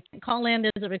said, I can call in.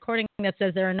 There's a recording that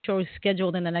says there are no shows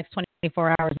scheduled in the next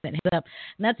 24 hours. And it up.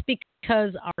 And that's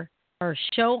because our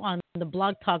show on the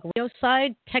Blog Talk Radio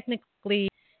side technically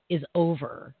is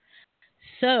over.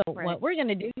 So what we're going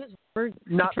to do is we're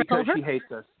not because she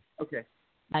hates us. Okay.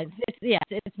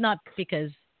 It's not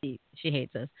because she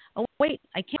hates us. Oh, wait,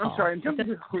 I can't. I'm sorry, I'm jumping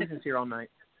to conclusions here all night.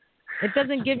 It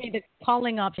doesn't give me the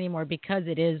calling option anymore because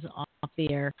it is off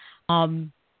the air.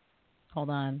 Hold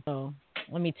on. So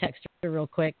let me text her real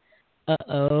quick.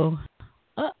 Uh-oh.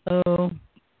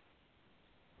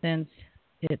 Since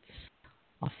it's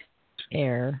off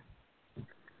air,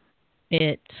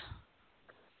 it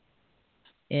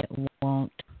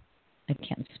won't, I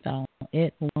can't spell,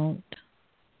 it won't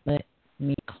let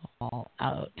me call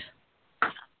out.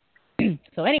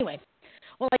 So anyway,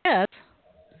 well, I guess,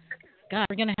 God,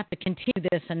 we're going to have to continue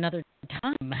this another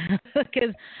time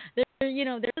because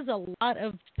there's a lot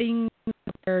of things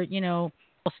where,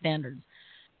 standards,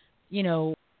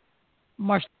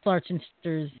 martial arts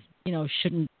instructors,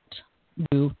 shouldn't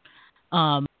do.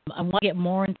 I want to get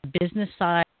more into the business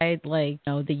side, like,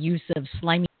 the use of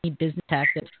slimy business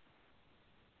tactics,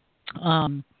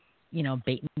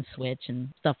 bait and switch and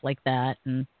stuff like that.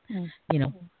 And,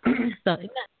 so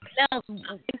now,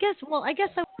 I guess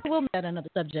I will make that another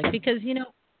subject because,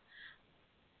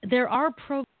 there are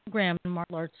programs in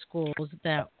martial arts schools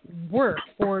that work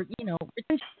for,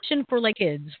 retention for like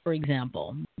kids, for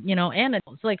example, and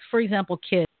adults. Like, for example,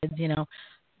 kids,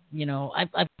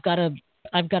 I've got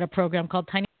a program called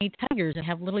Tiny Tigers that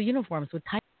have little uniforms with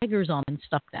tigers on and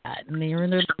stuff like that, and they're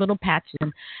in their little patches,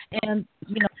 and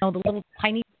the little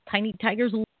tiny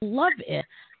tigers love it.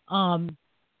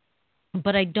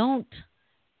 But I don't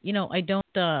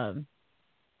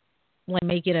like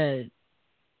make it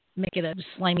a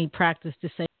slimy practice to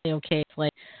say, okay, it's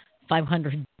like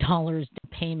 $500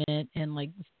 payment and like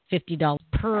 $50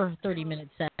 per 30-minute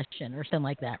session or something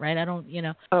like that, right? I don't,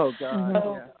 Oh God.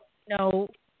 So, yeah.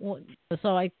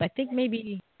 So I think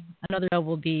maybe another show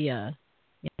will be,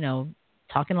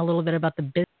 talking a little bit about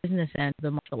the business end of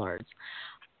the martial arts.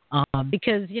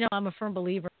 Because, I'm a firm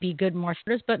believer in be good martial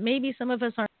artists, but maybe some of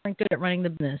us aren't good at running the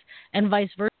business, and vice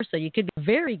versa. You could be a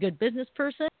very good business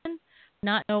person,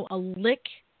 not know a lick,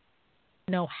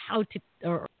 know how to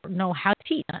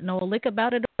teach, not know a lick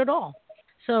about it at all.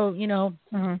 So, I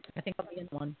think I'll be in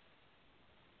one.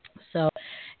 So,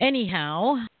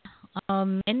 anyhow,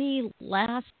 any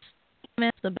last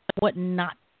comments about what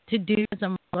not to do as a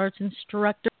martial arts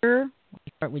instructor?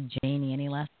 We'll start with Janie. Any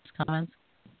last comments?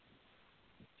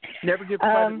 Never give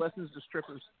private lessons to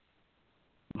strippers.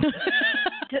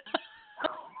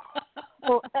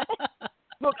 Well,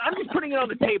 look, I'm just putting it on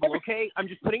the table, okay? I'm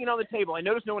just putting it on the table. I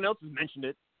noticed no one else has mentioned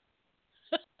it.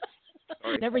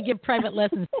 Sorry. Never give private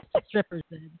lessons to strippers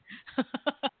then.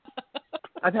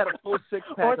 I've had a full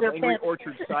six-pack of Angry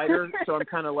Orchard cider, so I'm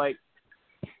kind of like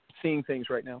seeing things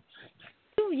right now.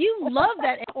 You love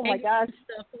that. Oh my gosh!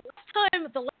 Stuff.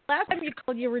 The last time you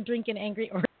called, you were drinking Angry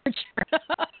Orchard.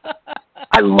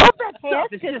 I love that Hey, stuff.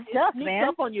 that's good stuff, man.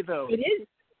 Up on you though.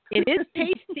 It is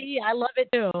tasty. I love it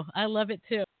too.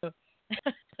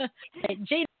 Hey,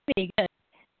 Jamie, good.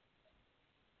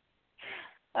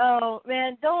 Oh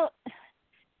man, don't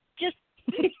just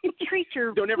treat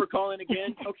your. Don't ever call in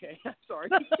again. Okay, sorry.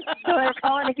 Don't ever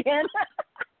call in again.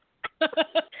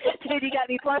 Dude, you got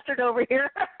me flustered over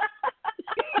here.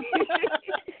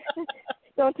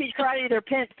 Don't teach karate to their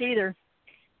pimps either.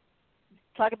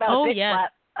 Talk about a big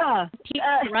flap. Keep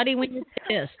karate when you're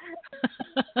pissed.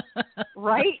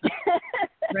 Right?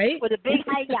 Right? With a big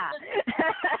hi-ya.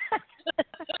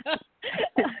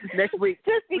 Next week,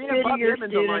 Just be we good have to Bobby your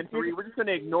Edmonds on line students. 3. We're just going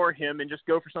to ignore him and just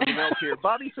go for something else here.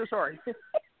 Bobby, so sorry.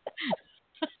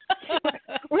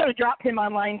 We're going to drop him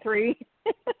on line 3.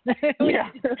 Yeah.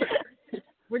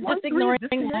 We're just ignoring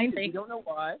line We don't know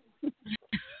why.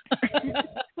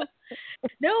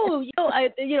 No,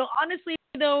 honestly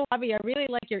though, Bobby, I really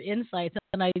like your insights,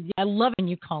 and I love when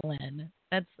you call in.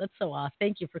 That's so awesome.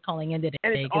 Thank you for calling in today.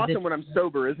 And it's awesome when I'm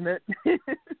sober, isn't it?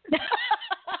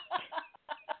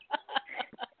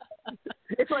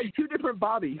 It's like two different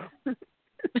Bobbies.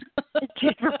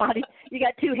 Different body. You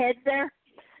got two heads there?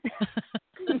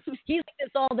 He's like this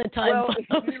all the time. Well, if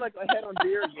you mean like my head on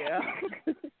beer, yeah.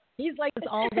 He's like this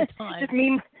all the time.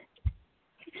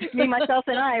 Just me, myself,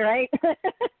 and I, right?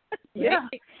 Yeah.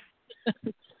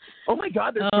 Oh my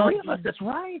God, there's 3 of us. That's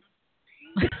right.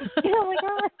 Oh my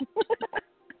God.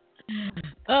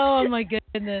 Oh my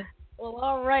goodness. Well,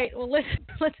 all right. Well, let's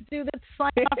do this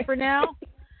sign off for now.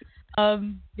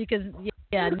 Because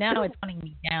now it's counting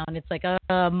me down. It's like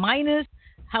minus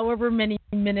however many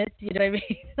minutes. You know what I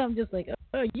mean? I'm just like,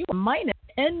 oh, you are minus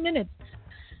 10 minutes.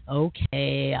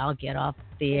 Okay, I'll get off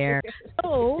the air.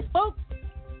 So, folks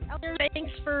out there,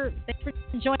 thanks for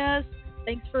joining us.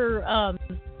 Thanks for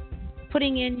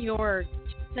putting in your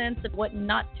sense of what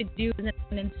not to do as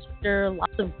an instructor.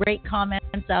 Lots of great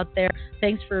comments out there.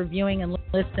 Thanks for viewing and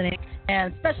listening.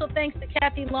 And special thanks to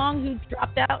Kathy Long, who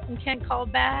dropped out and can't call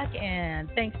back. And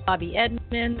thanks Bobby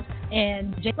Edmonds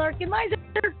and Jane Larkin-Miser.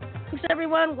 Thanks,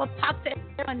 everyone. We'll talk to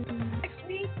everyone next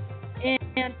week.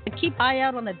 And keep an eye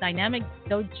out on the Dynamic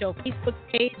Dojo Facebook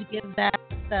page. Give that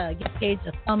page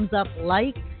a thumbs up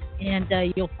like. And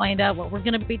you'll find out what we're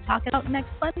going to be talking about next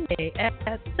Sunday at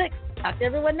 6. Talk to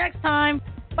everyone next time.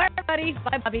 Bye, everybody.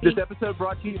 Bye, Bobby. This episode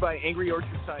brought to you by Angry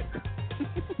Orchard Cider.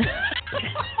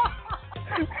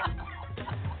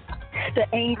 The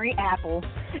angry apple.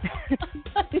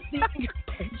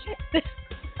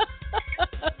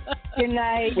 Good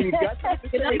night. When you've got something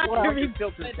to Good say, night, well, everybody.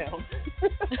 your filter's down.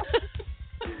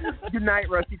 Good night,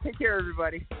 Rusty. Take care,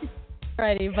 everybody.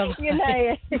 Righty, bye-bye. Good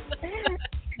night.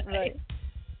 Right.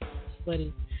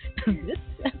 Funny. This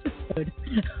episode.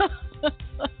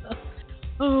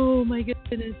 Oh my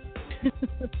goodness.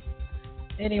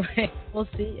 Anyway, we'll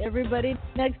see everybody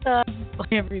next time. Bye,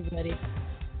 everybody.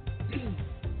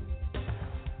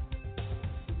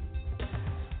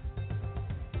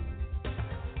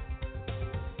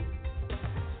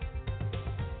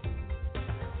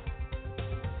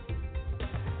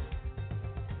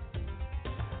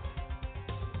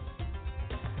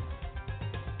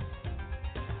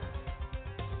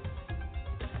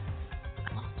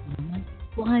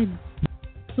 Blood.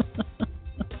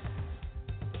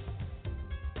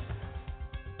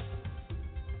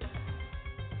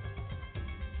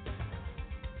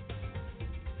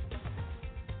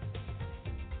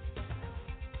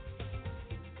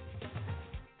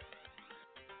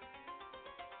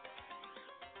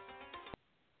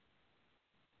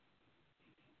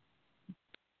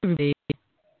 Everybody.